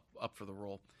up for the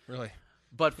role. Really?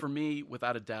 But for me,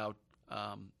 without a doubt,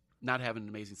 not having an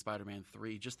Amazing Spider-Man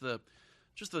 3, just the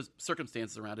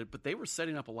circumstances around it, but they were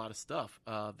setting up a lot of stuff.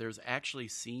 There's actually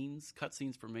cut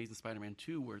scenes from Amazing Spider-Man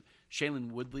 2 where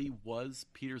Shailene Woodley was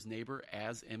Peter's neighbor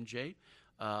as MJ.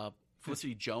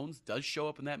 Felicity Jones does show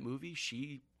up in that movie.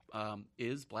 She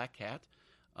is Black Cat.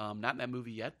 Not in that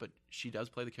movie yet, but she does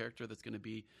play the character that's going to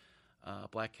be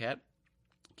Black Cat.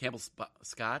 Campbell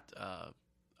Scott,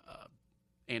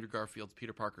 Andrew Garfield's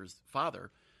Peter Parker's father,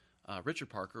 Richard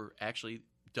Parker, actually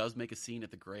does make a scene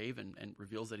at the grave and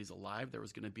reveals that he's alive. There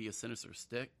was going to be a Sinister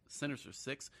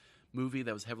Six movie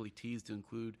that was heavily teased to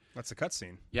include... That's a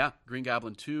cutscene. Yeah. Green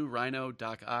Goblin 2, Rhino,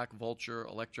 Doc Ock, Vulture,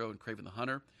 Electro, and Kraven the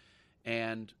Hunter.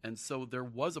 And so there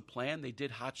was a plan. They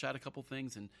did hotshot a couple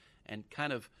things and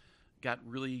kind of got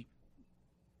really...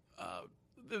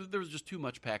 there was just too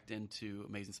much packed into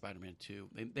Amazing Spider-Man 2.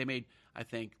 They made, I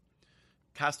think,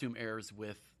 costume errors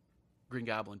with Green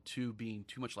Goblin 2 being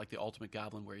too much like the Ultimate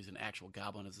Goblin, where he's an actual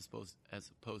goblin as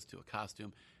opposed to a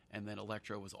costume. And then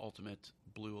Electro was Ultimate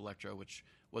Blue Electro, which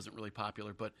wasn't really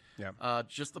popular. But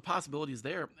just the possibilities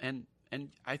there. And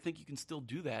I think you can still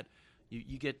do that.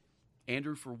 You get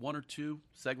Andrew for 1 or 2,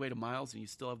 segue to Miles, and you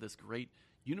still have this great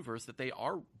universe that they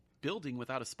are building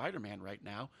without a Spider-Man right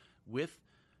now with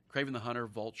Kraven the Hunter,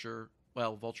 Vulture.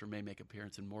 Well, Vulture may make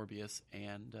appearance in Morbius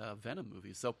and Venom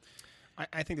movies. So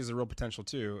I think there's a real potential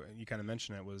too. You kind of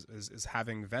mentioned it is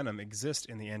having Venom exist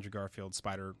in the Andrew Garfield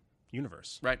Spider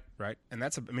universe, right? And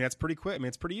that's pretty quick. I mean,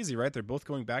 it's pretty easy, right? They're both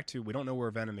going back to, we don't know where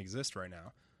Venom exists right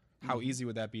now. How easy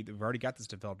would that be? We've already got this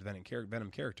developed Venom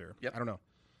character. Yep. I don't know.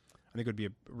 I think it would be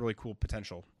a really cool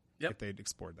potential if they'd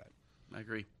explored that. I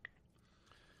agree.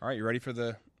 All right, you ready for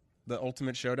the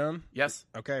ultimate showdown? Yes.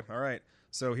 Okay. All right.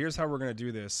 So here's how we're going to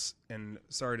do this. And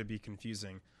sorry to be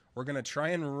confusing. We're going to try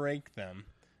and rank them.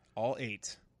 All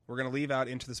 8. We're going to leave out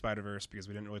Into the Spider-Verse because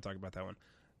we didn't really talk about that one.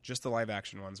 Just the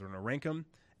live-action ones. We're going to rank them,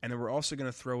 And then we're also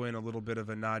going to throw in a little bit of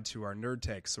a nod to our nerd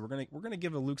takes. So we're going to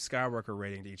give a Luke Skywalker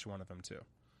rating to each one of them too.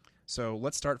 So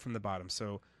let's start from the bottom.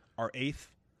 So our 8th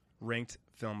ranked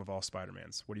film of all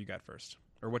Spider-Mans. What do you got first?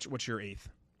 Or what's your 8th?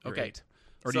 Your Okay. 8?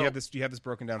 Or So, do you have this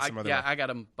broken down some other way? Yeah, I got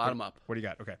them bottom up. What do you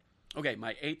got? Okay. Okay,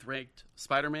 my 8th ranked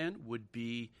Spider-Man would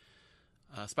be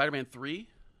Spider-Man 3.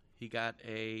 He got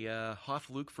a Hoth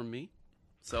Luke from me.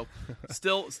 So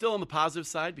still on the positive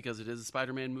side because it is a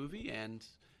Spider-Man movie, and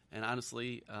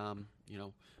honestly,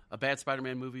 a bad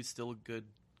Spider-Man movie is still a good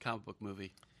comic book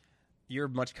movie. You're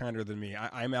much kinder than me.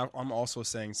 I'm also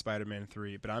saying Spider-Man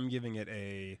 3, but I'm giving it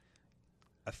a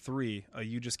 3.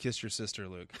 You just kissed your sister,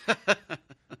 Luke.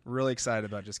 Really excited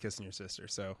about just kissing your sister.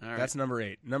 So that's number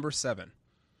 8. Number 7.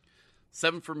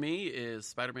 7 for me is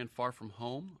Spider-Man Far From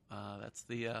Home. That's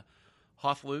the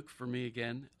Hoth Luke for me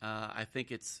again. I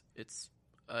think it's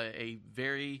a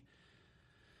very.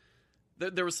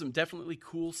 There was some definitely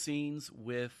cool scenes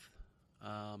with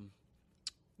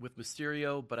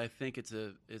Mysterio, but I think it's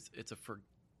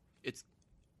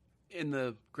in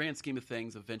the grand scheme of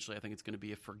things. Eventually, I think it's going to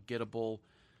be a forgettable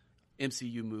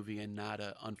MCU movie and not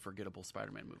an unforgettable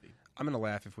Spider-Man movie. I'm going to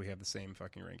laugh if we have the same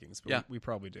fucking rankings, but yeah. we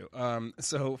probably do.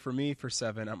 So for me, for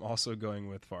 7, I'm also going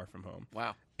with Far From Home.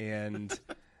 Wow. And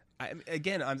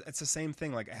it's the same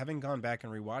thing. Like, having gone back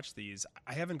and rewatched these,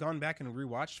 I haven't gone back and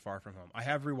rewatched Far From Home. I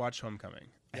have rewatched Homecoming.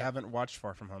 I haven't watched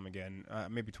Far From Home again,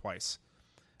 maybe twice.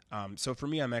 So for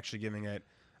me, I'm actually giving it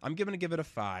a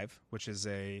 5, which is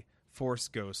a Force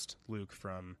Ghost Luke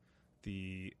from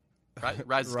the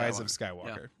Rise of Skywalker.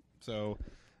 Yeah. So,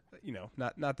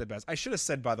 not the best. I should have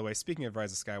said, by the way, speaking of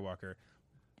Rise of Skywalker,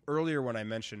 earlier when I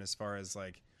mentioned as far as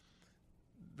like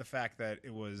the fact that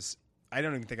it was, I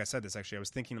don't even think I said this actually. I was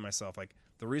thinking to myself, like,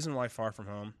 the reason why Far From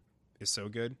Home is so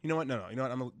good. You know what? No. You know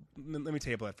what? Let me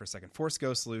table that for a second. Force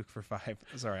Ghost Luke for 5.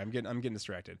 Sorry, I'm getting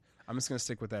distracted. I'm just going to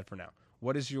stick with that for now.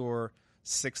 What is your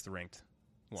 6th ranked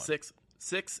one?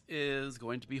 6 is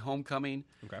going to be Homecoming.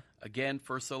 Okay. Again,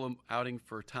 first solo outing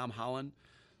for Tom Holland.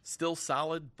 Still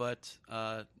solid, but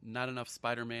not enough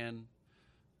Spider-Man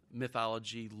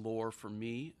mythology lore for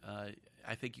me.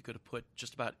 I think you could have put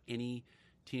just about any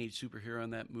teenage superhero in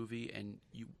that movie, and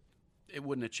it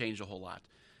wouldn't have changed a whole lot.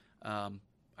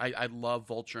 I love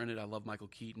Vulture in it. I love Michael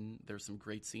Keaton. There's some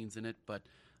great scenes in it, but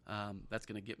that's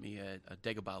going to get me a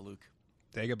Dagobah Luke.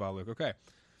 Dagobah Luke, okay.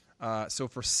 So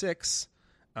for 6,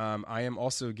 I am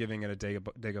also giving it a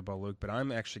Dagobah Luke, but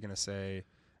I'm actually going to say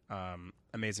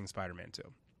Amazing Spider-Man 2.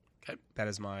 Okay. That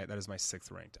is my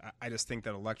 6th ranked. I just think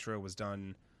that Electro was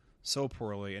done so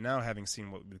poorly, and now having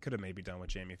seen what we could have maybe done with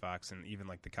Jamie Foxx and even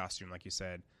like the costume, like you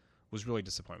said, was really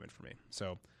disappointment for me.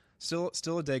 So still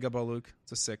a Dagobah Luke.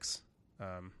 It's a 6, the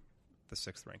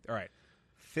 6th ranked. All right,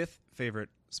 5th favorite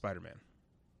Spider-Man.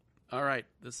 All right,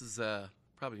 this is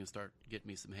probably gonna start getting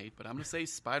me some hate, but I'm gonna say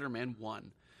Spider-Man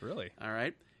 1. Really? All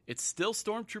right, it's still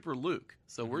Stormtrooper Luke,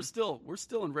 so we're still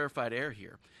in rarefied air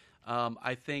here.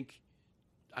 I think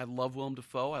I love Willem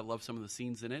Dafoe. I love some of the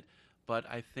scenes in it, but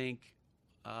I think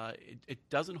it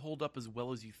doesn't hold up as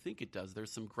well as you think it does.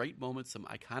 There's some great moments, some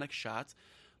iconic shots,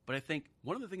 but I think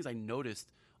one of the things I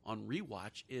noticed on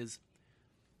rewatch is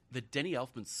the Denny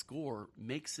Elfman score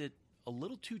makes it a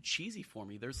little too cheesy for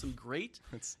me. There's some great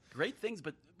things,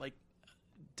 but like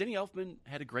Denny Elfman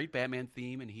had a great Batman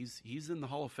theme, and he's in the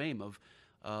Hall of Fame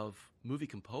of movie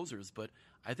composers. But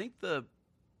I think the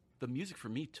music for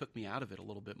me took me out of it a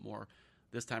little bit more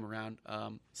this time around.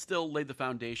 Still laid the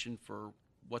foundation for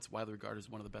what's widely regarded as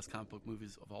one of the best comic book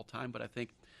movies of all time. But I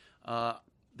think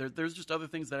there's just other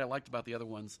things that I liked about the other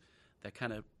ones that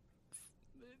kind of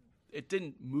it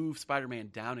didn't move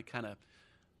Spider-Man down. It kind of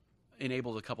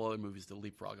enabled a couple other movies to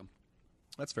leapfrog him.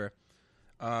 That's fair.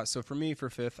 So for me, for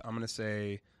 5th,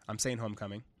 I'm saying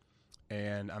Homecoming,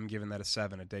 and I'm giving that a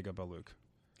 7, a Dagobah Luke.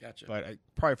 Gotcha. But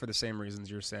probably for the same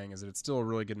reasons you're saying, is that it's still a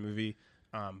really good movie.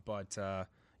 But I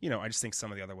just think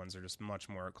some of the other ones are just much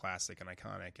more classic and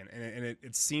iconic, and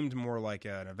it seemed more like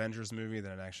an Avengers movie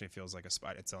than it actually feels like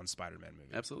its own Spider-Man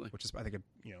movie. Absolutely. Which is, I think,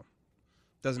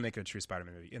 doesn't make it a true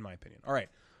Spider-Man movie, in my opinion. All right,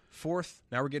 4th.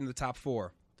 Now we're getting to the top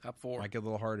 4. Top 4. Might get a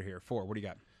little harder here. 4. What do you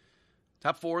got?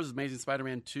 Top 4 is Amazing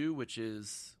Spider-Man 2, which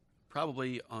is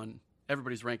probably on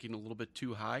everybody's ranking a little bit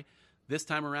too high. This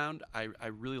time around, I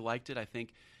really liked it. I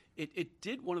think it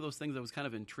did one of those things that was kind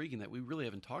of intriguing that we really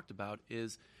haven't talked about,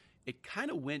 is it kind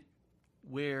of went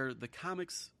where the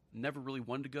comics never really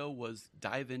wanted to go, was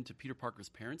dive into Peter Parker's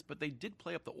parents, but they did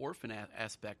play up the orphan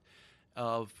aspect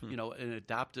of, an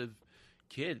adoptive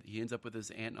kid. He ends up with his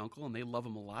aunt and uncle, and they love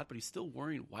him a lot, but he's still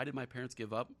worrying, why did my parents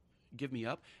give me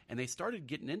up? And they started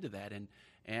getting into that,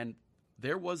 and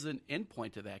there was an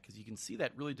endpoint to that because you can see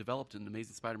that really developed in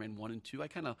Amazing Spider-Man 1 and 2. I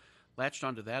kind of latched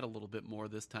onto that a little bit more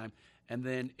this time. And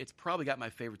then it's probably got my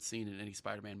favorite scene in any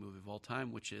Spider-Man movie of all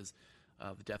time, which is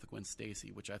the death of Gwen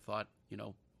Stacy, which I thought,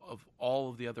 of all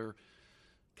of the other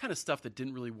kind of stuff that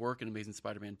didn't really work in Amazing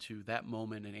Spider-Man 2, that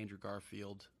moment in Andrew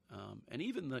Garfield, and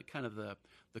even the kind of the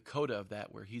coda of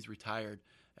that where he's retired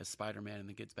as Spider-Man and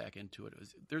then gets back into it.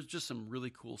 There's just some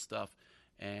really cool stuff,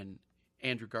 and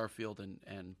Andrew Garfield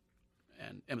and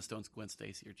Emma Stone's Gwen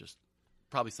Stacy are just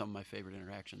probably some of my favorite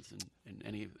interactions in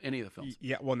any of the films.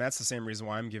 Yeah, well, and that's the same reason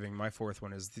why I'm giving my fourth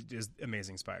one is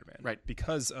Amazing Spider-Man, right?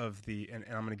 Because of and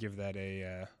I'm going to give that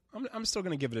a. I'm still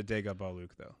going to give it a Dagobah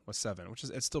Luke though, with 7, which is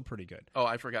it's still pretty good. Oh,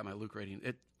 I forgot my Luke rating.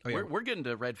 We're getting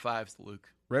to red 5s, Luke.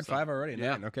 Red 5 already?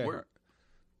 Yeah, 9, okay.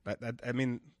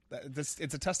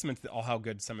 It's a testament to all how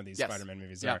good some of these Spider-Man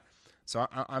movies are. So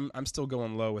I'm still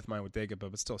going low with mine with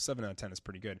Dagobah, but still 7 out of 10 is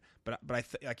pretty good. But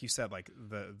like you said, like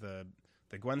the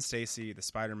Gwen Stacy, the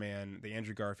Spider-Man, the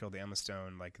Andrew Garfield, the Emma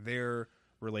Stone, like their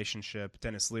relationship.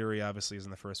 Dennis Leary obviously is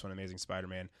in the first one, Amazing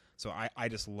Spider-Man. So I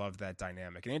just love that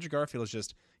dynamic. And Andrew Garfield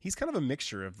is he's kind of a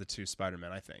mixture of the two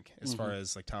Spider-Men, I think, as far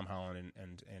as like Tom Holland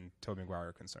and Tobey Maguire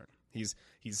are concerned. He's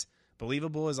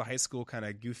believable as a high school kind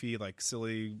of goofy, like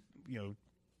silly,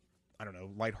 I don't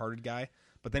know, lighthearted guy.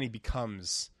 But then he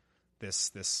becomes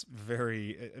this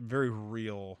very, very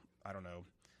real, I don't know,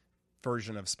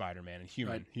 version of Spider-Man and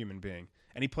human being.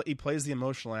 And he plays the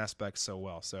emotional aspects so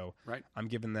well. So I'm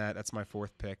giving that's my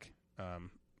fourth pick.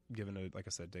 Given it, like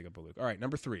I said, Dagobah Luke. All right,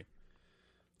 number 3.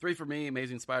 3 for me,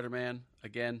 Amazing Spider-Man.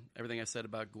 Again, everything I said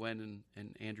about Gwen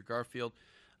and Andrew Garfield.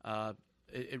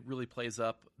 It really plays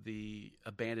up the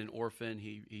abandoned orphan.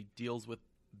 He deals with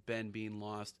Ben being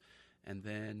lost. And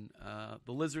then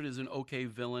the Lizard is an okay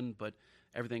villain, but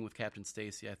everything with Captain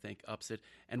Stacy, I think, ups it.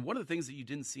 And one of the things that you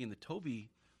didn't see in the Tobey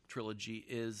trilogy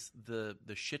is the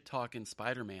shit-talking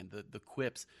Spider-Man, the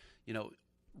quips.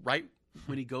 Right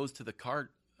when he goes to the car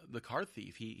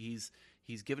thief, he's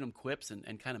giving him quips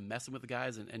and kind of messing with the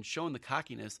guys and showing the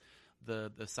cockiness,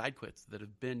 the side quits that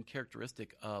have been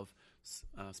characteristic of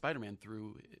Spider-Man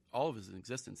through all of his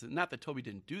existence. And not that Tobey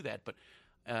didn't do that, but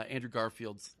Andrew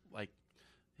Garfield's like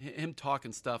him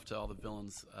talking stuff to all the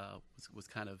villains was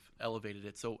kind of elevated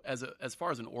it. So as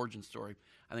far as an origin story,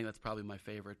 I think that's probably my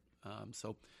favorite.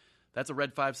 So that's a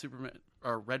red 5 Superman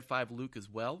or red 5 Luke as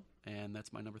well, and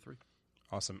that's my number 3.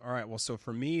 Awesome. All right. Well, so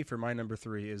for my number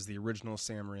 3 is the original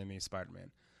Sam Raimi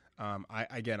Spider-Man.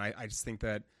 I just think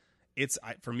that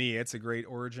for me, it's a great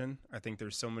origin. I think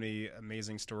there's so many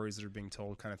amazing stories that are being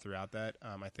told kind of throughout that.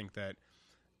 I think that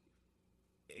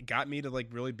it got me to like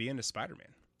really be into Spider-Man.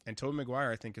 And Tobey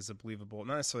Maguire, I think, is a believable,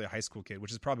 not necessarily a high school kid,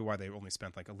 which is probably why they only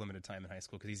spent like a limited time in high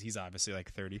school because he's obviously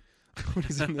like 30 when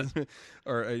he's in this,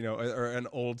 or an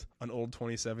old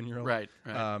 27-year-old. Right.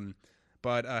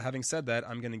 But having said that,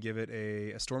 I'm going to give it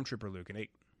a Stormtrooper Luke, an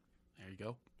 8. There you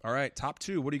go. All right, top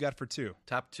 2. What do you got for 2?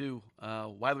 Top 2,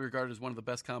 widely regarded as one of the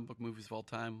best comic book movies of all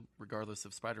time, regardless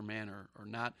of Spider-Man or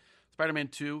not. Spider-Man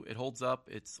 2, it holds up.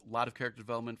 It's a lot of character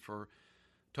development for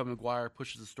Tobey Maguire,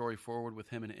 pushes the story forward with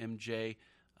him and MJ.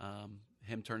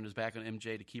 Him turning his back on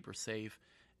MJ to keep her safe,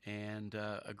 and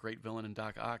a great villain in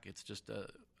Doc Ock. It's just a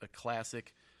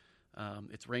classic.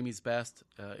 It's Raimi's best.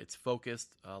 It's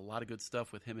focused. A lot of good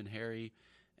stuff with him and Harry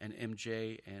and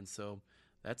MJ, and so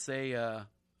that's a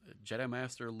Jedi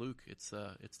Master Luke. It's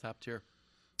top tier.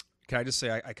 Can I just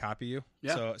say I copy you?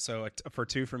 Yeah. So for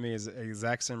 2 for me is the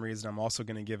exact same reason. I'm also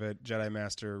going to give it Jedi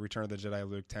Master Return of the Jedi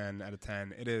Luke 10 out of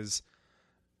 10. It is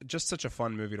just such a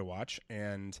fun movie to watch,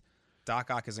 and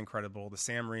Doc Ock is incredible. The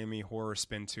Sam Raimi horror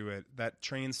spin to it. That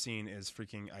train scene is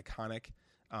freaking iconic.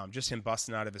 Just him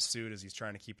busting out of his suit as he's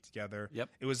trying to keep it together. Yep.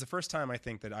 It was the first time I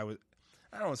think that I don't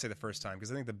want to say the first time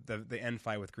because I think the end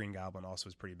fight with Green Goblin also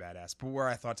was pretty badass. But where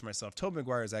I thought to myself, Tobey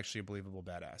Maguire is actually a believable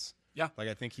badass. Yeah. Like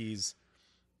I think he's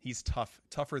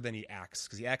tougher than he acts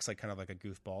because he acts like kind of like a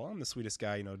goofball. I'm the sweetest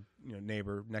guy,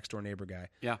 next door neighbor guy.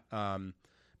 Yeah.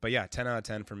 But yeah, 10 out of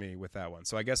 10 for me with that one.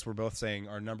 So I guess we're both saying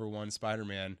our number 1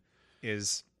 Spider-Man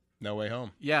is No Way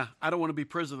Home. Yeah, I don't want to be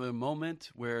prisoner of the moment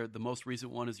where the most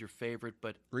recent one is your favorite,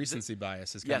 but recency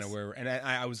bias is kind of where. And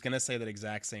I was going to say that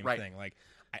exact same thing. Like,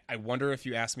 I wonder if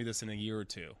you ask me this in a year or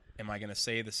two, am I going to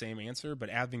say the same answer? But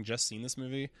having just seen this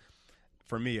movie,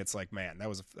 for me, it's like, man,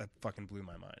 that fucking blew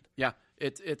my mind. Yeah,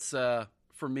 it's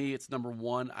for me, it's number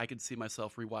 1. I could see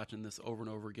myself rewatching this over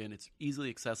and over again. It's easily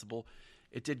accessible.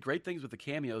 It did great things with the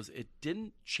cameos. It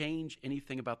didn't change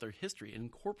anything about their history. It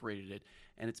incorporated it,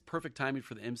 and it's perfect timing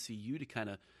for the MCU to kind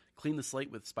of clean the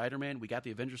slate with Spider-Man. We got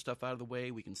the Avengers stuff out of the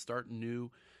way. We can start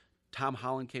new. Tom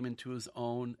Holland came into his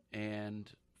own,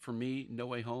 and for me, No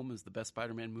Way Home is the best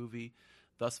Spider-Man movie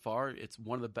thus far. It's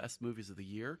one of the best movies of the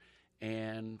year,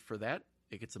 and for that,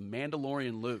 it gets a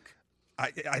Mandalorian Luke.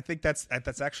 I think that's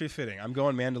actually fitting. I'm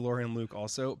going Mandalorian Luke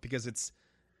also because I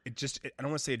don't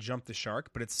want to say it jumped the shark,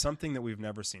 but it's something that we've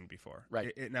never seen before.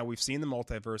 Right. Now, we've seen the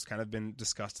multiverse kind of been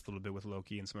discussed a little bit with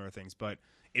Loki and some other things, but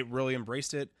it really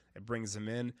embraced it. It brings them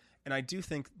in. And I do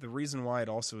think the reason why it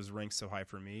also is ranked so high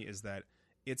for me is that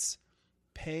it's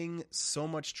paying so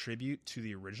much tribute to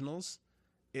the originals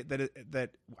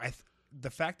the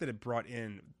fact that it brought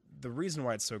in, the reason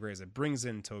why it's so great is it brings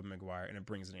in Tobey Maguire and it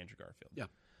brings in Andrew Garfield. Yeah.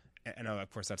 And of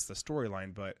course, that's the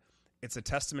storyline, but it's a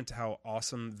testament to how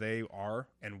awesome they are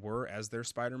and were as their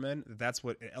Spider-Man. That's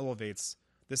what it elevates.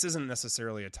 This isn't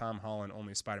necessarily a Tom Holland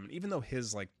only Spider-Man, even though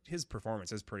his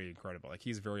performance is pretty incredible. Like,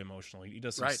 he's very emotional. He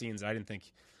does some scenes that I didn't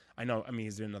think. I know. I mean,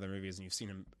 he's in other movies and you've seen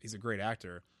him. He's a great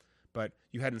actor, but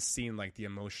you hadn't seen like the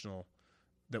emotional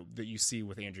that you see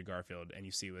with Andrew Garfield and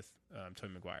you see with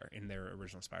Tobey Maguire in their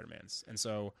original Spider-Mans. And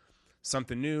so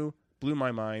something new, blew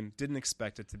my mind. Didn't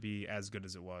expect it to be as good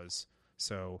as it was.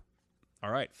 So. All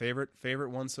right, favorite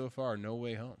one so far, No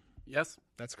Way Home. Yes.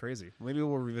 That's crazy. Maybe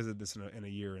we'll revisit this in a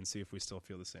year and see if we still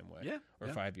feel the same way. Yeah. Or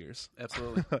 5 years.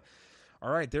 Absolutely.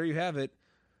 All right, there you have it.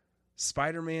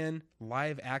 Spider-Man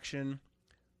live action.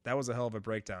 That was a hell of a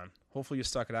breakdown. Hopefully you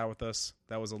stuck it out with us.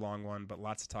 That was a long one, but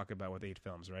lots to talk about with 8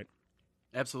 films, right?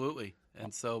 Absolutely.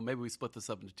 And so maybe we split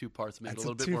this up into 2 parts, make it a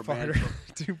little bit more two-parter. manageable.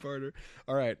 Two-parter.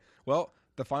 All right. Well,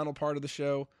 the final part of the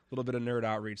show, a little bit of nerd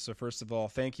outreach. So first of all,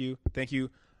 thank you. Thank you,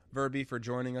 Verby, for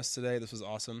joining us today. This was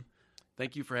awesome.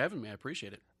 Thank you for having me. I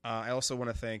appreciate it. I also want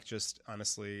to thank, just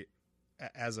honestly,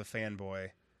 as a fanboy,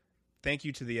 thank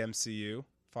you to the MCU,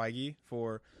 Feige,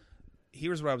 for...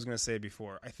 Here's what I was going to say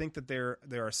before. I think that there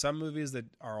are some movies that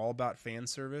are all about fan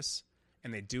service,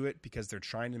 and they do it because they're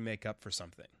trying to make up for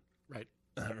something. Right.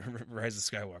 Rise of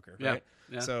Skywalker, Yeah. right?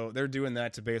 Yeah. So they're doing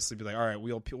that to basically be like, all right,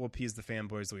 we'll appease the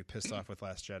fanboys that we pissed off with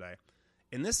Last Jedi.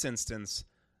 In this instance,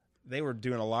 they were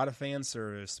doing a lot of fan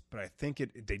service, but I think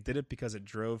they did it because it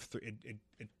drove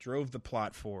the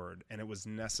plot forward, and it was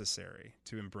necessary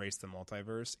to embrace the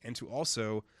multiverse and to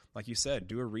also, like you said,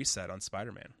 do a reset on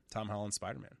Spider-Man, Tom Holland's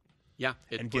Spider-Man. Yeah.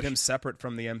 And get him separate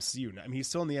from the MCU. I mean, he's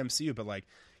still in the MCU, but like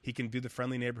he can do the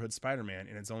friendly neighborhood Spider-Man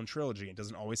in its own trilogy. It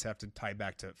doesn't always have to tie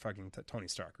back to fucking Tony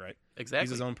Stark, right? Exactly. He's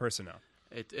his own person now.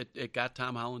 It got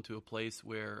Tom Holland to a place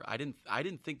where I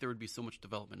didn't think there would be so much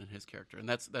development in his character, and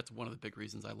that's one of the big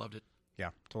reasons I loved it. Yeah,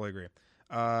 totally agree.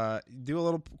 Do a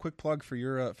little quick plug for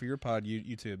your pod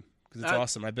YouTube, because it's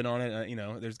awesome. I've been on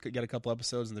it. There's got a couple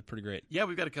episodes and they're pretty great. Yeah,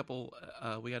 we've got a couple.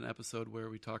 We got an episode where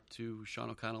we talked to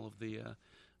Sean O'Connell of the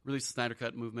Release the Snyder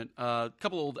Cut movement. A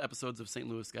couple old episodes of St.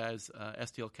 Louis Guys,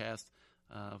 STL Cast.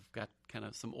 I've got kind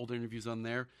of some old interviews on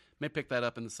there. May pick that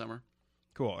up in the summer.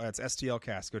 Cool. That's STL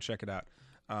Cast. Go check it out.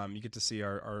 You get to see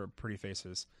our pretty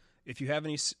faces. If you have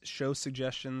any show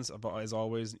suggestions, as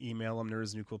always, email them,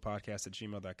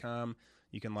 nerdsnewcoolpodcast@gmail.com.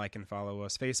 You can like and follow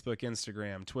us, Facebook,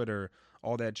 Instagram, Twitter,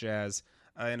 all that jazz.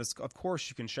 And of course,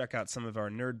 you can check out some of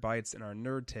our nerd bites and our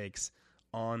nerd takes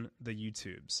on the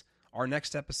YouTubes. Our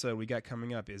next episode we got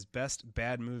coming up is Best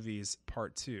Bad Movies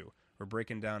Part 2. We're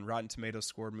breaking down Rotten Tomatoes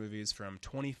scored movies from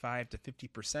 25 to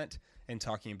 50% and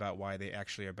talking about why they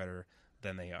actually are better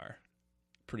than they are.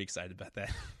 Pretty excited about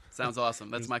that. Sounds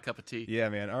awesome. That's my cup of tea. Yeah,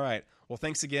 man. All right. Well,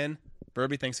 thanks again.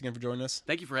 Verby, thanks again for joining us.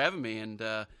 Thank you for having me, and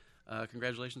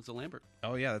congratulations to Lambert.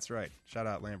 Oh, yeah, that's right. Shout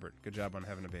out Lambert. Good job on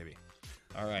having a baby.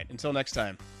 All right. Until next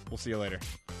time, we'll see you later.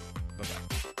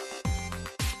 Bye-bye.